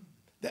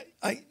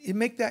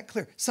 Make that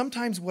clear.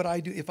 Sometimes what I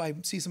do, if I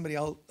see somebody,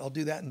 I'll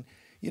do that, and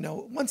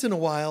once in a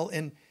while,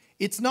 and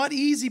it's not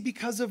easy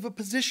because of a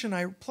position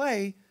I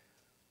play,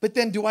 but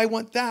then do I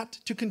want that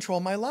to control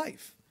my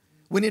life?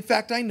 When in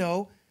fact I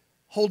know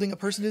holding a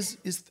person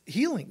is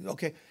healing.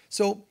 Okay,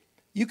 so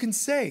you can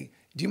say,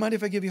 do you mind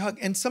if I give you a hug?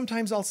 And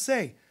sometimes I'll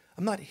say,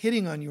 I'm not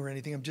hitting on you or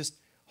anything, I'm just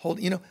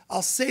holding,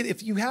 I'll say,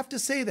 if you have to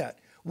say that,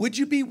 would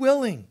you be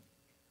willing?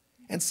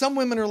 And some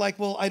women are like,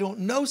 well, I don't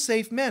know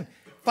safe men.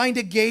 Find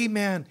a gay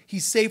man.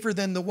 He's safer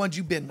than the ones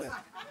you've been with.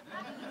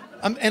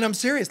 And I'm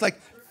serious. Like,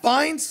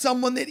 find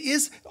someone that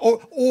is,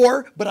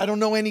 but I don't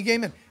know any gay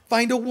men.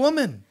 Find a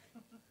woman.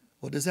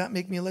 Well, does that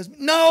make me a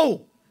lesbian?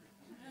 No!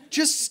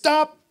 Just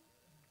stop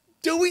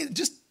doing,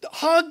 just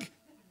hug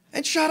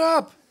and shut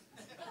up.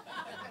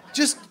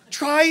 Just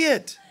try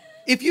it.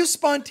 If you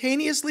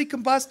spontaneously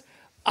combust,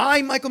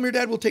 I, Michael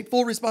Mirdad, will take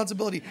full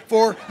responsibility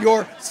for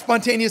your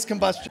spontaneous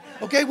combustion.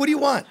 Okay, what do you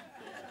want?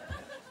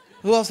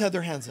 Who else had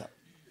their hands up?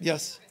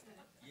 Yes.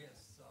 Yes,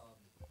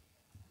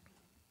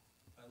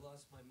 I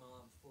lost my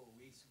mom 4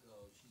 weeks ago.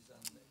 She's on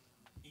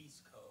the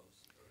East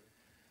Coast.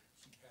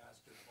 She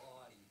passed her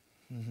body,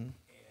 and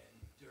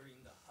during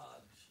the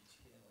hug, she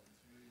channeled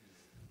through you.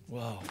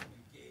 Wow.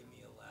 You gave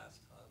me a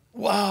last hug.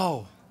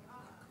 Wow.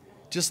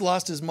 Just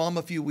lost his mom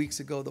a few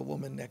weeks ago. The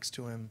woman next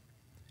to him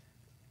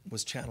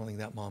was channeling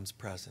that mom's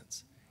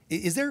presence.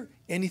 Is there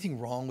anything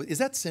wrong with, is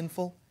that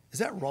sinful? Is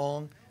that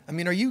wrong? I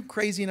mean, are you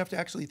crazy enough to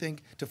actually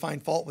think, to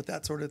find fault with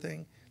that sort of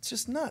thing? It's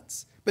just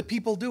nuts. But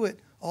people do it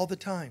all the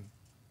time.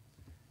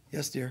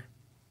 Yes, dear.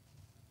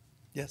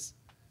 Yes.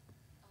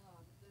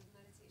 The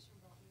meditation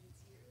brought me to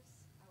tears.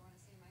 I want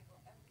to say,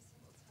 Michael, every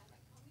single time I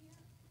come here,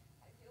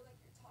 I feel like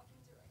you're talking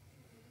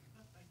directly to me.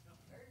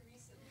 Very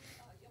recently,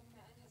 a young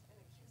man has been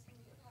accusing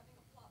me of having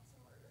a plot to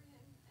murder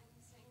him and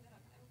saying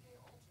that I'm MK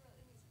Ultra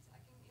and he's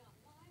attacking me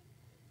online,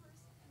 in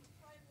person and in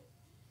private.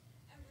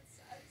 And what's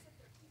sad is that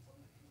there are people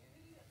in the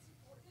community that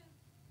support him.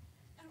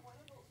 And one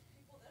of those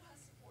people that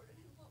has supported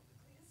him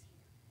publicly is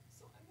here.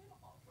 So I'm going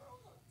to offer a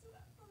hug to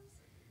that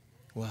person.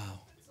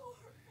 Wow. It's so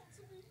hurtful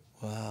to me.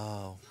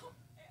 Wow.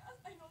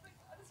 I know that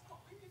God is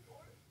calling me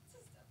forward to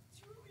step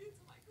truly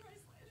into my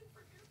Christ light and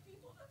forgive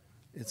people that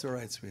It's all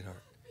right,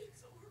 sweetheart. being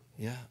so hurtful.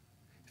 Yeah.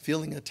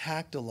 Feeling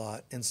attacked a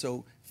lot, and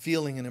so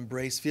feeling an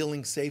embrace,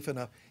 feeling safe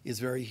enough is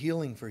very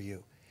healing for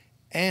you.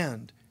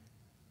 And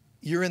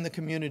you're in the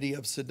community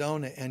of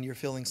Sedona, and you're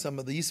feeling some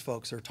of these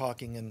folks are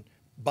talking and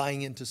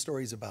buying into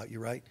stories about you,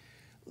 right?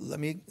 Let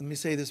me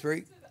say this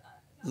very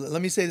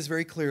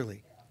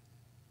clearly.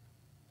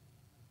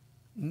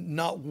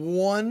 Not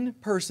one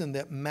person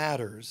that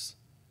matters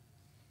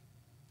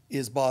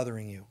is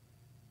bothering you.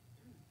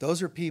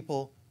 Those are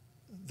people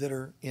that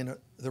are in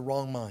the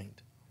wrong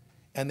mind,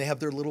 and they have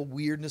their little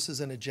weirdnesses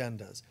and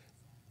agendas.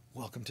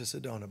 Welcome to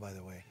Sedona, by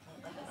the way.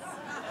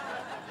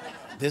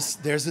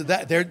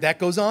 That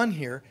goes on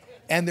here,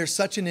 and there's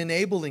such an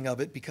enabling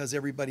of it because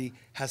everybody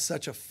has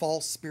such a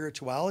false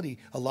spirituality.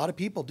 A lot of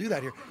people do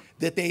that here,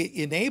 that they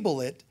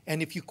enable it,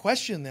 and if you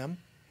question them,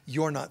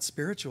 you're not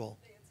spiritual.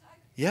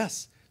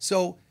 Yes.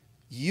 So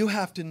you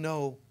have to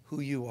know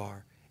who you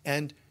are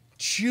and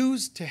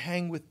choose to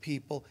hang with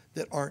people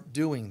that aren't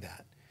doing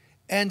that.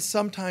 And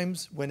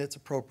sometimes when it's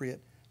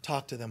appropriate,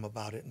 talk to them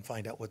about it and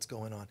find out what's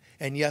going on.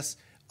 And yes,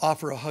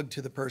 offer a hug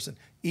to the person.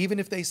 Even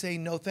if they say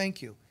no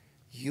thank you,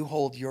 you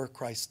hold your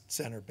Christ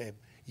center, babe.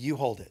 You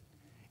hold it.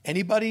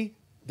 Anybody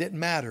that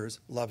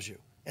matters loves you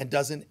and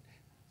doesn't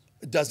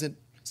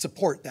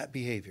support that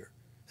behavior.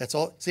 That's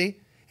all. See?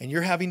 And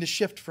you're having to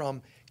shift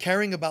from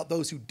caring about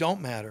those who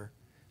don't matter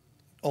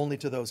only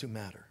to those who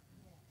matter.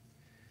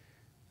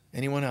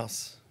 Anyone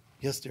else?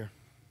 Yes, dear.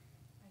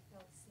 I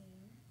felt seen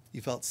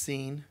You felt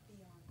seen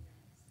beyond the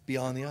eyes.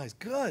 beyond the eyes.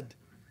 Good.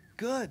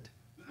 Good.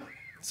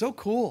 So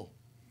cool.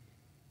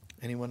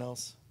 Anyone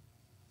else?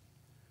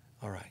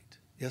 All right.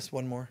 Yes,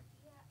 one more.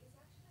 Yeah, it's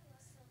actually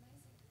was so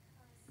amazing because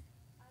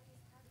I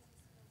just had this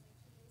experience like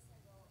 2 days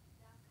ago.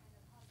 That kind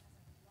of hug, I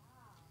was like,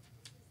 wow,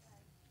 this is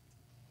like,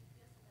 it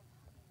feels like I'm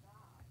hugging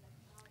God. Like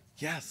God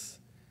is Yes.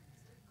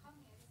 so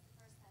coming here, this is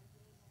the first time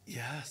doing it.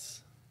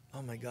 Yes.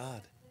 Oh my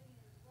God.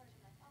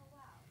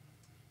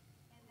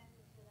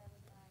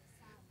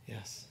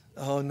 Yes.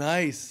 Oh,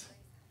 nice.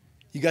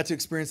 You got to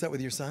experience that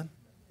with your son?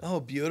 Oh,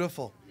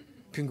 beautiful.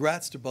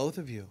 Congrats to both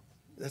of you.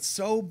 That's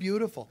so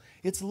beautiful.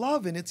 It's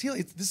love and it's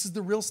healing. This is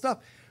the real stuff.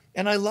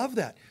 And I love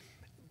that.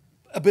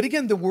 But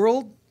again, the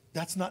world,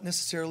 that's not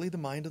necessarily the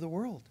mind of the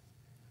world.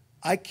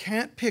 I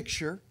can't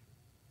picture,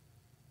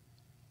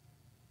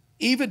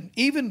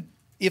 even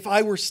if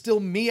I were still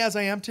me as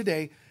I am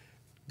today,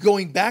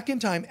 going back in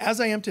time as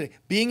I am today,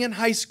 being in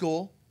high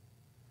school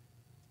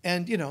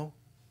and,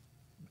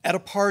 at a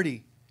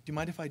party. Do you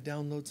mind if I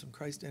download some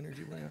Christ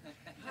energy?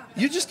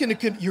 You're just going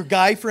to, your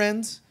guy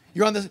friends,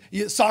 you're on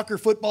the soccer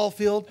football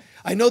field.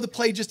 I know the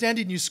play just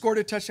ended and you scored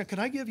a touchdown. Can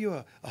I give you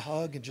a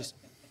hug and just,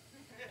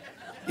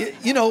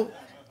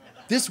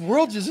 this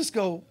world just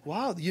go,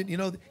 wow,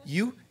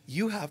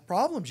 you have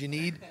problems. You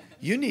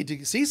need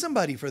to see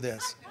somebody for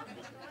this.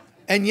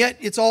 And yet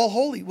it's all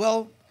holy.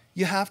 Well,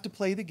 you have to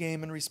play the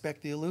game and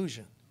respect the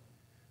illusion.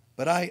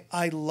 But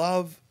I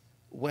love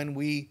when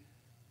we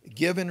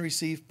give and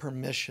receive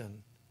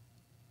permission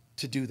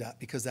to do that,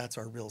 because that's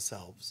our real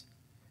selves.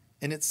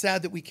 And it's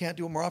sad that we can't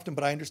do it more often,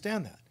 but I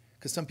understand that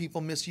because some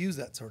people misuse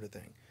that sort of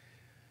thing.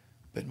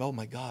 But oh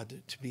my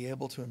God, to be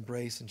able to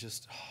embrace and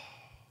just,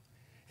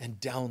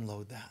 and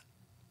download that,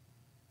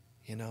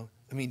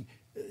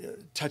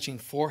 touching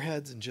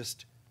foreheads and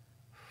just,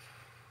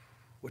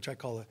 which I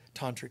call a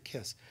tantric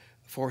kiss,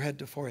 forehead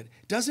to forehead.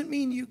 Doesn't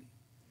mean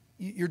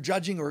you're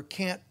judging or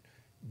can't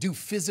do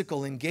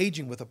physical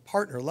engaging with a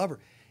partner or lover.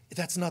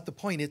 That's not the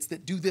point. It's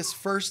that do this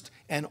first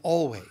and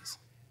always.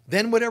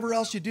 Then whatever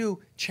else you do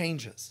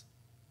changes.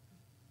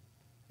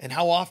 And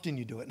how often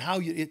you do it and how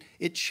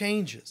it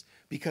changes,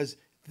 because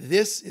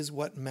this is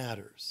what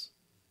matters,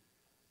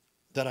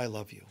 that I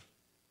love you.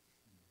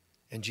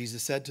 And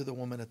Jesus said to the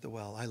woman at the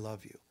well, I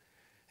love you.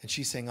 And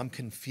she's saying, I'm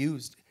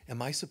confused.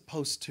 Am I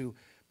supposed to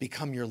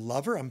become your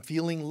lover? I'm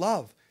feeling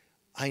love.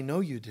 I know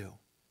you do.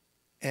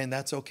 And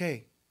that's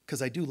okay,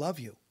 because I do love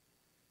you.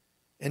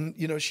 And,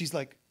 she's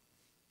like,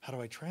 how do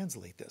I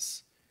translate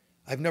this?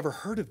 I've never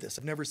heard of this.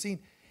 I've never seen.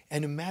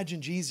 And imagine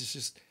Jesus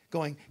just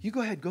going, you go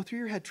ahead, go through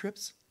your head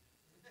trips.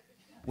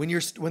 When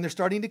they're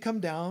starting to come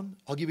down,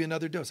 I'll give you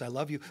another dose. I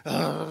love you.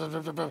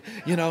 And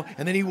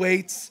then he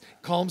waits,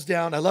 calms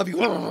down. I love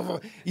you.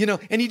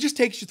 And he just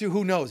takes you through,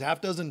 who knows,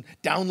 half dozen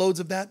downloads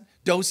of that,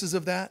 doses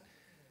of that.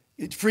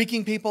 It's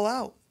freaking people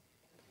out.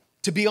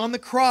 To be on the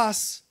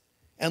cross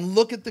and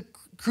look at the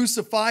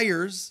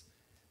crucifiers,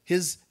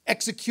 his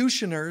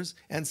executioners,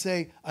 and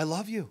say, I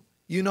love you.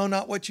 You know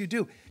not what you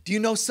do. Do you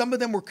know some of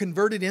them were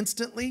converted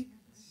instantly?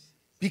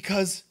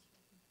 Because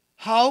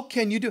how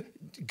can you do?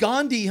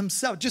 Gandhi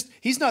himself,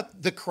 he's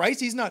not the Christ,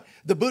 he's not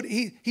the Buddha,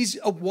 he's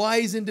a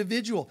wise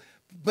individual.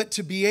 But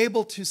to be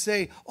able to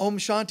say, Om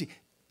Shanti,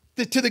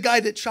 to the guy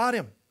that shot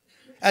him,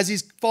 as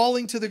he's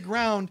falling to the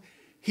ground,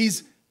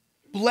 he's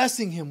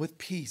blessing him with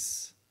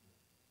peace.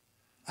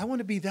 I want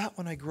to be that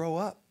when I grow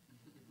up.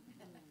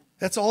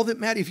 That's all that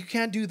matters. If you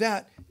can't do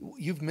that,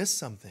 you've missed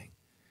something.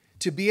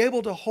 To be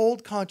able to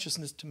hold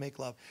consciousness to make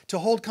love, to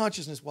hold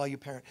consciousness while you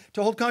parent,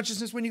 to hold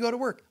consciousness when you go to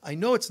work. I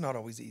know it's not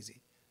always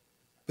easy,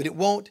 but it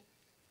won't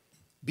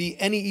be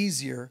any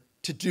easier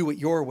to do it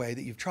your way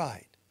that you've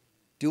tried.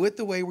 Do it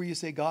the way where you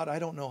say, God, I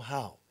don't know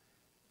how.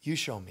 You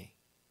show me.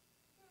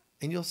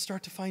 And you'll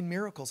start to find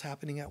miracles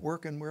happening at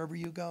work and wherever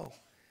you go.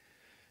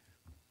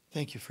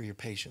 Thank you for your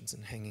patience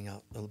and hanging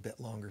out a little bit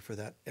longer for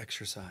that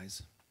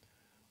exercise.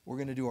 We're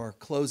going to do our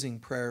closing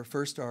prayer.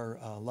 First, our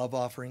love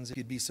offerings, if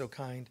you'd be so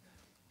kind.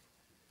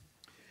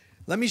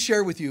 Let me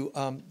share with you,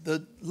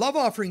 the love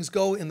offerings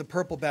go in the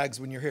purple bags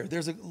when you're here.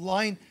 There's a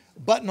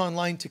button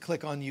online to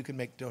click on. You can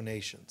make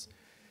donations.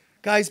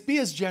 Guys, be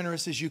as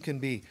generous as you can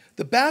be.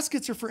 The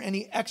baskets are for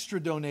any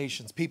extra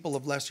donations, people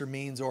of lesser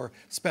means or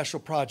special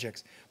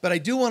projects. But I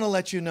do want to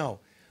let you know,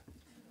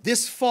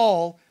 this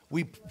fall,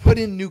 we put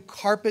in new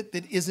carpet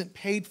that isn't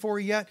paid for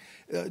yet,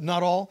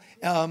 not all.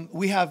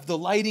 We have the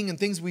lighting and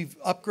things we've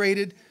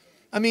upgraded.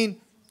 I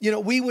mean,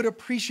 we would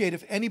appreciate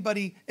if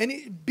anybody,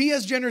 be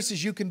as generous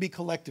as you can be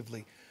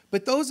collectively.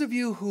 But those of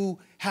you who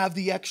have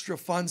the extra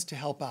funds to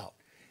help out,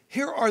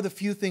 here are the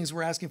few things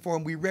we're asking for,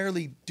 and we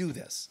rarely do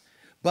this.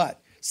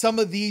 But some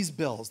of these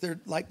bills,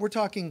 we're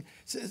talking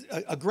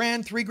 $1,000,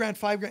 $3,000,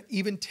 $5,000,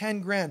 even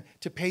 $10,000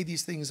 to pay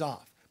these things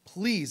off.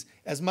 Please,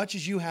 as much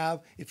as you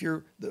have, if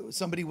you're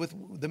somebody with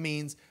the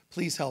means,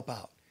 please help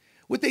out.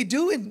 What they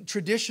do in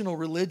traditional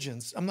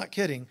religions, I'm not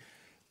kidding,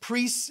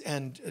 priests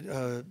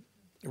and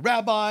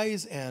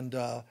rabbis and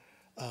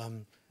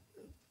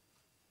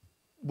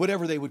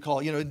whatever they would call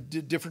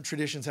it, different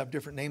traditions have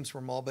different names for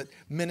them all, but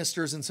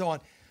ministers and so on,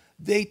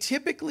 they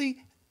typically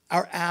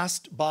are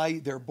asked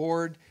by their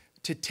board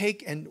to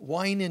take and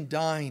wine and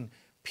dine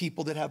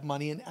people that have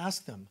money and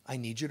ask them, I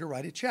need you to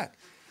write a check.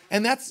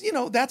 And that's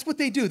what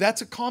they do.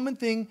 That's a common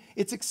thing.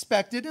 It's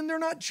expected, and they're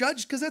not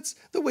judged because that's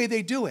the way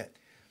they do it.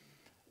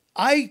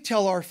 I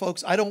tell our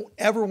folks, I don't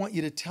ever want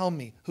you to tell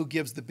me who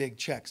gives the big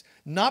checks.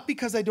 Not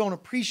because I don't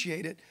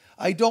appreciate it.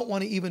 I don't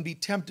want to even be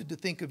tempted to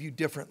think of you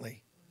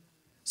differently.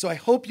 So I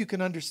hope you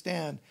can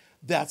understand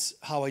that's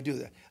how I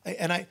do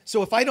that.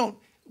 So if I don't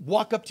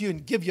walk up to you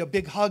and give you a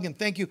big hug and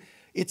thank you,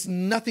 it's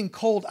nothing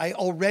cold. I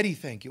already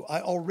thank you.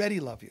 I already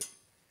love you.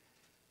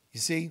 You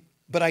see?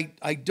 But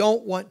I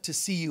don't want to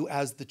see you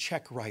as the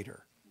check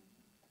writer.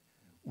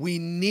 We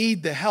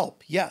need the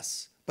help,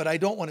 yes, but I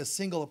don't want to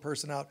single a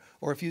person out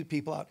or a few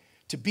people out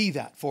to be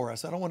that for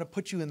us. I don't want to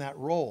put you in that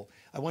role.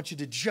 I want you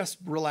to just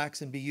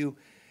relax and be you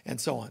and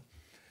so on.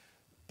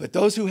 But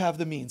those who have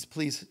the means,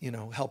 please,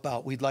 help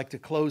out. We'd like to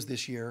close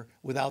this year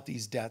without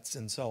these debts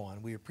and so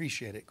on. We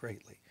appreciate it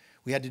greatly.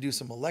 We had to do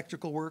some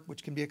electrical work,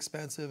 which can be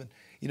expensive. And,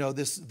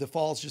 the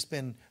fall's just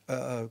been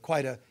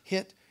quite a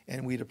hit,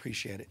 and we'd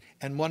appreciate it.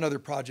 And one other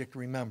project,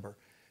 remember,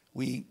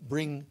 we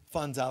bring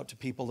funds out to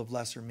people of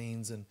lesser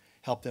means and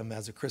help them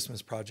as a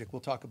Christmas project. We'll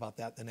talk about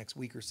that the next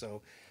week or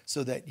so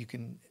that you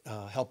can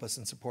help us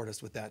and support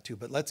us with that too.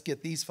 But let's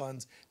get these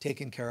funds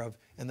taken care of,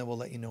 and then we'll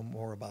let you know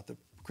more about the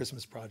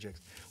Christmas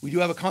projects. We do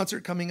have a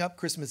concert coming up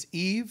Christmas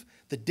Eve,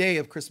 the day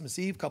of Christmas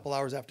Eve, a couple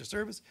hours after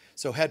service.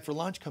 So head for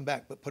lunch, come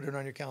back, but put it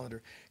on your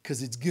calendar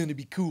because it's going to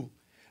be cool.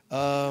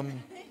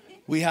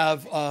 We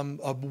have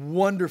a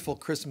wonderful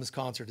Christmas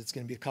concert. It's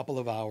going to be a couple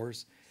of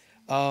hours.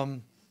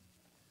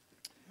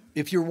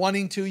 If you're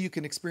wanting to, you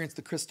can experience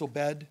the crystal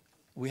bed.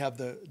 We have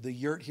the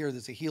yurt here.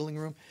 There's a healing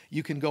room.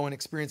 You can go and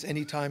experience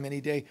anytime,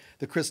 any day,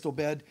 the crystal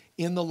bed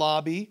in the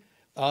lobby.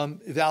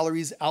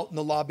 Valerie's out in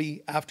the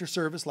lobby after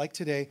service, like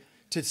today,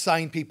 to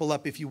sign people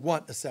up if you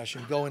want a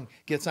session. Go and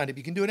get signed up.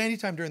 You can do it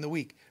anytime during the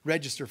week.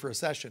 Register for a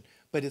session.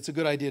 But it's a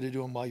good idea to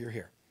do them while you're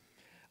here.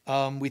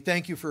 We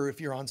thank you if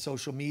you're on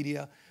social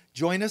media.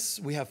 Join us.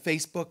 We have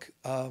Facebook.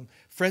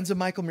 Friends of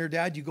Michael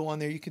Mirdad, you go on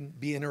there. You can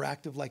be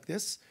interactive like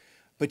this.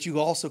 But you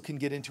also can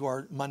get into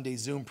our Monday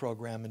Zoom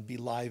program and be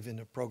live in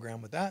a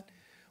program with that.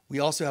 We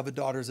also have a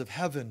Daughters of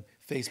Heaven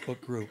Facebook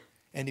group.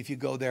 And if you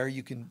go there,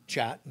 you can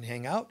chat and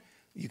hang out.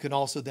 You can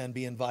also then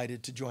be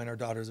invited to join our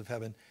Daughters of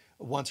Heaven.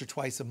 Once or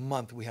twice a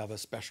month, we have a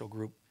special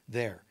group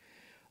there.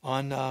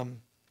 On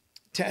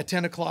at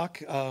 10 o'clock,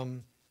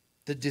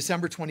 the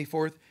December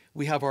 24th,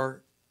 we have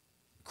our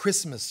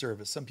Christmas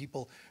service. Some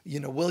people,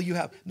 will you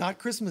have, not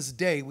Christmas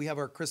Day, we have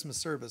our Christmas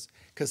service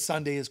because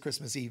Sunday is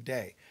Christmas Eve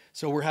day.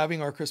 So we're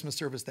having our Christmas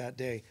service that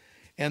day.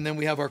 And then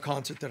we have our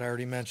concert that I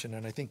already mentioned.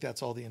 And I think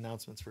that's all the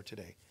announcements for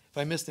today. If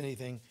I missed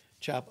anything,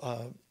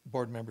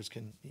 board members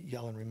can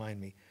yell and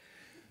remind me.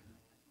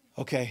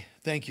 Okay,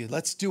 thank you.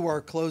 Let's do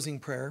our closing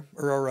prayer,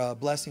 or our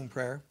blessing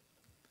prayer.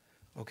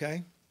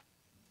 Okay?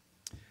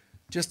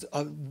 Just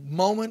a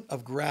moment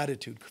of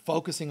gratitude,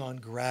 focusing on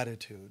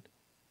gratitude,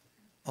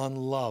 on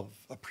love,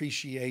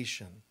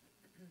 appreciation.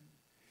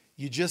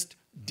 You just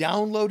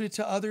downloaded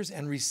to others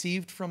and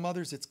received from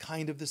others. It's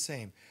kind of the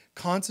same.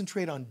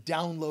 Concentrate on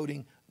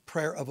downloading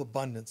prayer of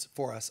abundance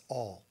for us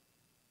all,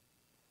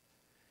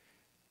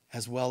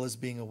 as well as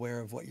being aware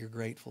of what you're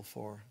grateful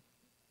for.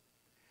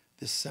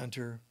 This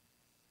center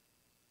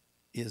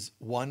is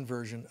one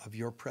version of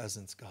your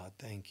presence, God.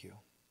 Thank you.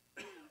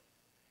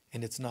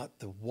 And it's not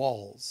the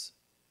walls,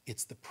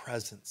 it's the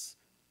presence,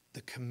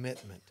 the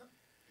commitment,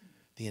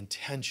 the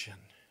intention,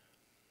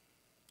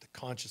 the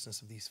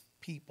consciousness of these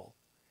people.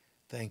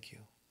 Thank you,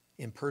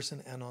 in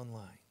person and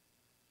online.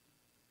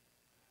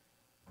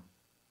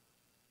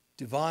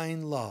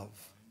 Divine love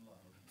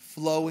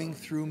flowing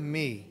through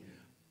me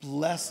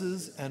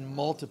blesses and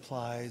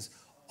multiplies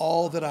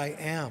all that I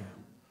am,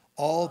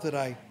 all that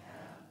I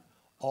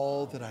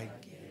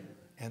give,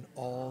 and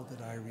all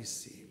that I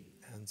receive.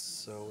 And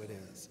so it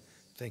is.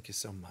 Thank you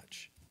so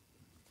much.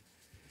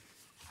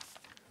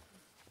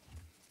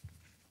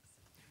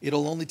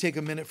 It'll only take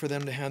a minute for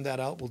them to hand that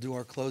out. We'll do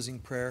our closing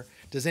prayer.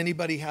 Does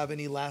anybody have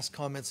any last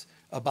comments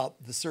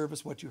about the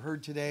service, what you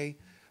heard today?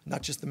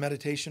 Not just the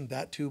meditation,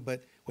 that too,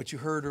 but what you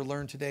heard or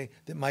learned today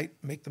that might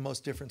make the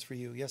most difference for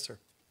you. Yes, sir.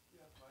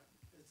 Yeah, but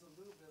it's a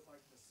little bit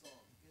like the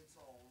song, It's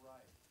All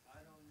Right.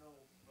 I don't know,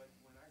 but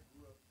when I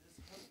grew up,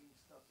 this hugging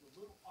stuff's a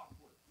little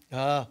awkward. But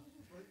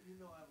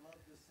I love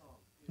this song.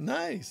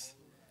 Nice.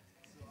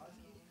 So I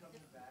keep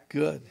coming back.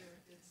 Good.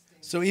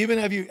 So even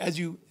as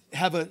you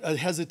have a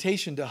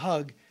hesitation to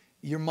hug,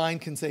 your mind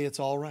can say it's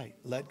all right.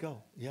 Let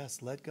go.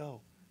 Yes, let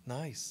go.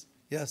 Nice.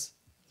 Yes.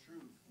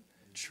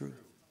 Truth.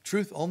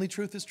 Truth. Only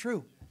truth is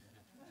true.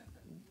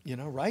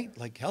 Right?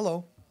 Like,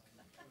 hello.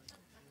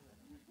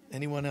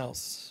 Anyone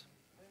else?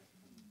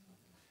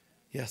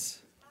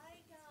 Yes.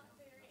 I got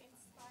very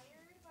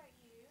inspired by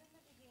you in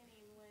the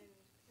beginning when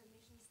the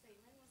mission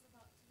statement was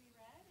about to be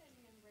read and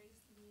you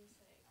embraced the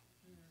music.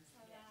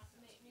 So that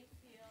made me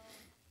feel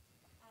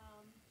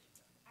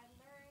I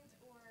learned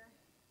or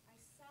I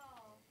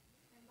saw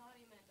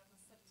embodiment of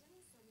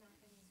acceptance and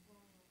nothing is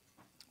wrong.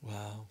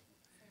 Wow.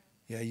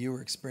 Yeah, you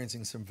were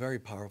experiencing some very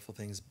powerful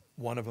things,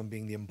 one of them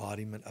being the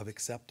embodiment of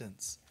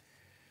acceptance.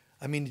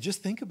 I mean,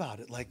 just think about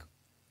it, like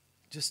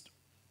just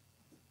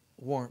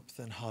warmth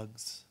and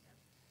hugs,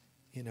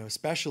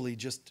 especially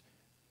just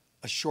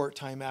a short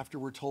time after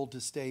we're told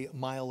to stay a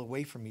mile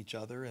away from each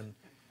other and,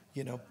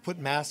 put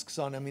masks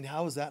on. I mean,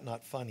 how is that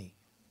not funny?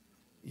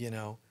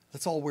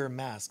 Let's all wear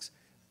masks.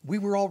 We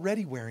were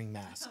already wearing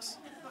masks.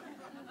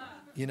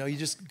 You know, you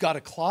just got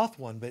a cloth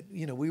one, but,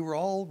 you know, we were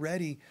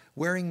already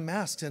wearing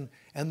masks. And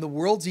the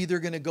world's either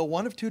going to go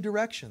one of two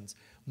directions.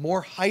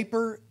 More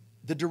hyper,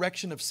 the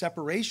direction of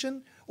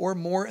separation, or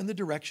more in the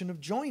direction of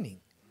joining.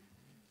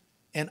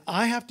 And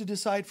I have to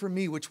decide for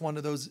me which one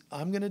of those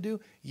I'm going to do.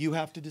 You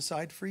have to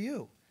decide for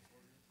you.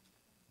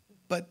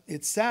 But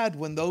it's sad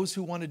when those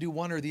who want to do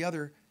one or the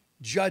other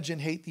judge and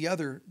hate the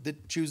other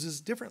that chooses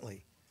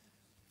differently.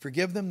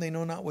 Forgive them, they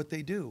know not what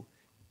they do.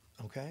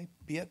 Okay?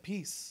 Be at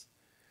peace.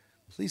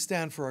 Please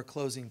stand for our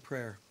closing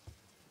prayer.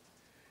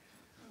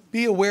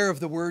 Be aware of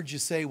the words you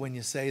say when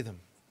you say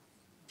them.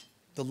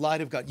 The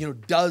light of God,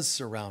 does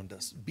surround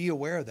us. Be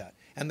aware of that.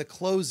 And the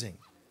closing.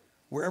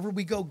 Wherever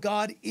we go,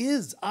 God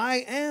is,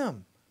 I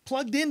am,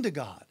 plugged into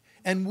God.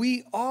 And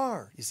we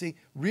are. You see,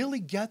 really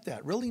get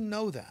that. Really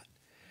know that.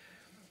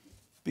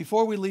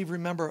 Before we leave,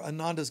 remember,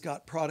 Ananda's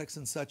got products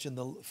and such in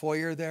the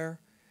foyer there.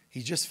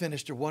 He just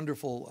finished a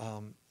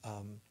wonderful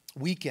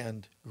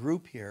weekend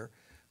group here.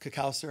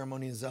 Cacao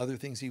ceremonies, other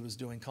things he was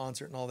doing,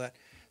 concert and all that.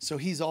 So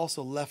he's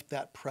also left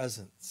that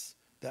presence,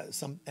 that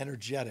some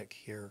energetic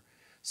here.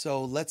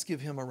 So let's give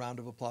him a round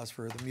of applause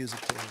for the music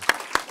team.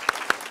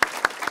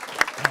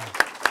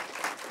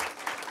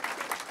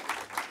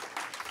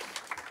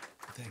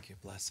 Thank you.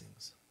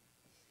 Blessings.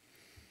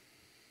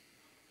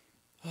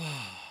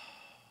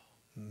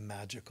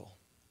 Magical.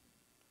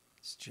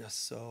 It's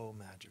just so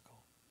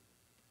magical.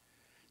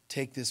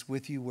 Take this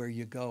with you where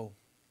you go.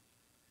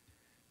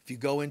 If you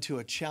go into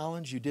a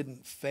challenge, you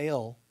didn't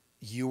fail.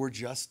 You were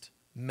just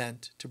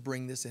meant to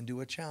bring this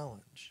into a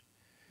challenge.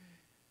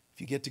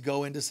 If you get to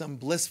go into some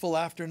blissful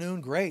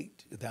afternoon,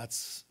 great.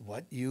 That's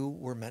what you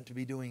were meant to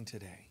be doing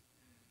today.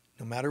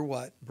 No matter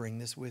what, bring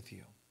this with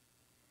you.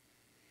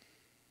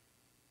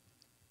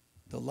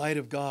 The light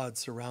of God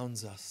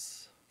surrounds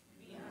us.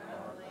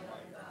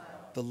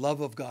 The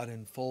love of God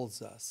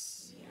enfolds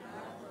us.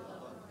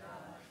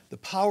 The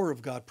power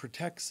of God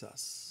protects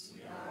us.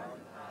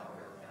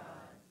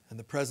 And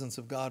the presence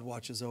of God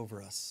watches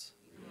over us.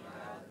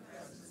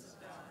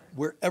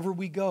 Wherever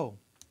we go,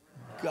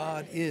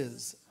 God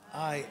is,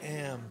 I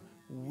am,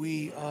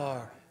 we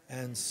are,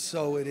 and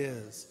so it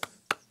is.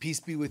 Peace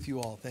be with you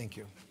all. Thank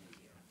you.